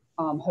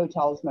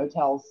hotels,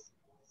 motels,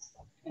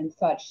 and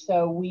such.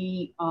 So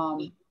we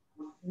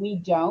We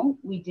don't.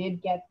 We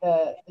did get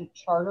the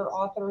charter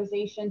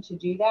authorization to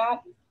do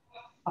that.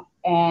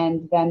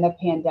 And then the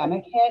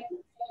pandemic hit.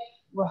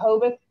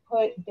 Rehoboth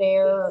put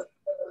their,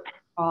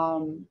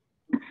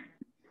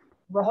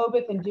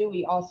 Rehoboth and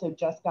Dewey also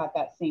just got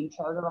that same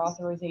charter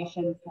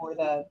authorization for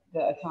the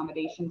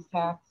accommodations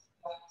tax.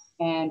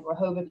 And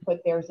Rehoboth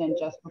put theirs in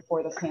just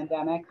before the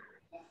pandemic.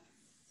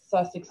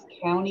 Sussex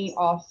County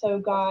also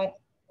got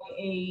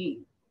they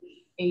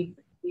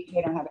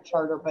don't have a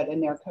charter, but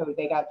in their code,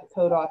 they got the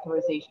code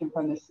authorization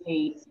from the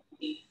state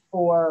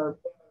for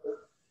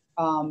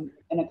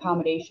an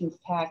accommodations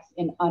tax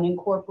in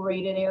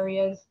unincorporated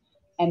areas.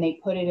 And they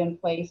put it in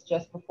place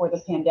just before the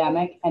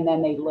pandemic, and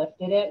then they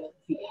lifted it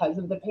because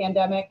of the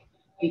pandemic,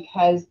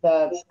 because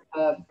the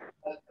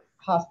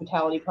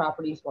hospitality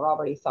properties were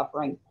already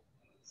suffering.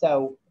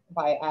 So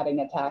by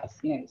adding a tax,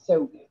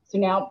 so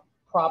now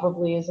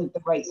probably isn't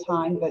the right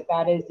time, but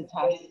that is the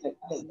tax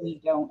that we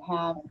don't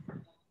have.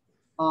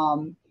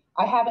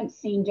 I haven't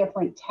seen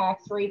different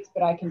tax rates,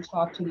 but I can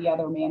talk to the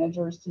other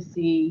managers to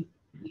see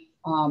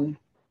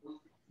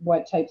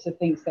what types of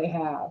things they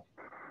have.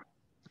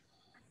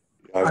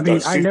 I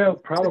mean, I know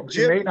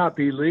probably it may not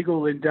be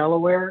legal in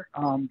Delaware,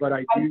 but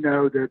I do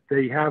know that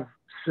they have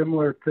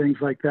similar things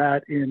like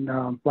that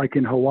in like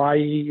in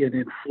Hawaii and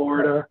in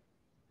Florida.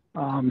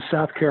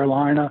 South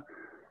Carolina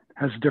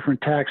has different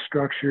tax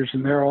structures,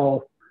 and they're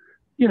all,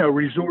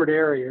 resort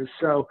areas.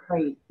 So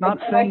right. Not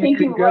saying it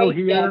could go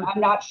here. Jim. I'm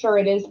not sure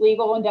it is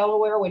legal in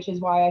Delaware, which is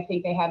why I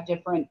think they have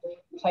different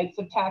types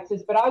of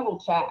taxes, but I will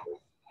check.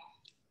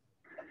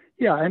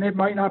 Yeah, and it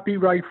might not be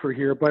right for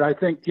here, but I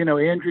think,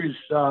 Andrew's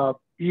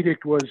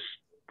edict was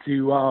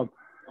to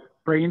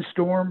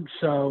brainstorm.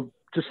 So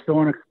just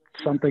throwing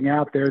something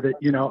out there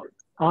that,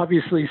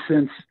 obviously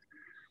since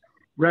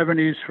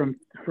revenues from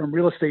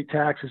real estate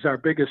tax is our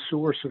biggest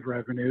source of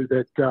revenue,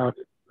 that,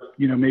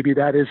 maybe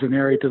that is an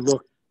area to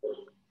look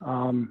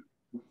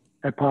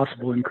at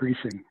possible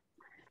increasing.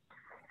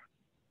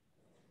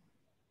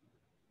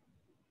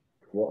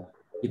 Well,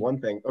 one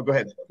thing, go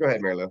ahead,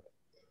 Mary Lou.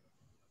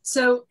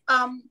 So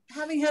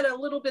having had a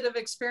little bit of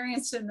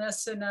experience in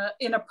this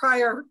in a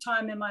prior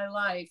time in my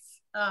life,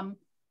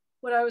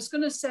 what I was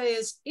going to say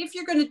is if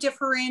you're going to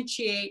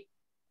differentiate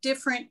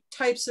different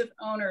types of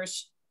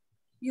owners,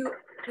 you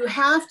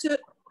have to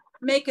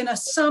make an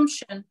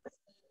assumption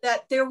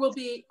that there will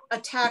be a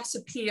tax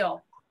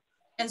appeal.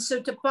 And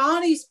so to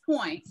Bonnie's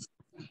point,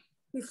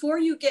 before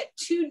you get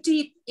too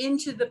deep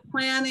into the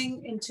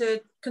planning,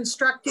 into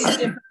constructing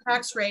different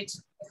tax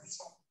rates,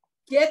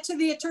 get to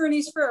the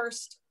attorneys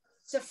first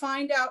to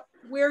find out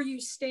where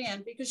you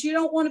stand, because you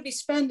don't want to be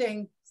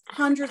spending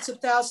hundreds of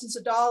thousands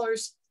of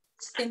dollars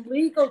in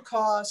legal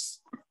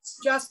costs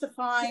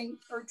justifying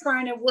or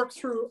trying to work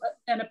through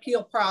an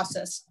appeal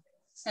process.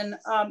 And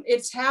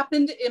it's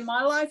happened in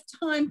my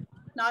lifetime,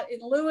 not in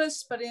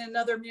Lewis, but in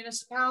another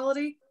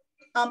municipality.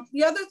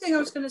 The other thing I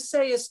was going to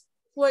say is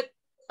what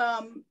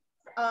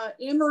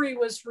Anne-Marie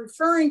was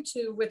referring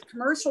to with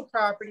commercial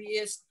property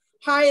is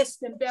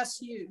highest and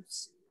best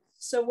use.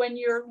 So when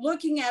you're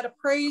looking at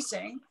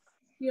appraising,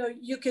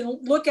 you can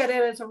look at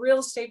it as a real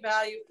estate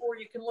value, or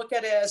you can look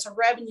at it as a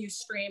revenue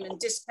stream and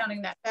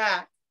discounting that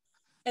back.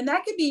 And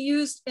that could be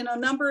used in a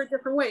number of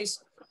different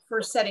ways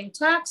for setting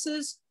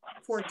taxes,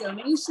 for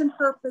donation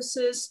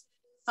purposes,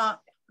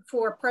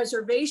 for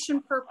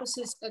preservation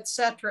purposes,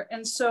 etc.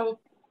 And so,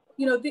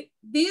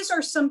 these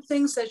are some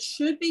things that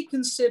should be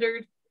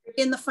considered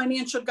in the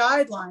financial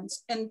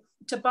guidelines. And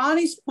to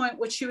Bonnie's point,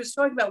 what she was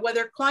talking about,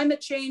 whether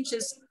climate change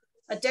is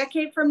a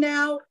decade from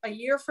now, a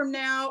year from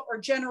now,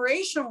 or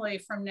generationally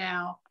from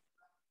now,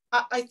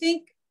 I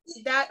think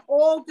that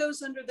all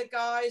goes under the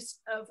guise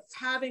of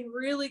having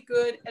really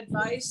good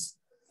advice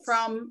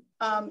from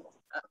a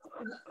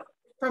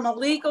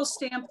legal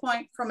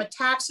standpoint, from a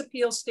tax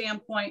appeal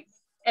standpoint,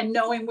 and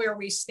knowing where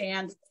we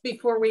stand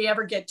before we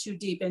ever get too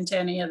deep into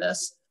any of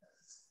this.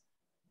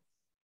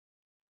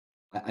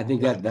 I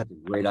think that's a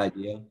great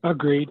idea.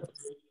 Agreed.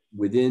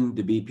 Within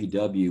the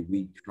BPW,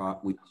 we serve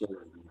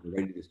the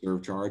ready to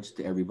serve charge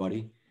to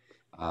everybody.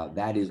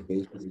 That is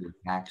basically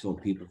a tax on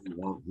people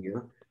who aren't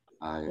here.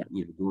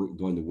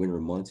 During the winter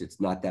months, it's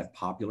not that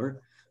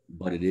popular,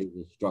 but it is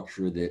a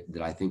structure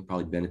that I think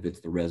probably benefits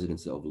the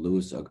residents of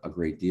Lewis a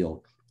great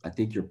deal. I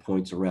think your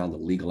points around the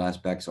legal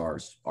aspects are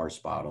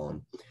spot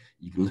on.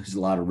 You can lose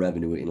a lot of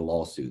revenue in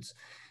lawsuits.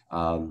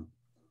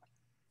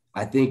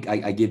 I think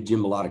I give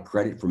Jim a lot of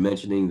credit for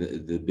mentioning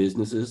the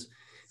businesses.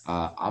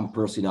 I'm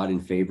personally not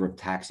in favor of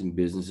taxing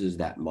businesses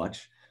that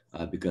much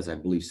because I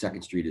believe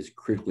 2nd Street is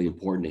critically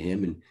important to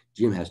him, and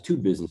Jim has 2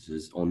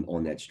 businesses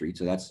on that street.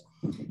 So that's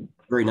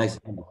very nice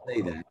of him to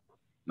say that.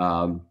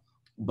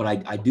 But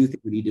I do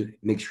think we need to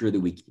make sure that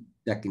we keep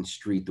 2nd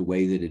Street the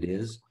way that it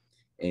is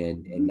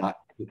and not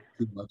put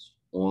too much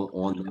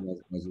on them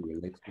as it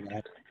relates to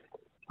that.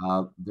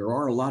 There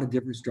are a lot of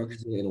different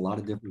structures in a lot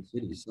of different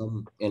cities.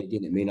 Some, and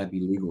again, it may not be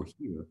legal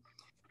here,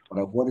 but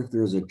I wonder if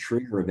there's a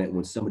trigger event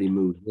when somebody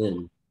moves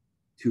in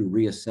to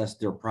reassess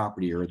their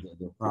property or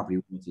their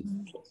property once it's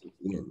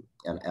in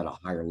at a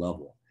higher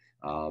level.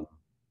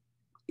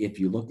 if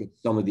you look at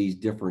some of these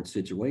different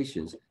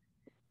situations,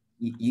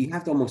 you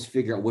have to almost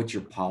figure out what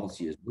your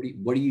policy is.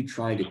 What are you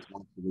trying to tax?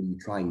 What are you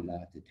trying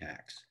not to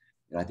tax?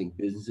 And I think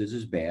businesses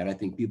is bad. I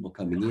think people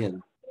coming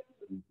in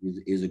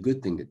is a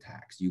good thing to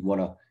tax. You want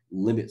to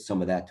limit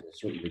some of that to a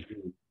certain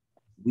degree.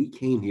 We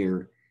came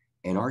here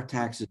and our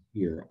taxes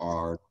here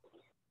are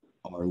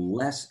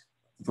less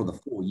for the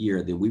full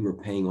year than we were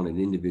paying on an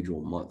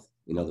individual month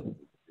in other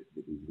places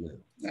that we live.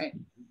 Right.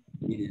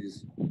 It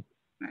is,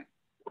 right.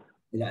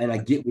 And I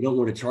get we don't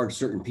want to charge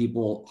certain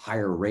people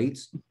higher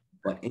rates,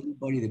 but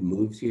anybody that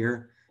moves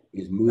here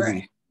is moving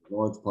right. in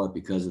large part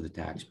because of the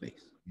tax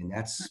base. And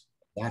that's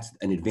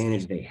an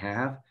advantage they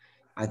have.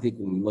 I think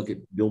when we look at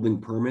building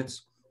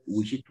permits,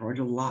 we should charge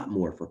a lot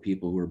more for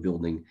people who are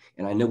building.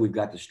 And I know we've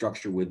got the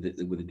structure with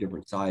the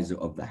different size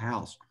of the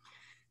house.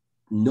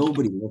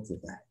 Nobody looks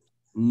at that.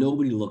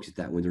 Nobody looks at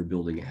that when they're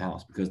building a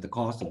house because the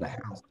cost of the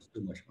house is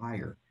so much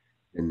higher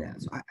than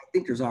that. So I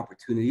think there's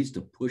opportunities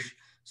to push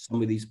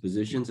some of these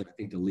positions. And I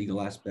think the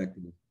legal aspect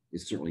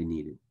is certainly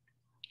needed.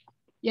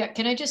 Yeah,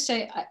 can I just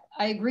say,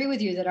 I agree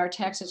with you that our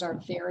taxes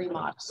are very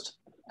modest.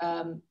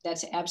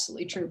 That's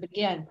absolutely true. But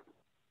again,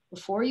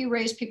 before you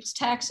raise people's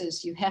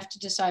taxes, you have to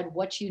decide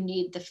what you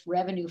need the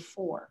revenue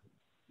for.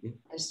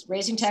 As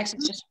raising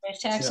taxes just to raise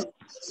taxes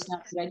is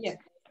not a good idea.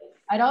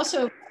 I'd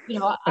also, you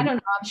know, I don't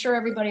know, I'm sure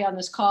everybody on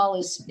this call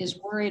is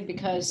worried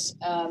because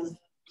of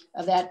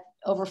that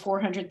over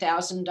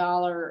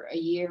 $400,000 a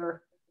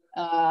year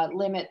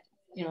limit.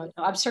 You know,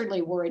 I'm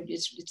certainly worried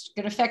it's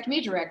going to affect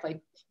me directly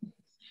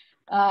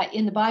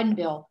in the Biden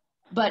bill.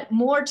 But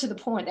more to the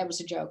point, that was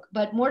a joke,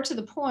 but more to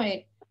the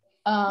point,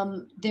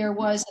 there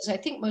was, as I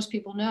think most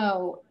people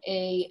know,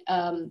 a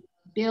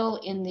bill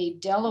in the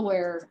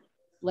Delaware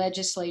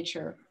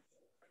legislature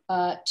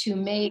to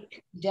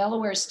make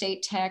Delaware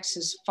state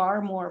taxes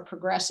far more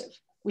progressive,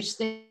 which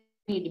they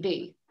need to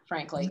be,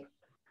 frankly.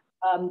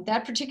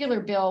 That particular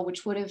bill,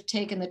 which would have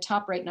taken the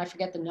top rate, and I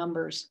forget the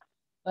numbers,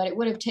 but it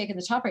would have taken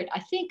the top rate, I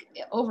think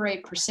over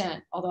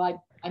 8%, although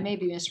I may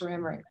be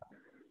misremembering.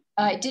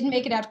 It didn't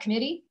make it out of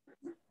committee,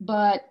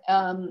 but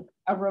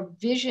a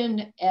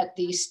revision at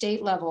the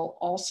state level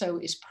also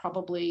is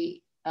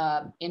probably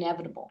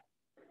inevitable.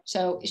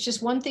 So it's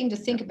just one thing to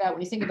think about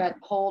when you think about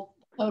the whole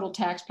total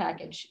tax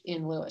package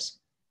in Lewis.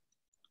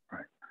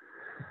 Right.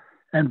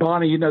 And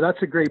Bonnie, you know,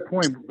 that's a great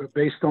point.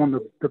 Based on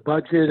the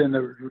budget and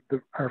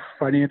our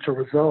financial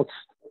results,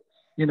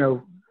 you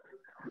know,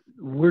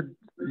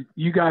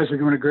 you guys are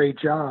doing a great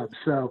job.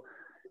 So,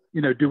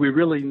 you know, do we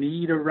really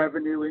need a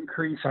revenue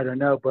increase? I don't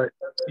know, but,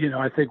 you know,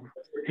 I think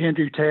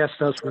Andrew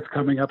tasked us with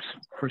coming up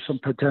for some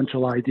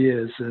potential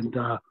ideas. And,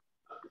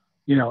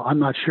 you know, I'm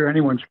not sure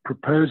anyone's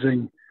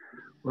proposing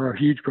or a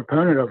huge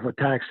proponent of a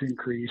tax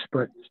increase,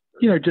 but,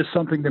 you know, just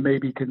something to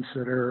maybe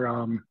consider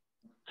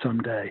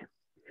someday.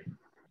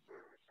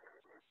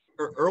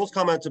 Earl's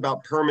comments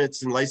about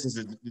permits and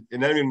licenses,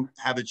 and I didn't even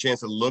have a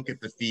chance to look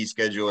at the fee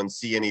schedule and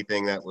see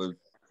anything that was,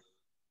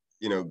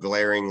 you know,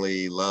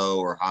 glaringly low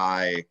or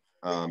high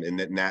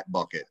in that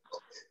bucket.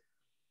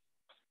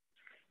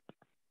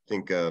 I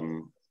think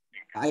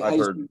I've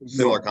heard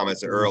similar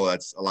comments to Earl.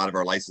 That's a lot of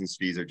our license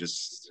fees are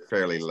just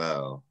fairly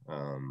low.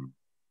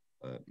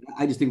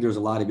 I just think there's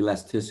a lot of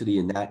elasticity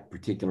in that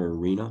particular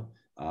arena.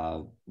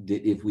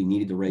 If we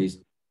needed to raise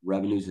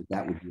revenues,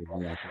 that would be a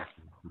way I think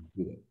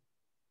to do it.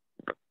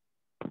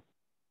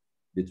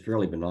 It's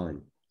fairly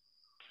benign.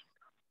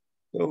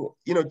 So,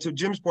 you know, to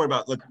Jim's point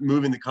about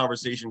moving the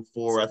conversation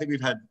forward, I think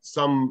we've had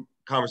some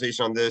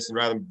conversation on this, and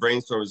rather than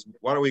brainstorm,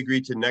 why don't we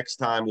agree to next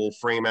time we'll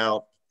frame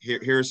out,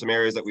 here are some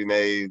areas that we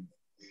may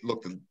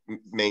look to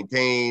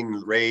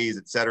maintain, raise,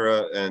 et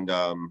cetera, and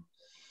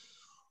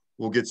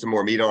we'll get some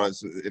more meat on it.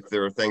 If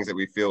there are things that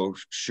we feel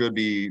should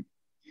be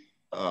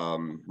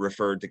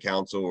referred to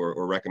council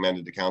or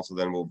recommended to council,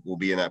 then we'll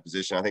be in that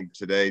position. I think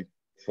today's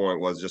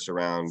point was just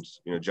around,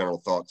 you know, general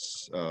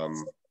thoughts,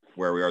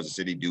 where we are as a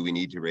city. Do we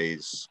need to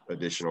raise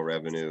additional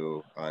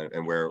revenue,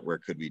 and where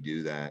could we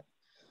do that?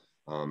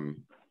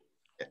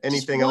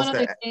 Anything else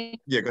that,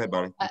 yeah, go ahead,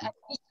 Bonnie. I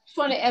just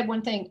want to add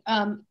one thing.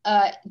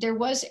 There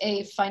was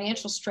a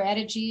financial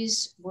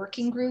strategies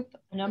working group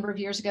a number of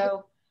years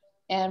ago.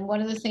 And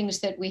one of the things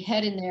that we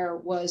had in there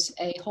was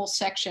a whole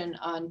section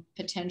on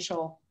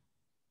potential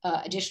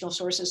additional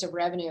sources of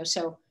revenue.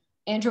 So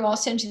Andrew, I'll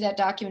send you that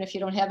document if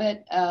you don't have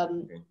it,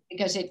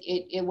 because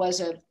it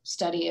was a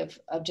study of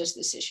just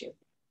this issue.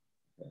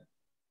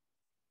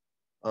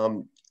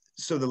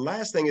 So the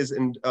last thing is,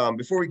 and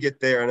before we get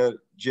there, I know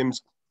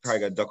Jim's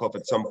probably got to duck off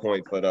at some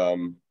point, but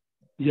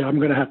yeah, I'm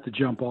going to have to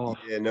jump off.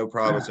 Yeah, no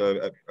problem.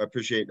 So I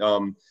appreciate.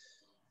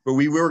 But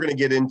we were going to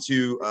get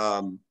into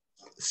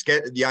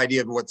the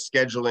idea of what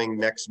scheduling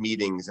next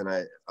meetings, and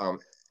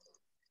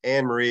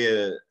Anne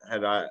Maria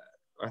had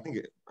I think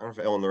I don't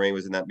know if Ellen Lorraine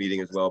was in that meeting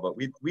as well, but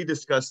we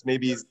discussed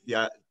maybe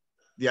the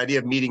idea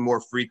of meeting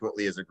more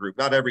frequently as a group,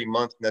 not every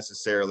month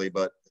necessarily,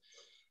 but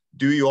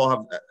do you all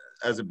have,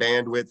 as a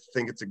bandwidth,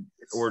 think it's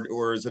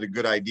or is it a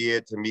good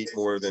idea to meet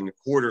more than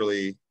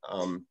quarterly?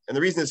 And the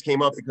reason this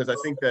came up because I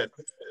think that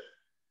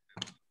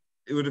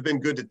it would have been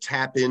good to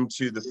tap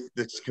into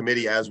this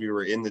committee as we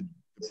were in the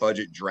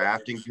budget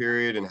drafting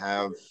period and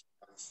have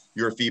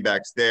your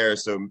feedbacks there.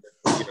 So,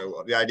 you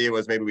know, the idea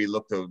was maybe we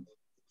look to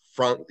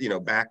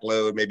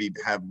backload, maybe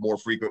have more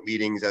frequent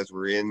meetings as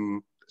we're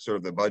in sort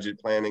of the budget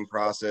planning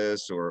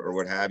process or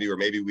what have you, or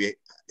maybe we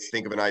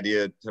think of an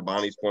idea, to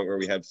Bonnie's point, where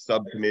we have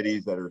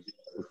subcommittees that are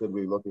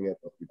specifically looking at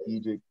the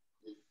strategic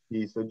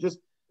piece. So just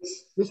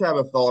have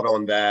a thought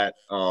on that.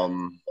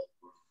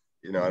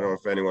 You know, I don't know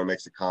if anyone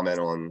makes a comment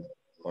on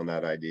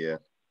that idea.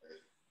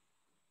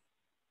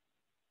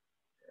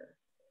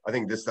 I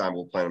think this time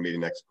we'll plan a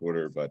meeting next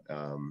quarter, but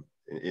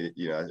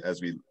you know,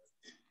 as we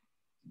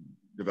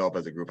develop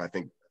as a group, I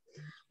think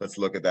let's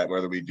look at that,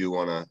 whether we do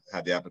want to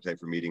have the appetite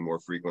for meeting more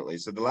frequently.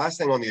 So the last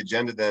thing on the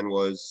agenda then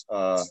was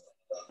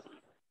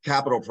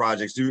capital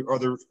projects.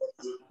 Do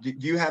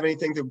you have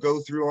anything to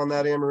go through on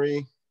that,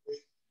 Anne-Marie?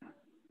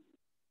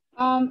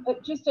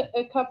 Just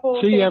a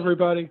couple. See you,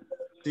 everybody.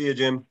 See you,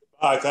 Jim.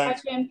 Bye,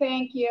 thanks. Hi, Jim,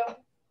 thank you.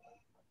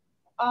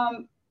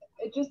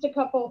 Just a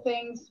couple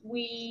things.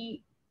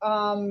 We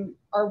are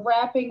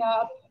wrapping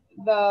up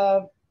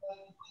the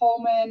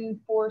Coleman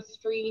 4th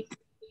Street,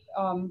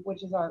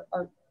 which is our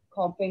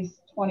called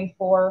phase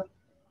 24,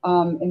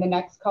 in the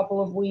next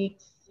couple of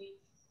weeks.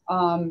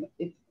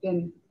 It's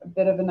been a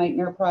bit of a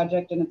nightmare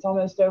project and it's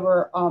almost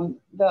over.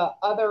 The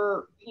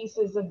other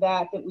pieces of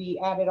that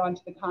we added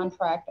onto the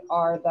contract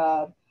are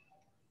the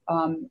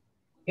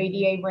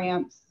ADA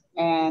ramps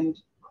and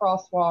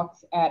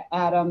crosswalks at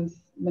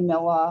Adams,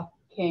 Manila,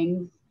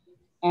 Kings,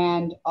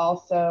 and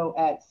also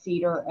at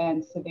Cedar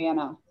and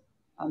Savannah,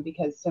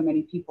 because so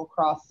many people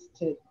cross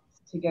to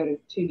go to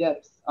Two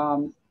Dips,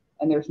 and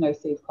there's no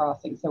safe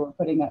crossing. So we're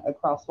putting a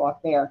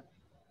crosswalk there.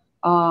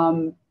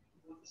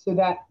 So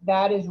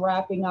that is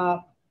wrapping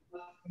up.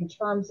 In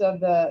terms of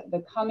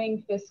the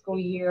coming fiscal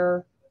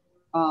year,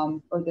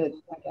 or I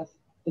guess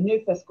the new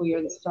fiscal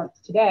year that starts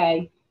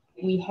today,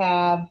 we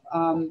have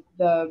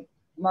the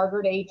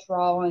Margaret H.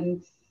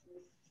 Rollins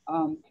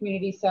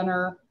Community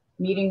Center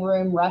meeting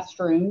room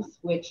restrooms,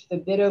 which the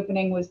bid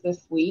opening was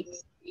this week.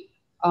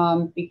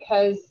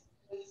 Because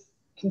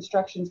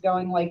construction's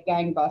going like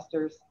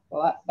gangbusters,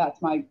 well, that's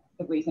the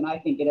reason I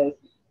think it is.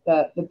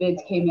 The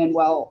bids came in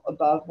well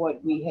above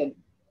what we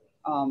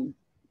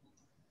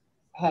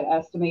had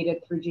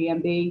estimated through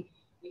GMB.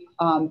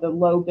 The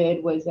low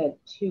bid was at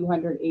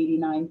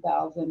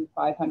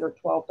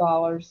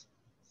 $289,512.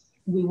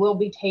 We will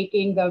be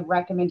taking the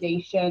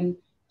recommendation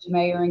to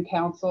mayor and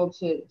council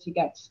to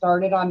get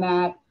started on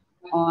that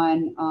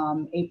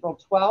on April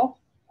 12th.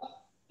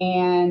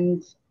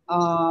 And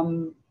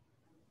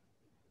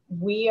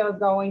we are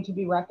going to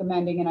be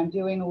recommending, and I'm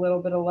doing a little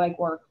bit of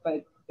legwork,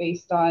 but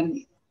based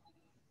on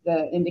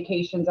the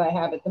indications I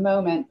have at the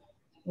moment,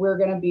 we're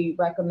going to be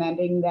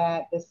recommending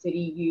that the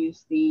city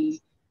use the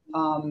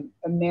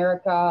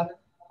American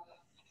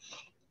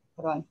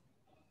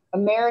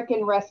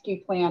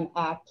Rescue Plan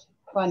Act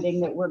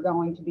funding that we're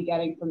going to be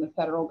getting from the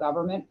federal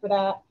government for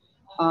that.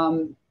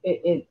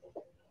 It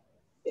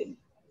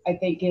I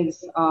think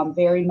is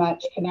very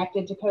much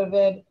connected to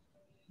COVID,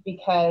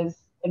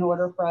 because in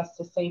order for us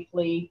to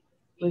safely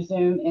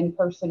resume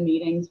in-person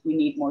meetings, we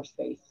need more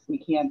space. We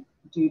can't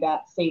do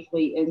that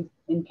safely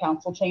in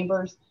council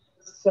chambers.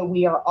 So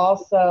we are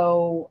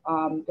also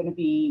going to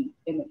be,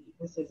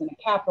 this isn't a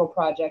capital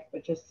project,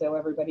 but just so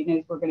everybody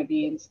knows, we're going to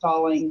be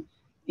installing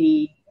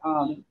the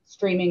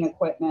streaming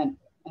equipment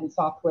and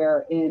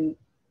software in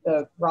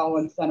the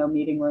Rollins Center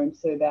meeting room,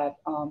 so that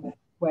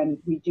when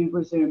we do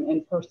resume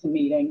in-person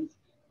meetings,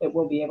 that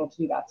we'll be able to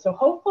do that. So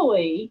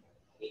hopefully,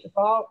 if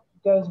all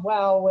goes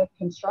well with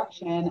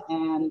construction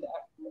and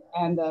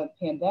the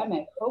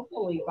pandemic,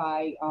 hopefully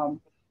by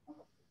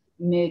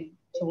mid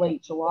to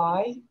late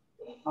July,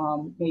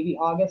 maybe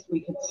August, we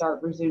could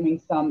start resuming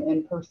some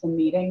in-person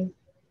meetings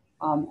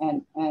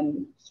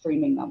and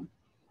streaming them.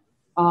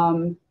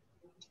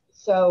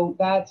 So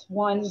that's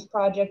one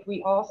project.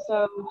 We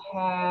also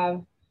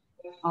have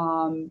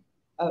a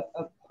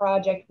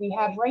project we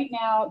have right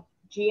now.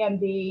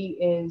 GMB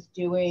is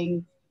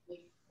doing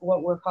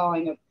what we're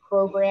calling a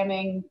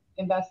programming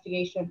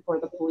investigation for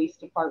the police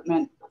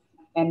department.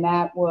 And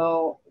that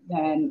will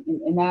then,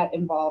 and that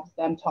involves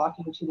them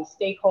talking to the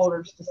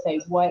stakeholders to say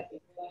what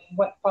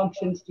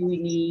functions do we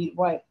need,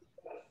 what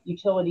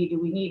utility do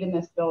we need in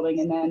this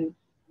building, and then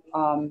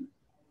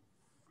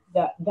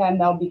then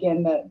they'll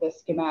begin the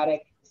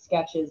schematic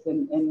sketches,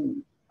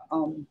 and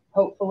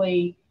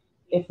hopefully,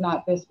 if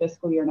not this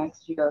fiscal year,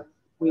 next year,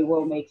 we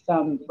will make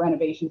some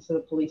renovations to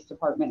the police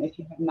department. If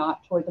you have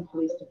not toured the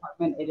police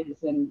department, it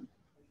is in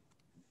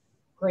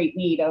great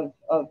need of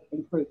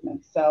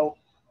improvement. So,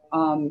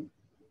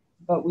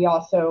 but we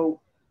also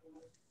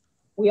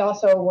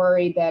are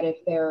worried that if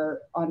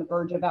they're on the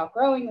verge of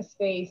outgrowing the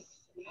space,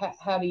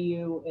 how do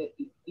you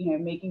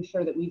making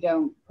sure that we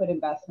don't put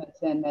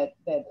investments in that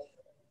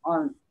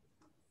aren't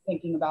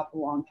thinking about the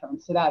long term.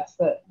 So that's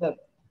the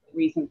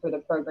reason for the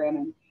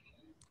programming.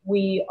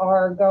 We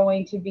are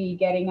going to be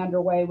getting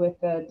underway with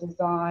the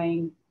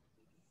design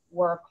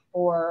work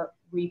for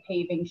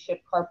repaving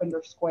Ship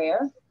Carpenter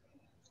Square.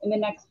 in the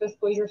next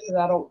fiscal year. So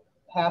that'll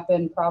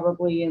happen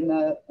probably in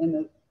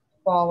the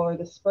fall or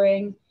the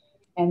spring.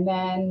 And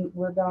then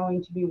we're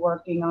going to be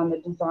working on the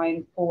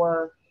design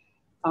for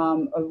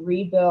a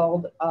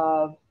rebuild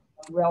of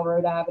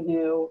Railroad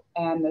Avenue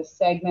and the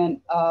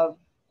segment of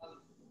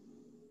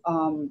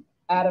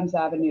Adams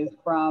Avenue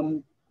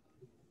from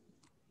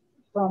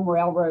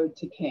Railroad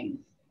to Kings.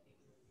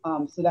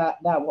 So that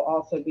will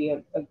also be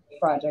a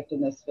project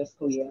in this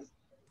fiscal year.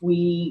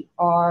 We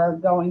are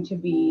going to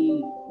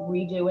be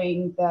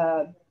redoing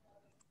the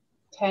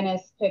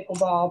tennis,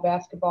 pickleball,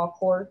 basketball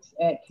courts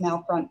at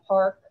Canal Front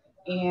Park.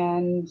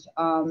 And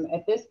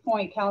at this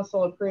point,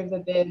 council approved the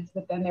bids,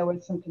 but then there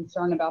was some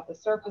concern about the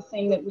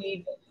surfacing that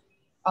we've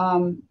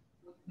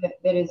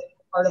that is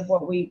part of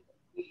what we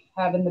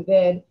have in the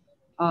bid.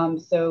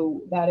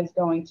 So that is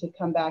going to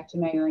come back to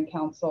mayor and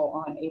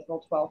council on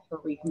April 12th for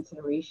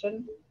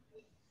reconsideration.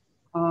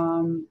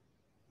 I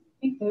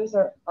think those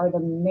are the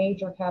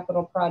major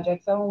capital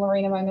projects. Oh,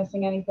 Lorraine, am I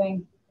missing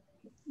anything?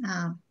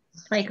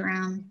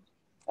 Playground.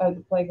 Oh,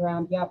 the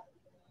playground, yep.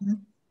 Mm-hmm.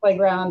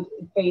 Playground,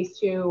 phase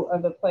 2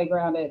 of the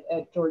playground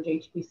at George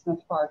H.B. Smith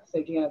Park.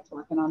 So Janet's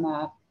working on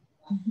that.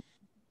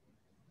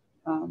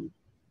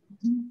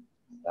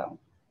 So.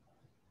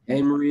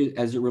 Anne Marie,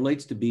 as it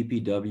relates to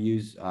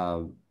BPW's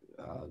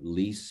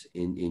lease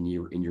in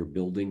your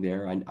building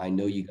there, I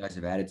know you guys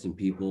have added some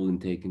people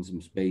and taken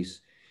some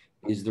space.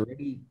 Is there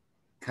any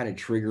kind of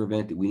trigger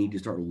event that we need to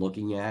start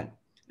looking at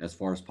as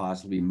far as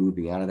possibly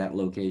moving out of that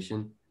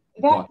location?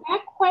 That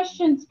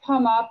question's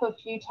come up a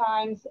few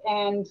times,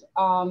 and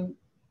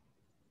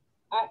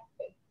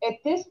at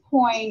this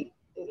point,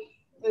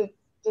 the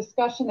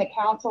discussion that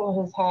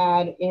council has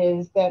had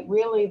is that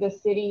really the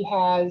city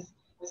has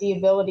the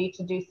ability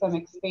to do some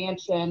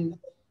expansion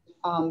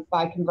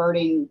by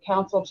converting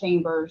council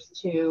chambers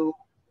to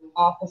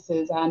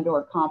offices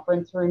and/or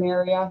conference room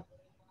area.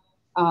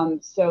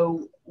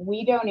 So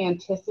we don't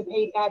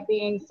anticipate that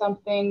being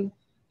something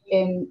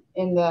in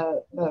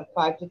the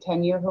 5 to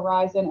 10 year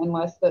horizon,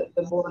 unless the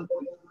board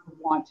would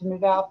want to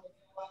move out.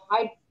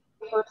 I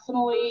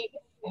personally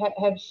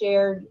have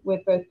shared with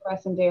both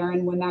Press and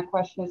Darren when that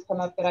question has come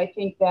up that I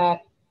think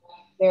that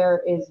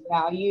there is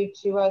value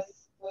to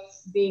us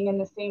being in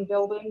the same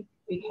building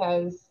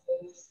because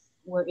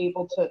we're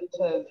able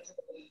to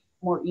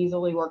more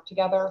easily work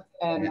together.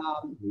 And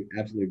we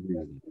absolutely agree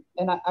with you.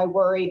 And I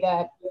worry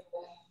that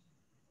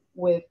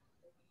with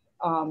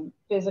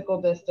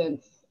physical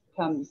distance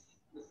comes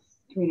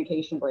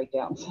communication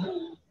breakdowns.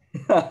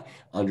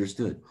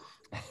 Understood.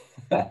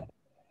 All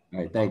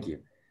right, thank you.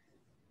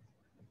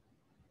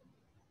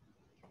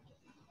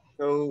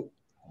 So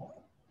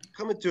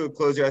coming to a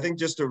close here, I think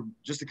just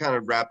to kind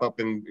of wrap up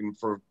and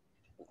for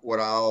what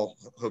I'll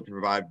hope to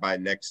provide by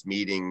next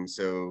meeting.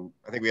 So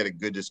I think we had a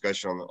good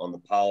discussion on the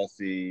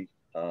policy.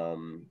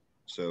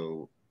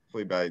 So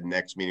hopefully by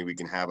next meeting, we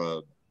can have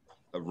a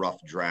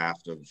rough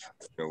draft of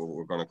what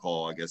we're going to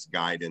call, I guess,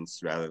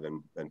 guidance rather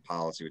than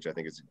policy, which I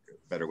think is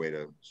a better way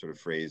to sort of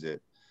phrase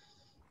it.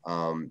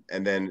 And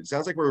then it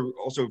sounds like we're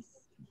also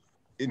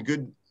in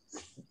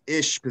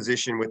good-ish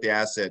position with the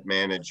asset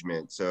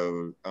management.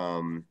 So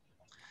I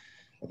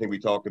think we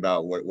talked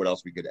about what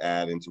else we could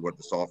add into what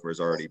the software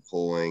is already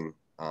pulling.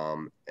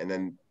 And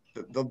then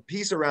the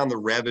piece around the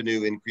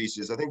revenue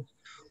increases, I think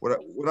what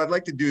I'd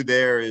like to do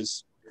there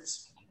is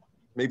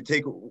maybe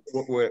take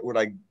what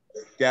I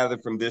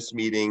gathered from this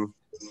meeting,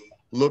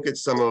 look at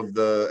some of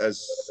the,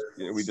 as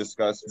we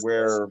discussed,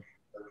 where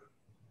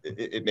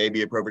it may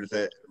be appropriate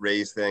to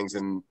raise things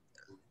and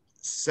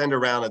send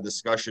around a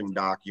discussion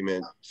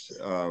document.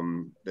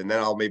 And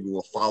then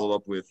we'll follow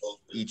up with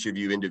each of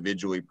you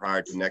individually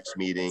prior to next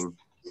meeting.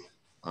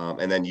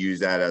 And then use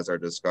that as our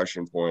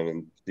discussion point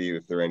and see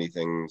if there are any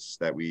things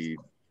that we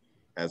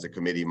as a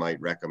committee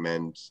might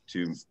recommend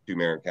to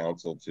mayor and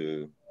council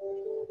to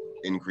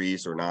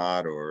increase or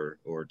not, or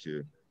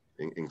to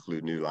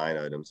include new line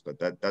items. But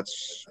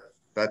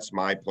that's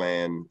my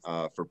plan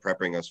for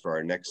prepping us for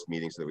our next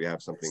meeting so that we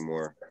have something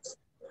more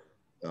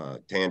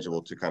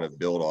tangible to kind of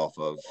build off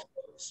of.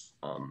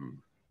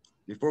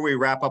 Before we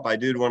wrap up, I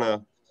did want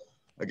to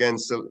again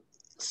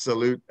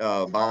salute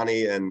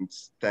Bonnie and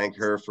thank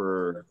her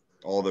for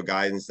all the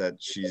guidance that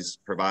she's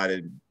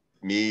provided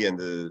me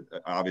and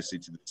obviously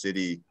to the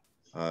city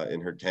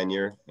in her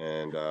tenure.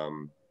 And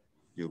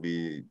you'll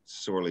be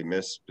sorely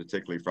missed,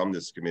 particularly from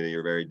this committee.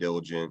 You're very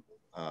diligent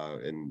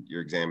in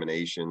your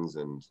examinations,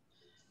 and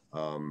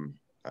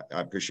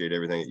I appreciate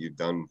everything that you've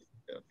done,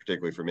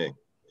 particularly for me.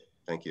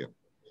 Thank you.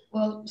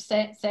 Well,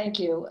 thank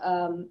you.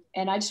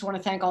 And I just want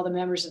to thank all the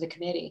members of the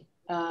committee.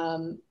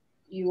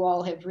 You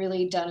all have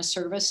really done a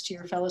service to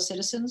your fellow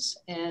citizens,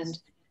 and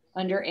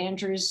under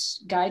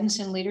Andrew's guidance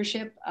and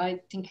leadership, I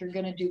think you're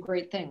going to do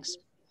great things.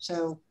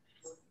 So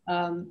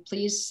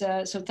please,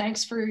 so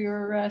thanks for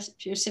your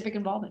civic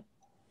involvement.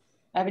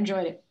 I've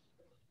enjoyed it.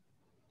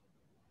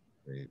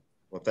 Great.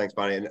 Well, thanks,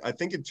 Bonnie. And I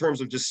think in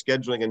terms of just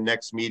scheduling a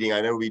next meeting,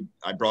 I know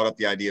I brought up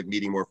the idea of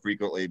meeting more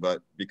frequently,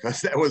 but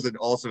because that was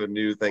also a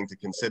new thing to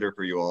consider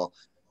for you all,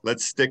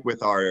 let's stick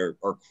with our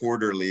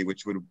quarterly,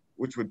 which would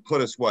which would put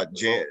us what,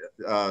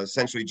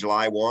 essentially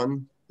July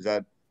 1? Is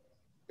that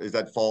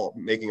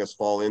making us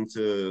fall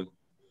into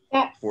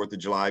 4th of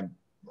July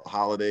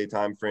holiday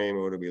timeframe,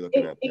 or what are we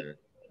looking at there?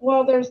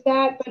 Well, there's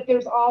that, but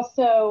there's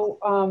also,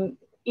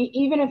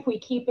 even if we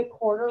keep it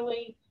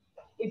quarterly,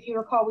 if you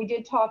recall, we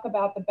did talk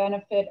about the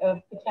benefit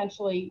of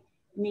potentially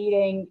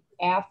meeting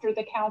after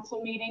the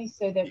council meeting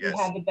so that we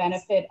have the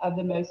benefit of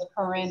the most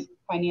current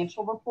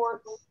financial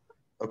reports.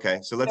 Okay,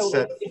 so let's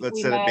set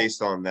it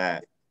based on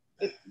that.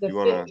 The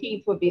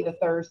 15th would be the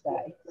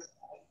Thursday.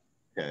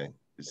 Okay,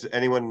 is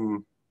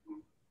anyone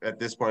at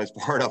this point is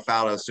far enough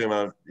out, I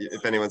assume,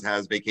 if anyone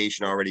has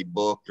vacation already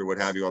booked or what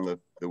have you on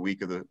the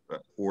week of the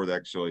 4th,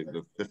 actually,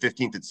 the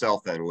 15th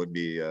itself then would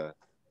be the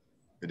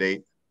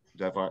date.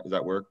 Does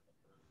that work?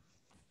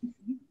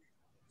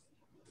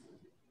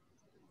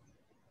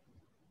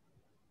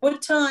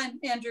 What time,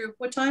 Andrew?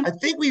 What time? I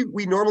think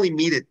we normally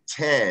meet at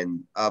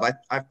 10. I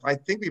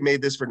think we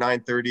made this for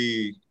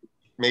 9:30,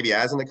 maybe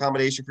as an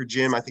accommodation for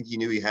Jim. I think he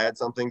knew he had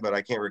something, but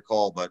I can't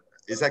recall. But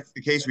is that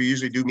the case? We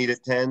usually do meet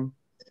at 10.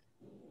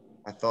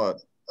 I thought.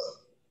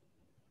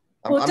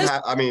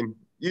 I mean,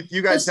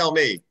 you guys tell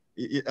me.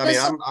 I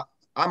mean,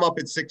 I'm up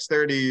at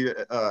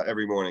 6:30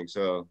 every morning,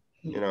 so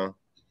you know.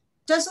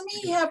 Doesn't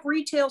he have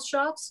retail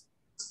shops?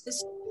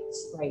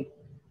 Right.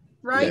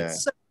 Right. Yeah.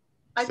 So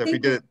I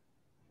think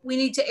we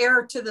need to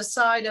err to the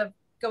side of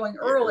going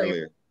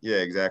earlier. Yeah,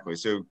 exactly.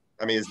 So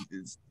I mean,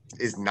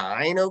 is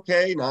 9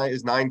 okay?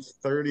 Is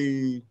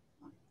 9:30?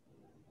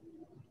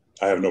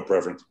 I have no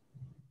preference.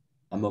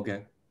 I'm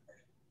okay.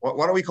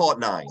 Why don't we call it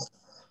 9?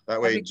 That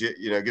way,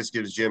 you know, just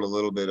gives Jim a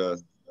little bit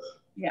of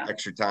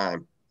extra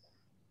time.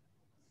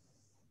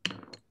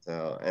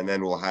 So, and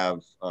then we'll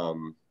have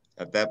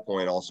at that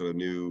point also a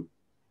new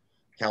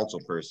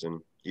council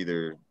person,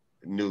 either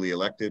newly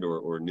elected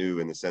or new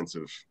in the sense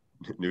of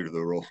new to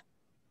the role.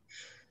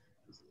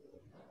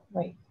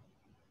 Right.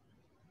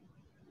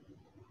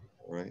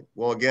 All right.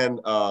 Well, again,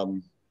 I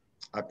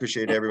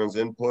appreciate everyone's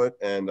input,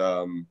 and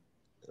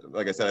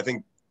like I said, I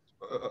think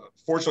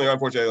fortunately,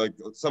 unfortunately, like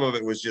some of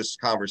it was just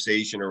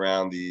conversation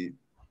around the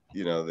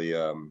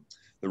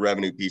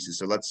revenue pieces.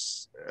 So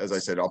let's, as I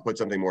said, I'll put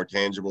something more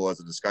tangible as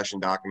a discussion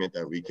document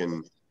that we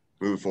can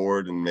move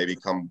forward and maybe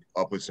come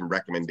up with some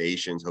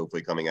recommendations,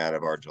 hopefully coming out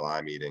of our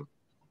July meeting.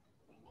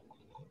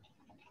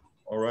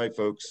 All right,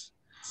 folks.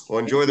 Well,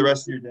 enjoy the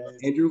rest of your day.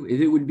 Andrew, if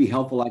it would be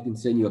helpful, I can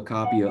send you a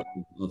copy of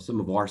some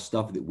of our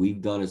stuff that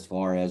we've done as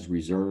far as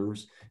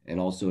reserves and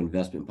also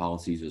investment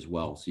policies as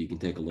well. So you can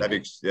take a look.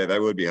 Yeah,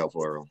 that would be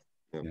helpful, Earl.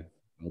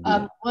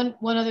 Yeah.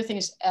 One other thing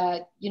is,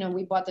 you know,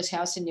 we bought this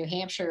house in New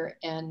Hampshire,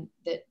 and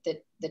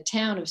the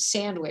town of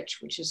Sandwich,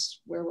 which is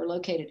where we're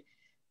located,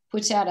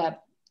 puts out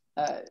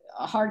a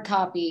hard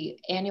copy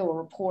annual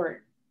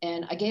report.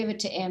 And I gave it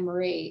to Anne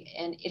Marie,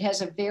 and it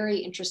has a very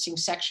interesting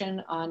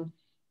section on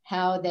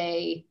how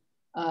they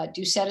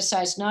do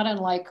set-asides, not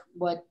unlike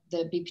what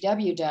the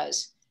BPW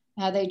does,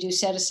 how they do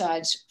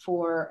set-asides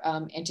for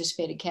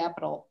anticipated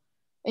capital.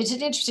 It's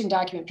an interesting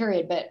document,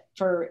 period, but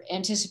for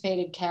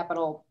anticipated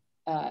capital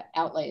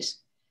outlays.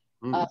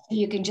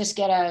 You can just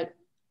get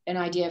an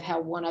idea of how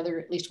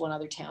at least one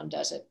other town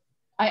does it.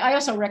 I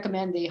also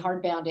recommend the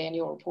hardbound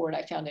annual report.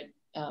 I found it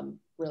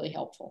really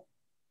helpful,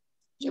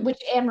 which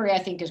Anne Marie I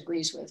think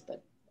agrees with.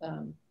 But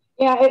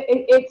yeah,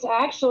 it's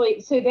actually,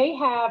 so they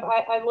have.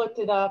 I looked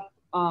it up.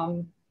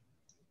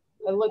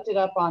 I looked it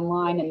up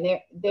online, and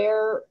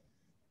their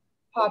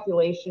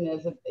population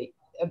is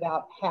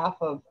about half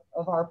of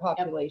our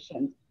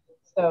population.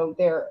 So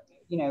they're,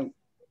 you know,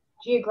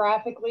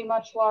 geographically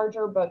much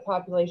larger, but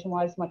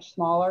population-wise much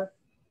smaller.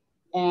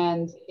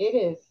 And it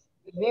is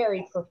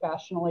very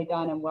professionally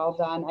done and well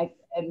done.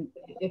 And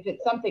if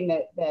it's something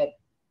that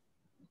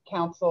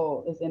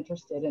council is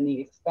interested in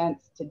the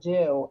expense to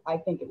do, I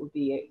think it would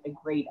be a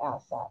great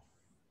asset.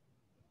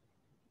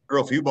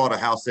 Earl, if you bought a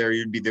house there,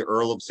 you'd be the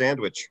Earl of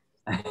Sandwich.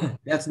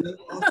 That's not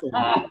awesome.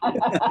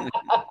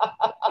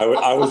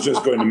 I was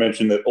just going to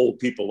mention that old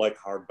people like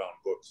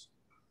hardbound books.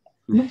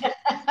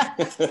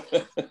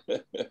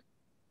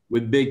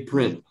 With big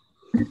print.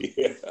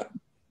 Yeah.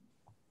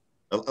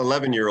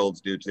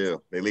 11-year-olds do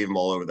too. They leave them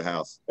all over the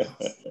house.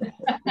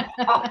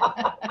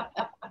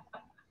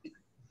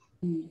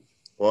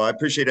 Well, I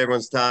appreciate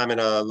everyone's time,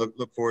 and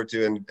look forward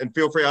to, and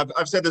feel free.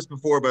 I've said this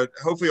before, but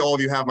hopefully all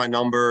of you have my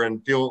number,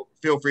 and feel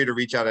free to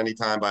reach out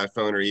anytime by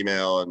phone or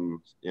email. And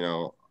you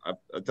know, I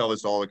tell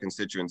this to all the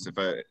constituents.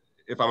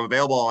 If I'm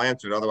available, I'll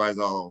answer it. Otherwise,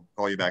 I'll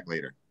call you back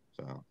later.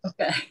 So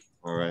okay.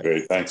 All right.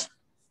 Great. Thanks.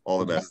 All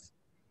the best.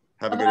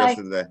 Have a good rest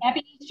of the day.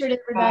 Happy Easter to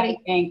everybody.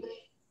 Thanks.